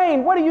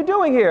 Dwayne, what are you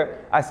doing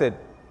here? I said,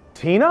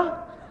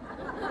 Tina?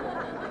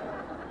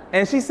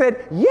 And she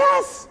said,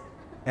 yes.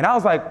 And I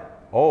was like,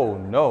 oh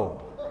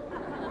no,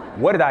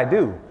 what did I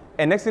do?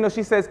 And next thing you know,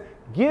 she says,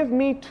 give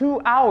me 2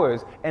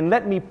 hours and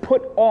let me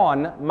put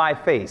on my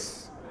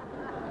face.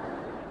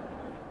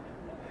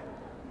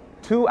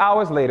 2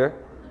 hours later,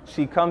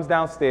 she comes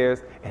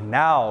downstairs, and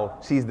now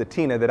she's the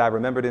Tina that I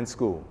remembered in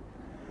school.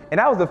 And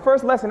that was the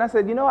first lesson. I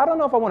said, you know, I don't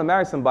know if I want to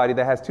marry somebody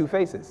that has 2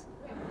 faces.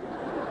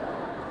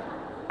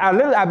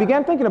 I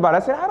began thinking about it.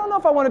 I said, I don't know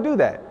if I want to do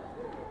that.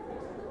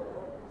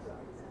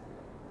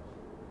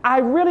 I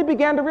really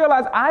began to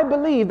realize, I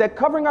believe that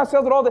covering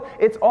ourselves with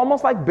it's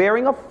almost like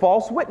bearing a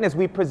false witness.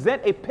 We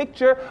present a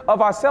picture of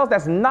ourselves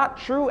that's not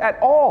true at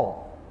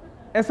all.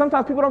 And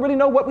sometimes people don't really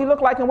know what we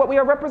look like and what we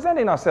are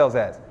representing ourselves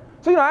as.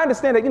 So, you know, I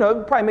understand that, you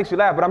know, it probably makes you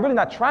laugh, but I'm really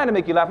not trying to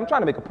make you laugh. I'm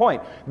trying to make a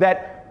point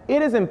that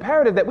it is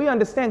imperative that we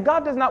understand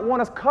God does not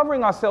want us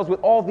covering ourselves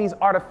with all these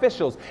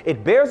artificials.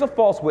 It bears a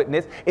false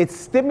witness. It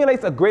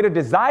stimulates a greater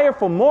desire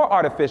for more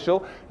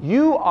artificial.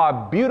 You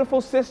are beautiful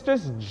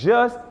sisters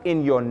just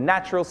in your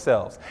natural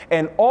selves.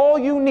 And all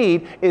you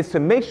need is to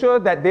make sure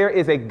that there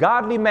is a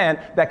godly man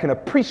that can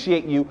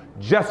appreciate you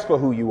just for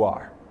who you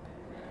are.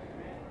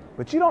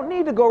 But you don't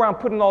need to go around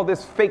putting all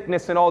this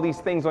fakeness and all these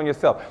things on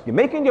yourself. You're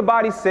making your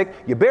body sick.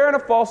 You're bearing a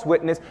false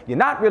witness. You're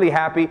not really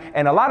happy.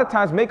 And a lot of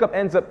times makeup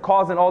ends up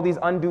causing all these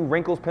undue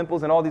wrinkles,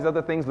 pimples, and all these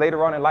other things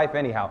later on in life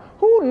anyhow.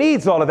 Who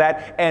needs all of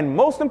that? And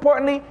most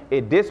importantly,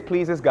 it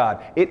displeases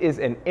God. It is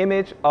an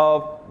image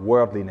of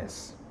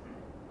worldliness.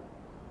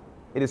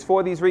 It is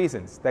for these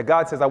reasons that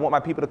God says, I want my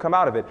people to come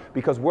out of it,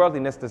 because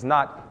worldliness does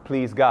not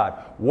please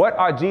God. What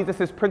are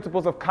Jesus'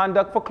 principles of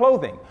conduct for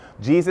clothing?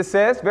 Jesus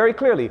says very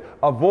clearly,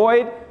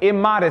 avoid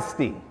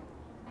immodesty.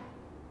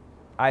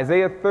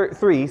 Isaiah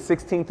 3,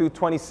 16 through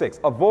 26.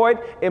 Avoid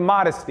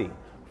immodesty.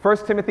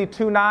 1 Timothy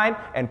 2:9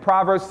 and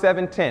Proverbs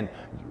 7:10.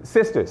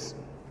 Sisters,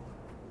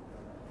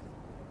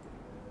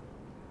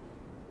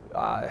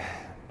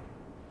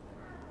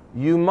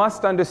 you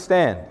must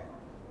understand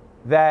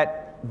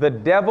that the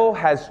devil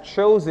has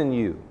chosen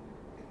you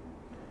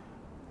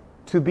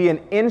to be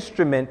an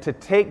instrument to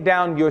take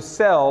down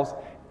yourselves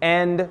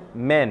and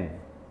men.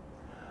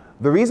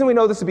 The reason we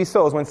know this to be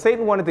so is when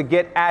Satan wanted to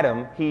get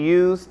Adam, he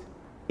used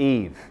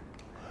Eve.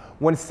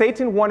 When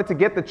Satan wanted to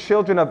get the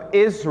children of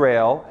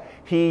Israel,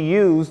 he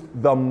used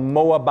the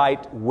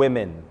Moabite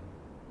women.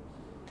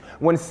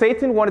 When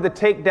Satan wanted to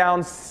take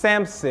down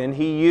Samson,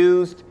 he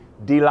used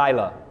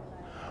Delilah.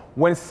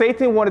 When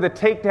Satan wanted to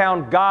take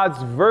down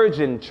God's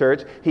virgin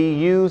church, he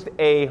used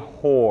a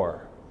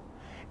whore.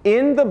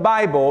 In the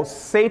Bible,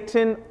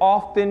 Satan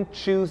often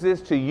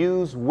chooses to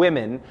use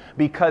women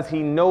because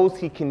he knows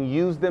he can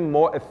use them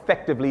more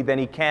effectively than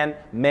he can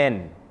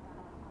men.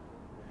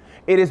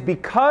 It is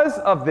because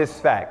of this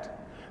fact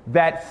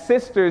that,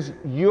 sisters,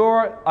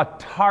 you're a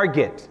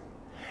target.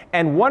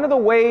 And one of the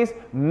ways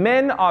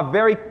men are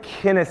very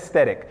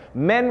kinesthetic.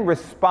 Men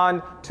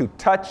respond to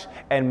touch,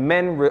 and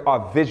men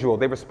are visual.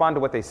 They respond to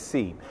what they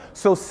see.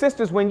 So,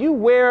 sisters, when you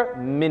wear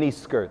mini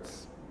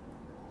skirts,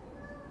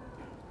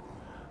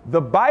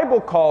 the Bible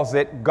calls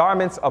it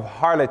garments of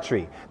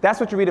harlotry. That's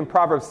what you read in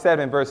Proverbs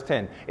 7, verse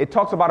 10. It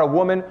talks about a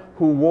woman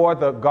who wore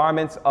the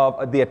garments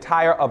of the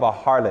attire of a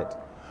harlot.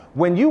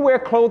 When you wear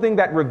clothing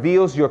that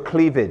reveals your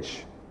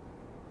cleavage,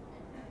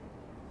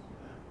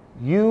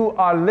 you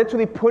are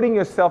literally putting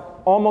yourself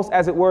almost,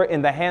 as it were,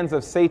 in the hands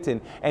of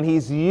Satan, and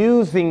he's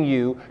using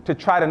you to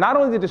try to not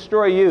only to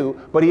destroy you,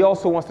 but he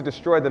also wants to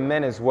destroy the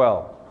men as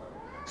well.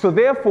 So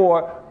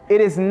therefore,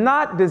 it is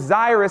not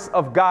desirous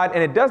of God,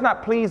 and it does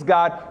not please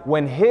God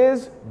when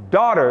his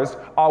daughters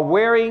are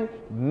wearing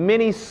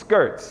mini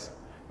skirts,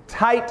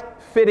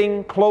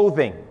 tight-fitting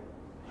clothing,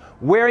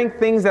 wearing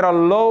things that are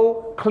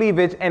low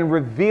cleavage and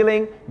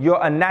revealing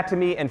your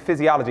anatomy and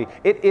physiology.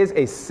 It is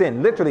a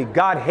sin. Literally,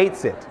 God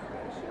hates it.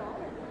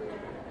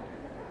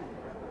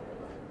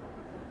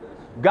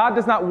 God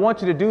does not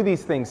want you to do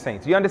these things,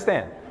 saints. You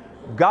understand?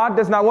 God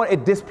does not want,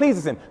 it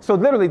displeases him. So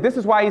literally, this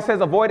is why he says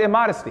avoid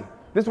immodesty.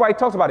 This is why he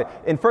talks about it.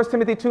 In 1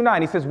 Timothy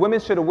 2:9, he says women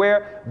should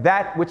wear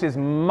that which is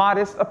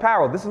modest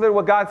apparel. This is literally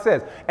what God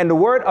says. And the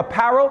word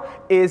apparel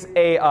is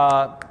a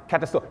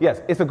katastole.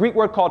 Yes, it's a Greek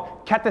word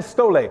called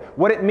katastole.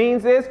 What it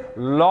means is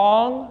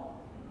long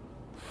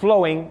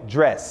flowing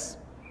dress,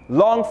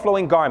 long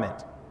flowing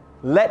garment,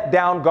 let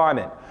down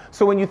garment.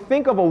 So when you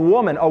think of a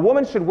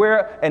woman should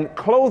wear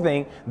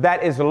clothing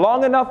that is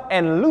long enough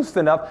and loose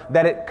enough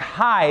that it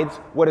hides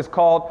what is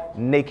called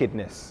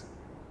nakedness.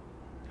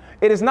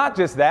 It is not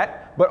just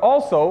that, but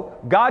also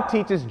God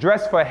teaches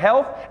dress for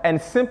health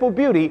and simple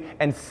beauty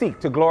and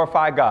seek to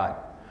glorify God.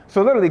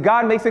 So literally,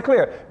 God makes it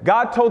clear.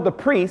 God told the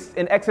priests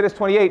in Exodus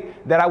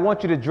 28 that I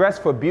want you to dress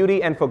for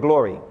beauty and for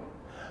glory.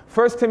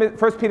 1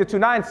 Peter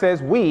 2:9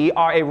 says we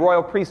are a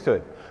royal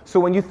priesthood. So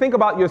when you think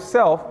about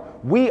yourself,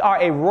 we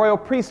are a royal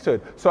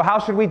priesthood. So how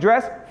should we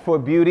dress? For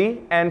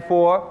beauty and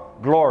for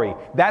glory.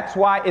 That's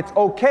why it's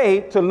okay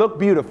to look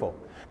beautiful.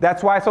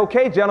 That's why it's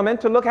okay, gentlemen,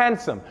 to look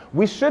handsome.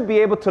 We should be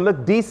able to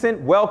look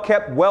decent,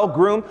 well-kept,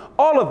 well-groomed.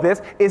 All of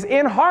this is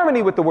in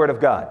harmony with the Word of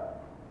God.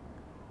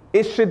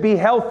 It should be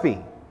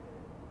healthy.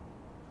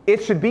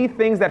 It should be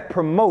things that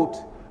promote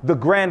the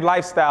grand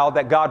lifestyle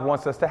that God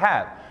wants us to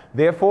have.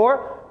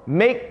 Therefore,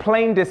 make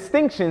plain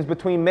distinctions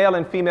between male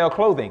and female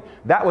clothing.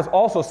 That was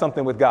also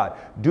something with God.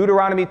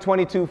 Deuteronomy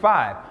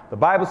 22:5. The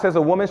Bible says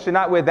a woman should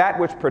not wear that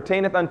which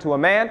pertaineth unto a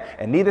man,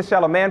 and neither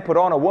shall a man put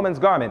on a woman's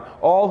garment.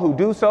 All who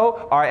do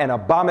so are an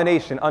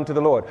abomination unto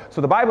the Lord.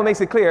 So the Bible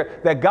makes it clear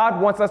that God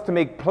wants us to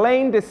make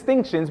plain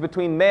distinctions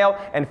between male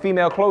and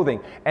female clothing.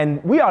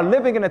 And we are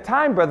living in a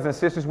time, brothers and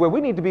sisters, where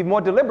we need to be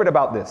more deliberate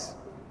about this.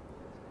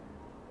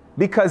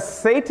 Because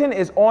Satan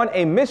is on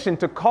a mission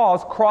to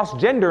cause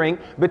cross-gendering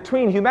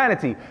between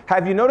humanity.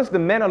 Have you noticed the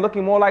men are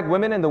looking more like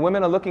women and the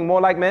women are looking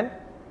more like men?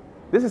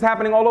 This is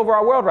happening all over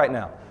our world right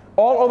now.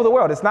 All over the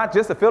world. It's not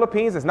just the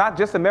Philippines. It's not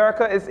just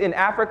America. It's in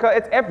Africa.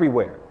 It's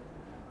everywhere.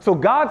 So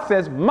God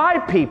says, my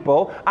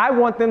people, I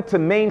want them to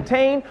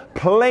maintain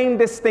plain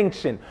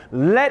distinction.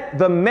 Let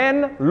the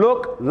men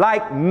look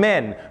like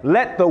men.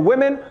 Let the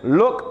women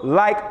look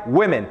like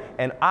women.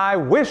 And I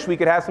wish we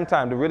could have some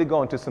time to really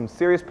go into some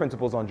serious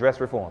principles on dress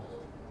reform.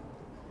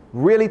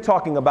 Really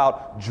talking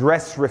about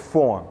dress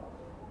reform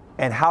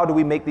and how do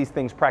we make these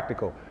things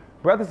practical.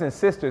 Brothers and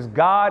sisters,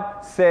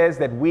 God says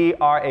that we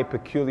are a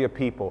peculiar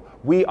people.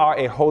 We are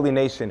a holy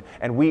nation,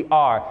 and we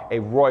are a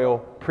royal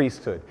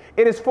priesthood.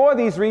 It is for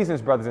these reasons,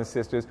 brothers and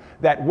sisters,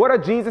 that what are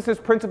Jesus'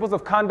 principles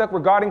of conduct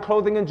regarding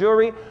clothing and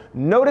jewelry?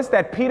 Notice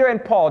that Peter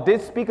and Paul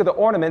did speak of the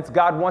ornaments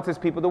God wants his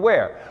people to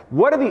wear.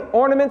 What are the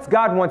ornaments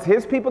God wants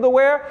his people to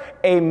wear?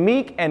 A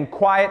meek and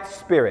quiet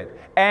spirit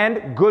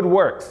and good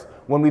works.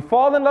 When we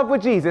fall in love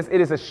with Jesus,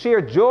 it is a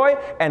sheer joy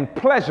and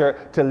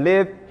pleasure to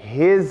live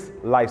his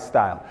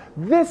lifestyle.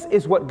 This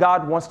is what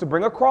God wants to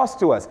bring across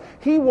to us.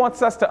 He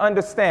wants us to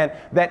understand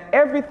that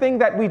everything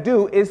that we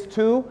do is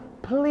to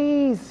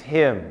please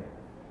him.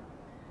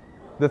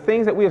 The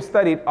things that we have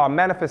studied are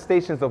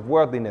manifestations of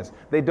worldliness.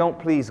 They don't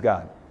please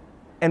God.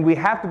 And we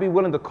have to be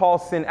willing to call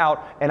sin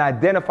out and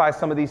identify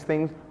some of these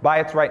things by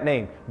its right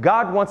name.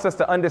 God wants us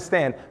to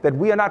understand that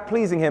we are not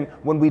pleasing him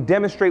when we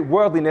demonstrate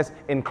worldliness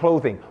in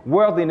clothing,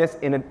 worldliness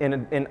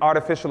in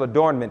artificial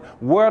adornment,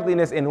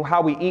 worldliness in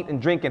how we eat and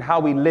drink and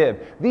how we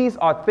live. These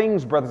are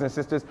things, brothers and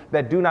sisters,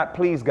 that do not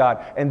please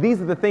God. And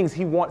these are the things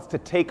he wants to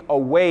take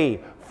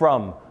away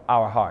from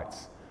our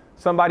hearts.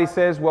 Somebody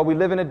says, well, we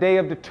live in a day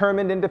of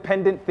determined,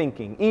 independent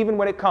thinking, even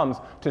when it comes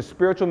to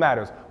spiritual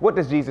matters. What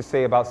does Jesus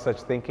say about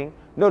such thinking?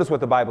 Notice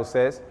what the Bible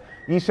says.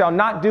 Ye shall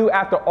not do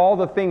after all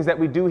the things that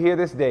we do here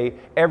this day,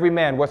 every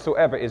man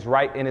whatsoever is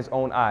right in his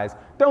own eyes.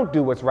 Don't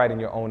do what's right in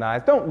your own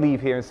eyes. Don't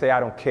leave here and say, I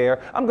don't care.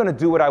 I'm going to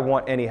do what I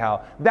want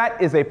anyhow. That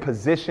is a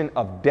position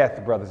of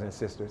death, brothers and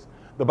sisters.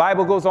 The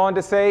Bible goes on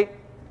to say,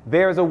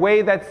 there is a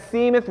way that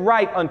seemeth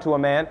right unto a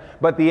man,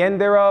 but the end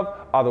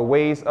thereof are the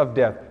ways of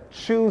death.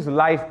 Choose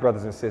life,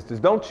 brothers and sisters.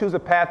 Don't choose a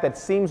path that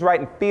seems right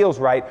and feels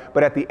right,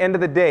 but at the end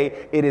of the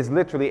day, it is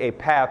literally a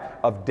path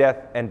of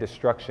death and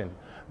destruction.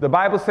 The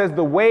Bible says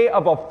the way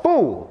of a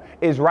fool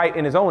is right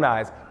in his own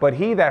eyes, but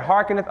he that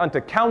hearkeneth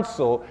unto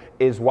counsel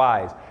is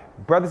wise.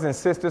 Brothers and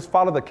sisters,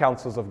 follow the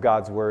counsels of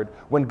God's word.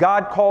 When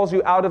God calls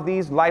you out of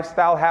these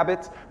lifestyle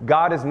habits,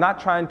 God is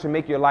not trying to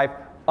make your life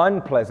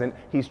unpleasant.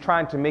 He's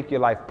trying to make your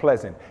life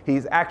pleasant.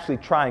 He's actually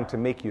trying to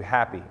make you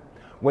happy.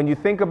 When you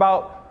think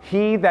about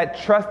he that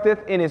trusteth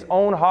in his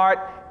own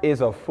heart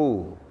is a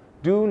fool.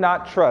 Do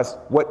not trust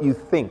what you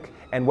think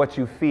and what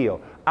you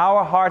feel.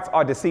 Our hearts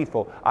are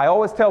deceitful. I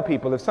always tell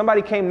people, if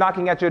somebody came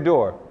knocking at your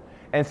door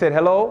and said,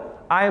 hello,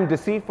 I am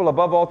deceitful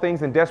above all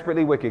things and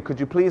desperately wicked. Could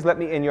you please let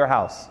me in your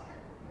house?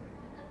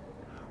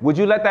 Would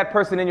you let that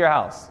person in your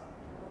house?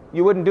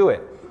 You wouldn't do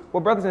it.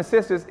 Well, brothers and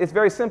sisters, it's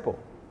very simple.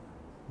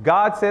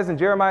 God says in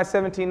Jeremiah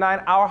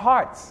 17:9, our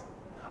hearts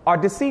are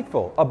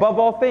deceitful above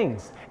all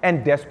things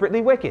and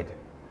desperately wicked.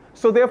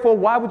 So therefore,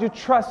 why would you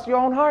trust your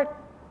own heart?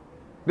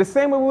 The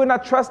same way we would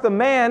not trust a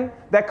man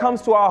that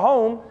comes to our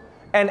home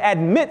and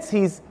admits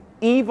he's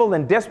evil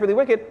and desperately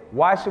wicked.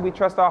 Why should we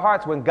trust our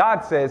hearts when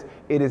God says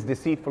it is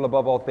deceitful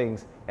above all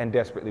things and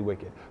desperately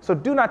wicked? So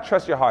do not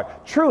trust your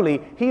heart.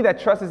 Truly, he that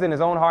trusts in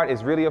his own heart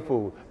is really a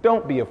fool.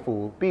 Don't be a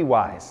fool. Be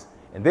wise.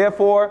 And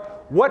therefore,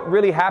 what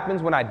really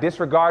happens when I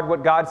disregard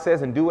what God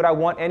says and do what I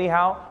want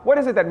anyhow? What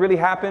is it that really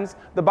happens?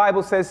 The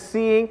Bible says,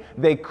 seeing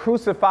they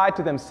crucified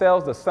to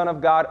themselves the Son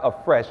of God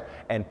afresh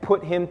and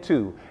put him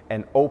to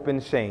an open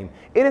shame.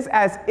 It is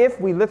as if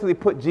we literally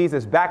put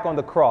Jesus back on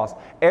the cross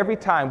every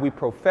time we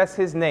profess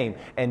his name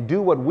and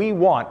do what we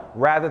want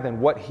rather than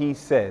what he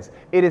says.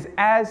 It is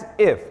as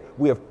if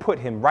we have put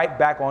him right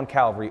back on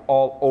Calvary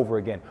all over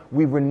again.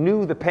 We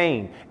renew the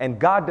pain, and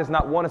God does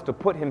not want us to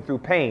put him through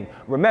pain.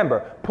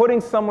 Remember,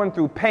 putting someone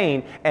through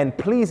pain and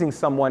pleasing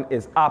someone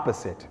is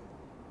opposite.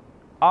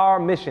 Our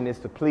mission is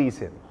to please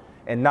him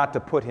and not to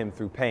put him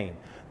through pain.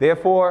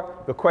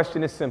 Therefore, the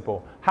question is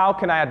simple. How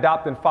can I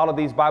adopt and follow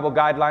these Bible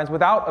guidelines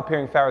without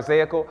appearing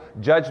pharisaical,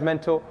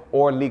 judgmental,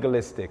 or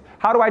legalistic?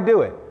 How do I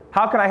do it?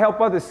 How can I help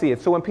others see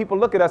it? So when people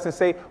look at us and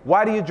say,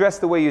 why do you dress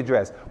the way you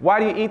dress? Why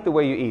do you eat the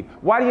way you eat?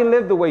 Why do you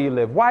live the way you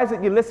live? Why is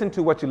it you listen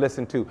to what you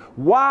listen to?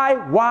 Why?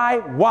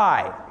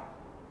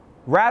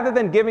 Rather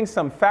than giving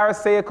some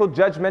pharisaical,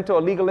 judgmental,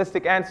 or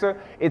legalistic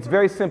answer, it's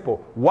very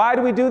simple. Why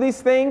do we do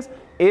these things?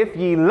 If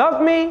ye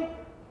love me,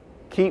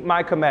 keep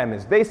my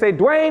commandments. They say,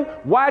 Dwayne,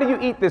 why do you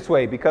eat this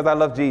way? Because I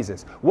love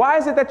Jesus. Why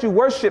is it that you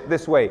worship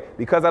this way?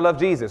 Because I love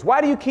Jesus. Why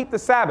do you keep the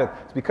Sabbath?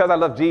 It's because I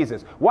love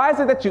Jesus. Why is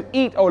it that you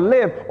eat or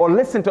live or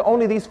listen to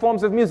only these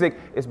forms of music?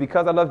 It's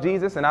because I love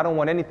Jesus and I don't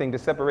want anything to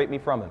separate me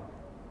from him.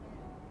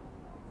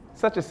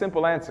 Such a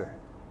simple answer.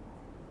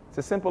 It's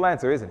a simple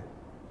answer, isn't it?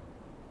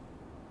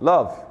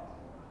 Love.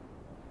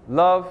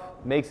 Love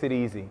makes it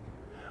easy.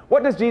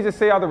 What does Jesus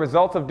say are the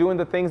results of doing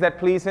the things that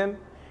please him?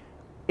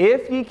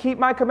 If ye keep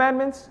my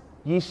commandments,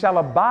 ye shall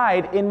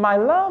abide in my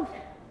love,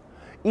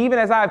 even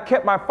as I have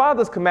kept my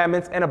Father's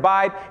commandments and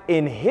abide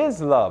in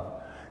his love.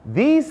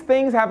 These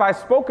things have I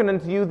spoken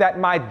unto you, that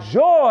my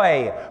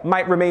joy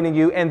might remain in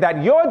you, and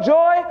that your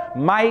joy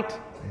might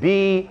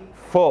be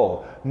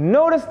full.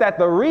 Notice that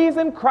the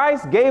reason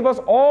Christ gave us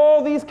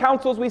all these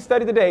counsels we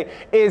study today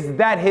is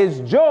that his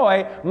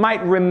joy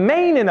might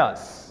remain in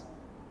us.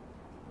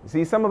 You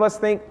see, some of us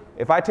think,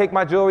 if I take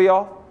my jewelry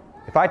off,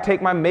 if I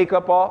take my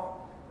makeup off,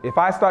 if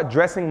I start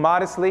dressing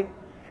modestly,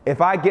 If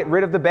I get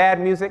rid of the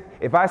bad music,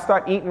 if I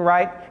start eating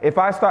right, if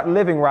I start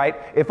living right,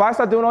 if I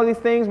start doing all these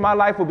things, my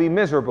life will be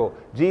miserable.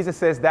 Jesus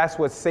says that's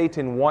what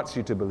Satan wants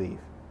you to believe.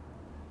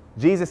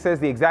 Jesus says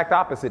the exact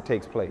opposite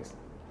takes place.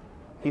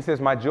 He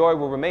says, my joy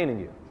will remain in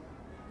you,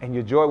 and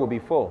your joy will be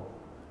full.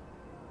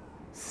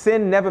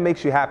 Sin never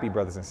makes you happy,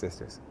 brothers and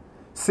sisters.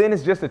 Sin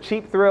is just a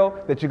cheap thrill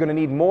that you're going to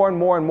need more and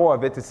more and more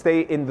of it to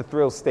stay in the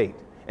thrill state.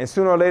 And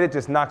sooner or later, it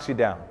just knocks you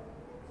down.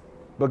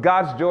 But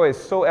God's joy is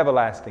so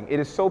everlasting. It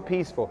is so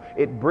peaceful.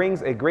 It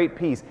brings a great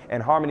peace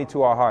and harmony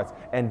to our hearts.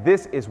 And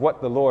this is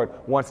what the Lord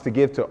wants to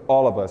give to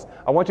all of us.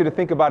 I want you to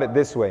think about it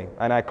this way,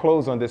 and I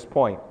close on this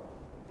point.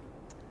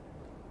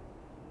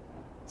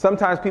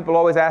 Sometimes people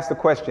always ask the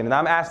question, and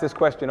I'm asked this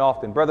question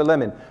often, Brother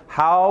Lemon,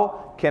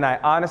 how can I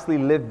honestly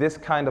live this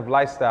kind of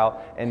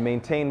lifestyle and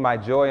maintain my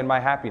joy and my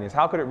happiness?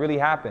 How could it really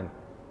happen?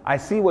 I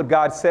see what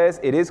God says,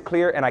 it is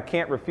clear, and I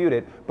can't refute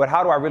it, but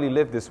how do I really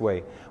live this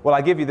way? Well,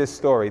 I give you this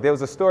story. There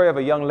was a story of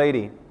a young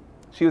lady.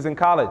 She was in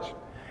college,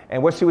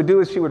 and what she would do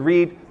is she would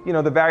read,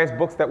 the various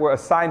books that were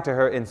assigned to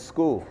her in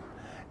school.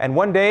 And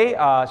one day,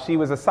 she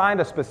was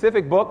assigned a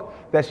specific book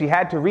that she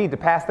had to read to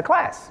pass the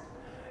class.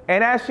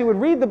 And as she would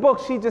read the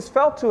book, she just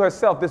felt to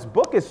herself, this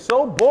book is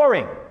so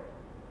boring.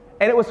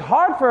 And it was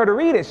hard for her to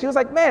read it. She was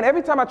like, man,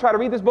 every time I try to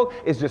read this book,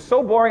 it's just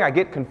so boring. I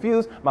get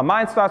confused. My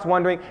mind starts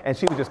wandering. And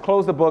she would just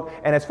close the book.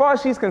 And as far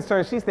as she's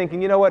concerned, she's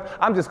thinking, you know what?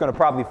 I'm just going to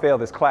probably fail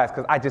this class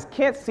because I just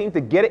can't seem to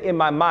get it in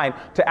my mind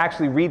to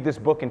actually read this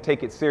book and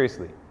take it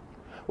seriously.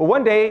 Well,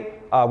 one day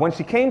when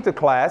she came to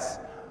class,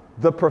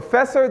 the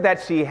professor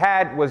that she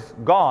had was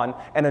gone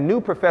and a new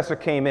professor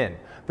came in.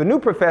 The new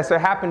professor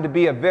happened to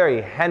be a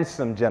very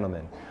handsome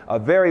gentleman, a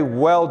very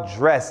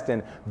well-dressed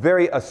and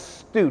very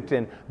astute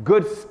and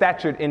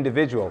good-statured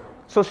individual.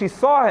 So she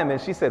saw him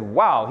and she said,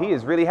 wow, he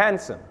is really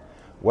handsome.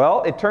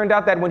 Well, it turned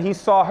out that when he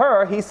saw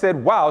her, he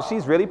said, wow,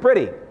 she's really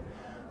pretty.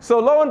 So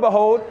lo and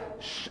behold,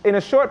 in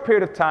a short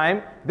period of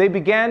time, they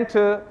began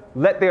to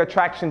let their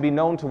attraction be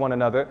known to one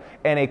another,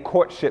 and a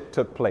courtship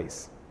took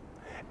place.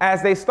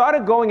 As they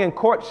started going in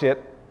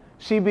courtship,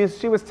 she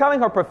was telling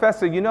her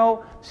professor,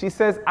 she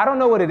says, I don't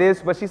know what it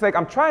is, but she's like,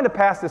 I'm trying to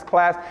pass this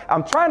class.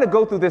 I'm trying to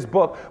go through this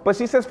book. But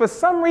she says, for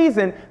some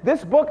reason,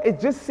 this book, it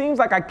just seems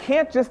like I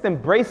can't just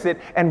embrace it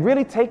and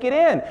really take it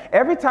in.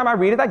 Every time I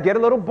read it, I get a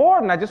little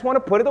bored and I just want to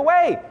put it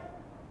away.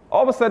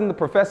 All of a sudden, the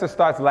professor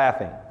starts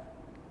laughing.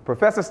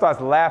 Professor starts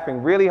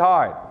laughing really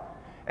hard.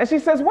 And she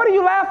says, what are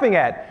you laughing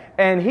at?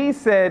 And he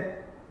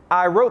said,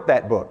 I wrote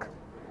that book.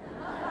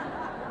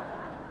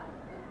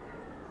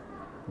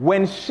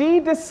 When she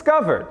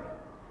discovered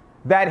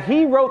that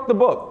he wrote the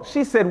book,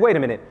 she said, wait a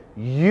minute,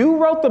 you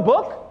wrote the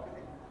book?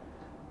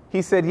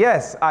 He said,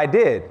 yes, I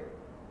did.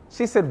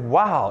 She said,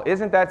 wow,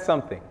 isn't that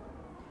something?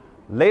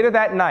 Later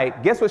that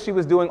night, guess what she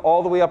was doing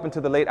all the way up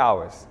into the late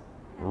hours?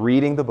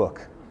 Reading the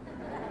book.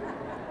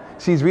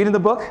 She's reading the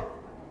book.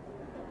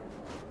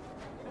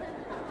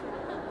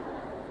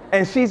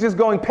 And she's just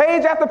going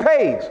page after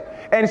page.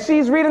 And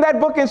she's reading that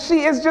book and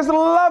she is just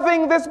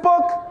loving this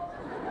book.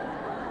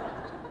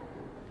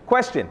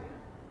 Question.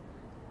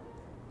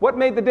 What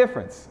made the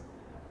difference?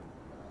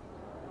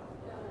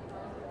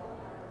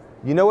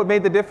 You know what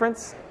made the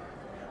difference?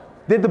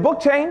 Did the book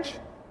change?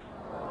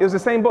 It was the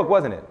same book,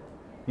 wasn't it?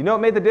 You know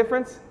what made the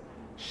difference?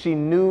 She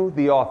knew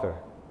the author.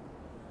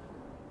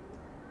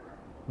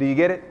 Do you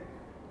get it?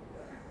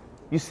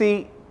 You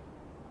see,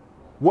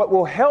 what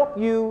will help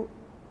you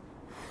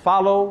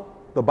follow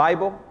the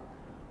Bible,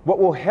 what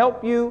will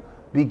help you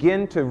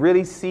begin to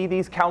really see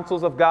these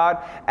counsels of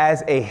God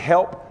as a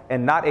help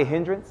and not a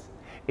hindrance,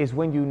 is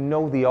when you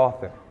know the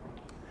author.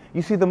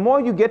 You see, the more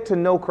you get to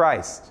know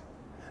Christ,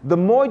 the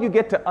more you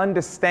get to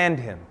understand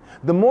him,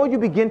 the more you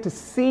begin to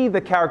see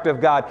the character of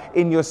God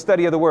in your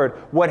study of the Word.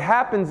 What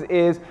happens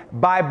is,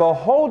 by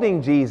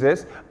beholding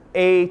Jesus,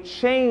 a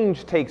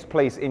change takes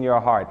place in your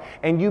heart,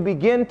 and you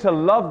begin to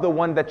love the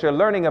one that you're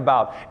learning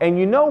about. And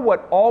you know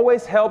what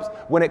always helps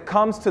when it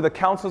comes to the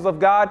counsels of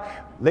God?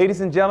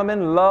 Ladies and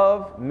gentlemen,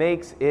 love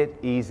makes it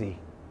easy.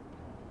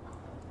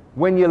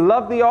 When you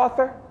love the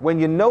author, when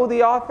you know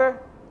the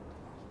author,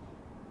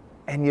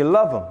 and you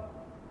love him,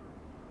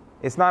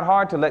 it's not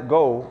hard to let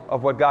go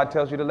of what God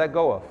tells you to let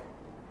go of.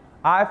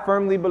 I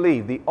firmly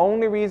believe the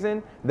only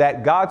reason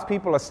that God's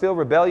people are still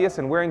rebellious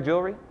and wearing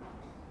jewelry,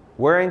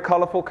 wearing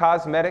colorful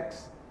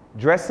cosmetics,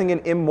 dressing in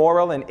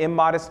immoral and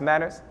immodest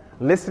manners,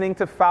 listening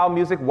to foul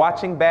music,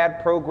 watching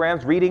bad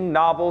programs, reading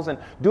novels, and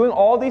doing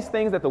all these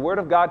things that the Word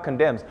of God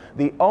condemns.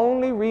 The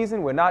only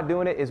reason we're not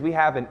doing it is we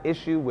have an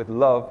issue with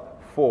love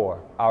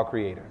for our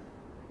Creator.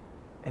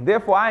 And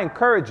therefore, I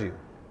encourage you,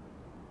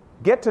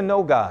 get to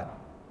know God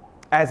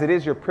as it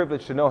is your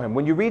privilege to know him.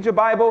 When you read your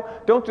Bible,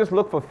 don't just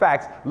look for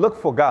facts, look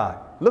for God.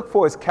 Look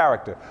for his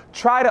character.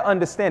 Try to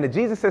understand it.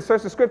 Jesus says,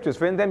 search the scriptures,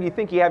 for in them you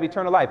think ye have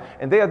eternal life,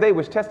 and they are they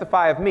which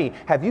testify of me.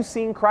 Have you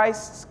seen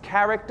Christ's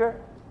character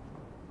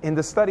in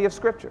the study of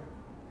scripture?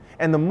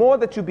 And the more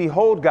that you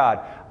behold God,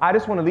 I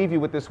just want to leave you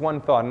with this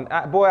one thought.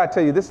 And boy, I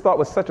tell you, this thought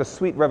was such a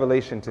sweet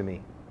revelation to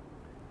me.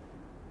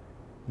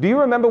 Do you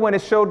remember when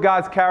it showed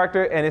God's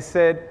character and it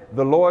said,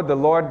 the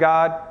Lord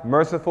God,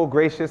 merciful,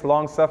 gracious,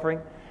 long-suffering?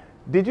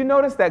 Did you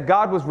notice that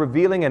God was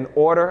revealing an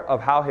order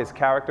of how his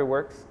character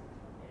works?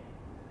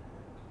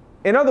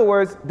 In other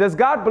words, does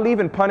God believe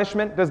in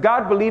punishment? Does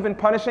God believe in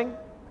punishing?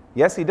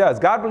 Yes, he does.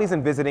 God believes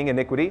in visiting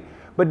iniquity.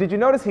 But did you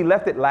notice he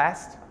left it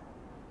last?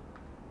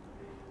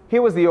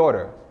 Here was the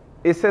order.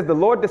 It says, the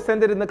Lord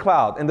descended in the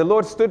cloud, and the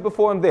Lord stood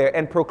before him there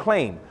and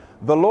proclaimed,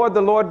 the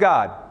Lord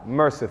God,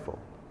 merciful,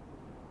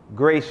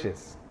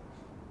 gracious,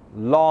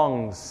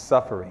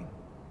 long-suffering,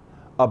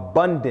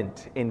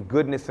 abundant in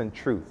goodness and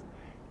truth,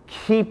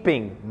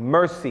 keeping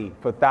mercy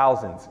for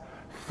thousands,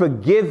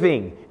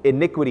 forgiving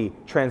iniquity,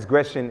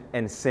 transgression,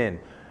 and sin.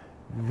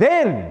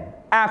 Then,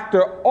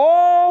 after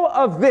all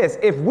of this,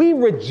 if we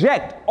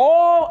reject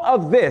all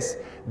of this,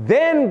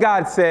 then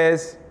God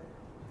says,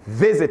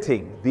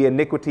 visiting the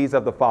iniquities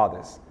of the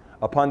fathers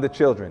upon the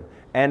children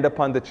and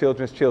upon the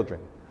children's children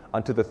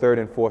unto the third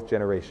and fourth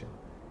generation.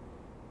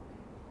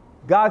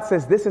 God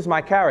says, this is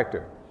my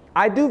character.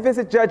 I do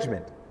visit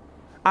judgment.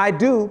 I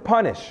do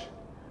punish.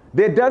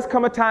 There does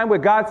come a time where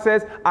God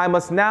says, I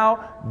must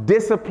now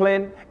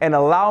discipline and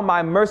allow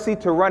my mercy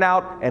to run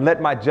out and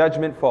let my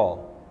judgment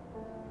fall.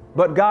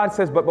 But God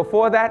says, but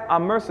before that,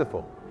 I'm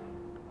merciful.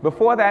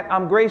 Before that,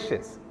 I'm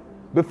gracious.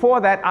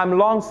 Before that, I'm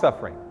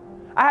long-suffering.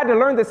 I had to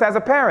learn this as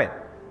a parent,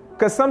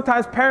 because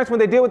sometimes parents, when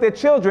they deal with their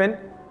children,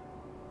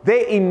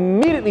 they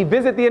immediately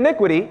visit the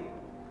iniquity,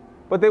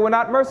 but they were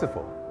not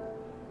merciful.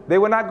 They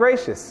were not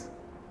gracious.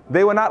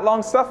 They were not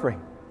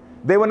long-suffering.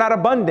 They were not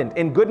abundant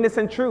in goodness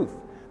and truth.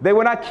 They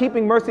were not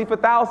keeping mercy for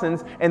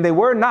thousands, and they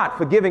were not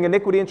forgiving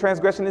iniquity and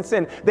transgression and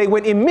sin. They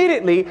went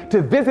immediately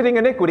to visiting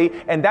iniquity,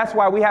 and that's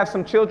why we have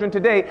some children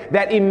today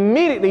that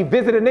immediately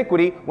visit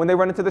iniquity when they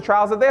run into the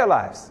trials of their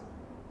lives.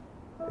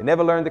 They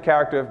never learned the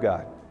character of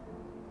God.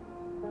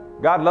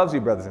 God loves you,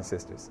 brothers and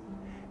sisters.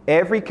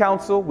 Every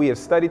counsel we have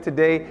studied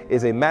today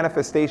is a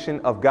manifestation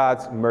of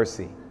God's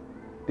mercy.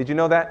 Did you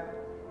know that?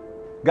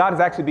 God is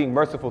actually being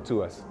merciful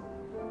to us.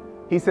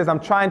 He says, I'm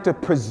trying to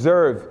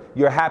preserve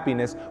your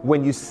happiness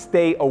when you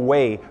stay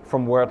away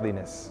from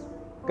worldliness.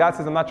 God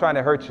says, I'm not trying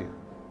to hurt you.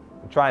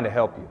 I'm trying to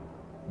help you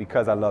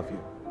because I love you.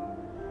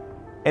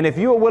 And if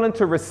you are willing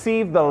to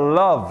receive the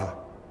love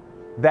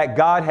that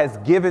God has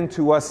given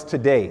to us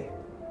today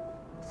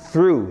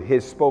through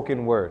his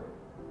spoken word,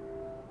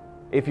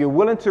 if you're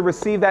willing to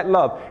receive that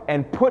love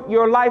and put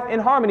your life in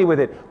harmony with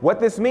it, what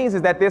this means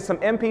is that there's some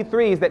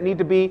MP3s that need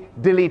to be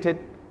deleted.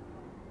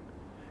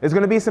 There's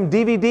going to be some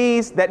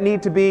DVDs that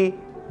need to be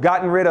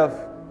gotten rid of.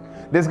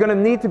 There's going to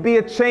need to be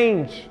a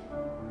change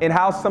in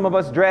how some of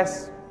us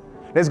dress.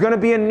 There's going to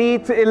be a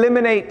need to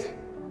eliminate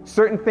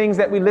certain things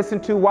that we listen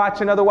to, watch,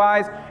 and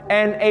otherwise,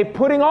 and a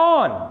putting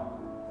on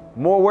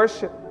more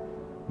worship,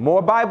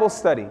 more Bible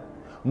study,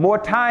 more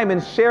time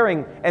in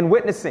sharing and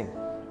witnessing.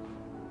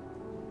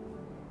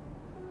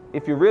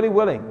 If you're really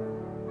willing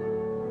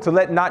to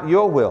let not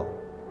your will,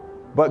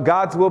 but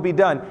God's will be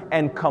done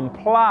and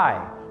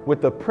comply with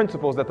the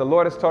principles that the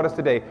Lord has taught us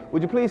today,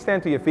 would you please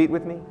stand to your feet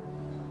with me?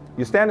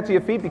 You're standing to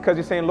your feet because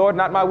you're saying, Lord,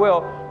 not my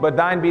will, but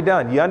thine be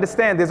done. You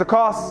understand there's a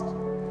cost.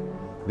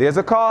 There's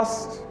a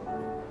cost.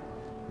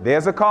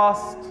 There's a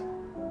cost.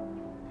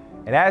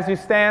 And as you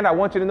stand, I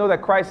want you to know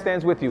that Christ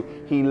stands with you.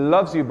 He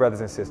loves you,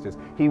 brothers and sisters.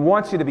 He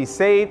wants you to be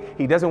saved.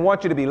 He doesn't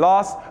want you to be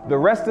lost. The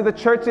rest of the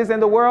churches in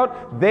the world,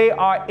 they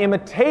are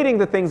imitating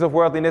the things of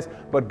worldliness,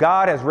 but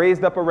God has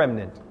raised up a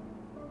remnant.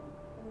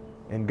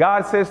 And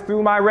God says,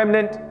 through my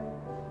remnant,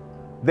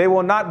 they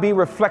will not be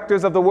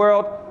reflectors of the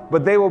world,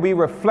 but they will be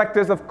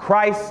reflectors of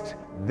Christ,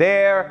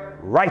 their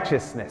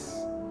righteousness.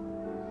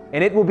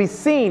 And it will be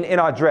seen in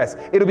our dress.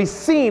 It'll be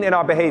seen in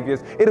our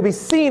behaviors. It'll be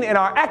seen in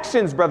our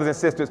actions, brothers and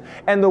sisters.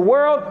 And the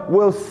world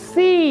will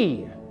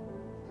see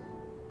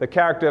the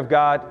character of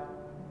God,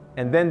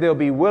 and then they'll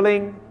be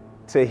willing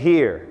to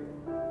hear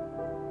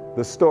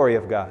the story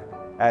of God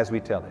as we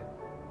tell it.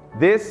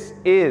 This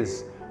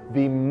is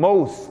the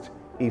most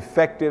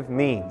effective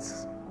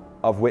means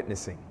of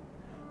witnessing.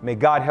 May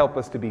God help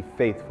us to be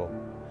faithful.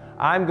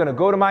 I'm going to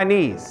go to my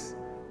knees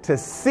to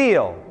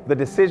seal the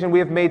decision we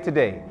have made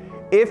today.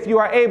 If you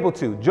are able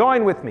to,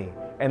 join with me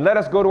and let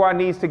us go to our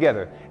knees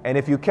together. And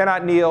if you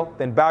cannot kneel,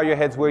 then bow your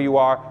heads where you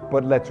are,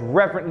 but let's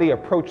reverently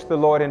approach the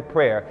Lord in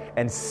prayer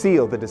and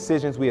seal the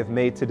decisions we have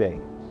made today.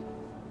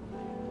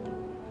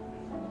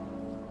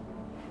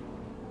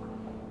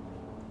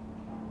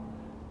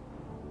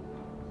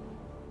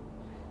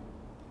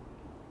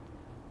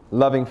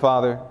 Loving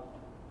Father,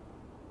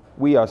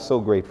 we are so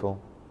grateful.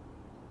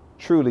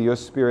 Truly, your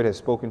Spirit has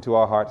spoken to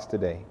our hearts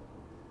today.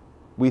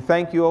 We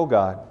thank you, O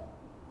God,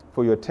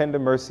 for your tender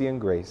mercy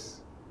and grace.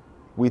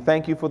 We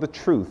thank you for the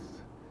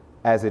truth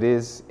as it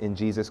is in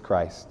Jesus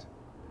Christ.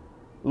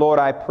 Lord,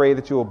 I pray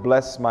that you will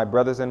bless my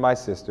brothers and my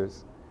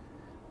sisters,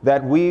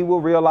 that we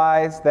will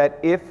realize that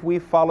if we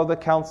follow the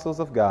counsels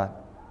of God,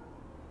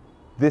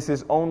 this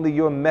is only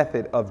your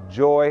method of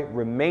joy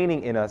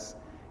remaining in us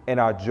and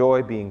our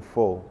joy being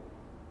full.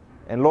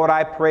 And Lord,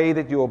 I pray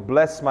that you will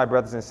bless my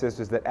brothers and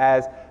sisters, that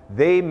as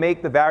they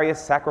make the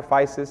various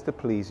sacrifices to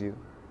please you,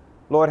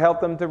 Lord,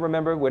 help them to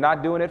remember we're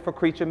not doing it for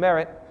creature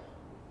merit,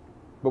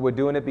 but we're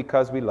doing it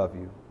because we love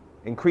you.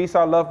 Increase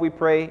our love, we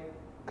pray.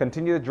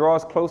 Continue to draw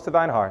us close to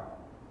thine heart.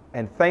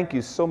 And thank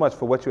you so much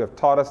for what you have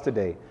taught us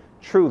today.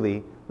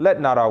 Truly, let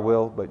not our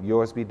will, but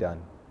yours be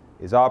done,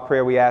 is our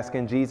prayer we ask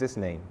in Jesus'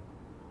 name.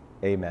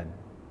 Amen.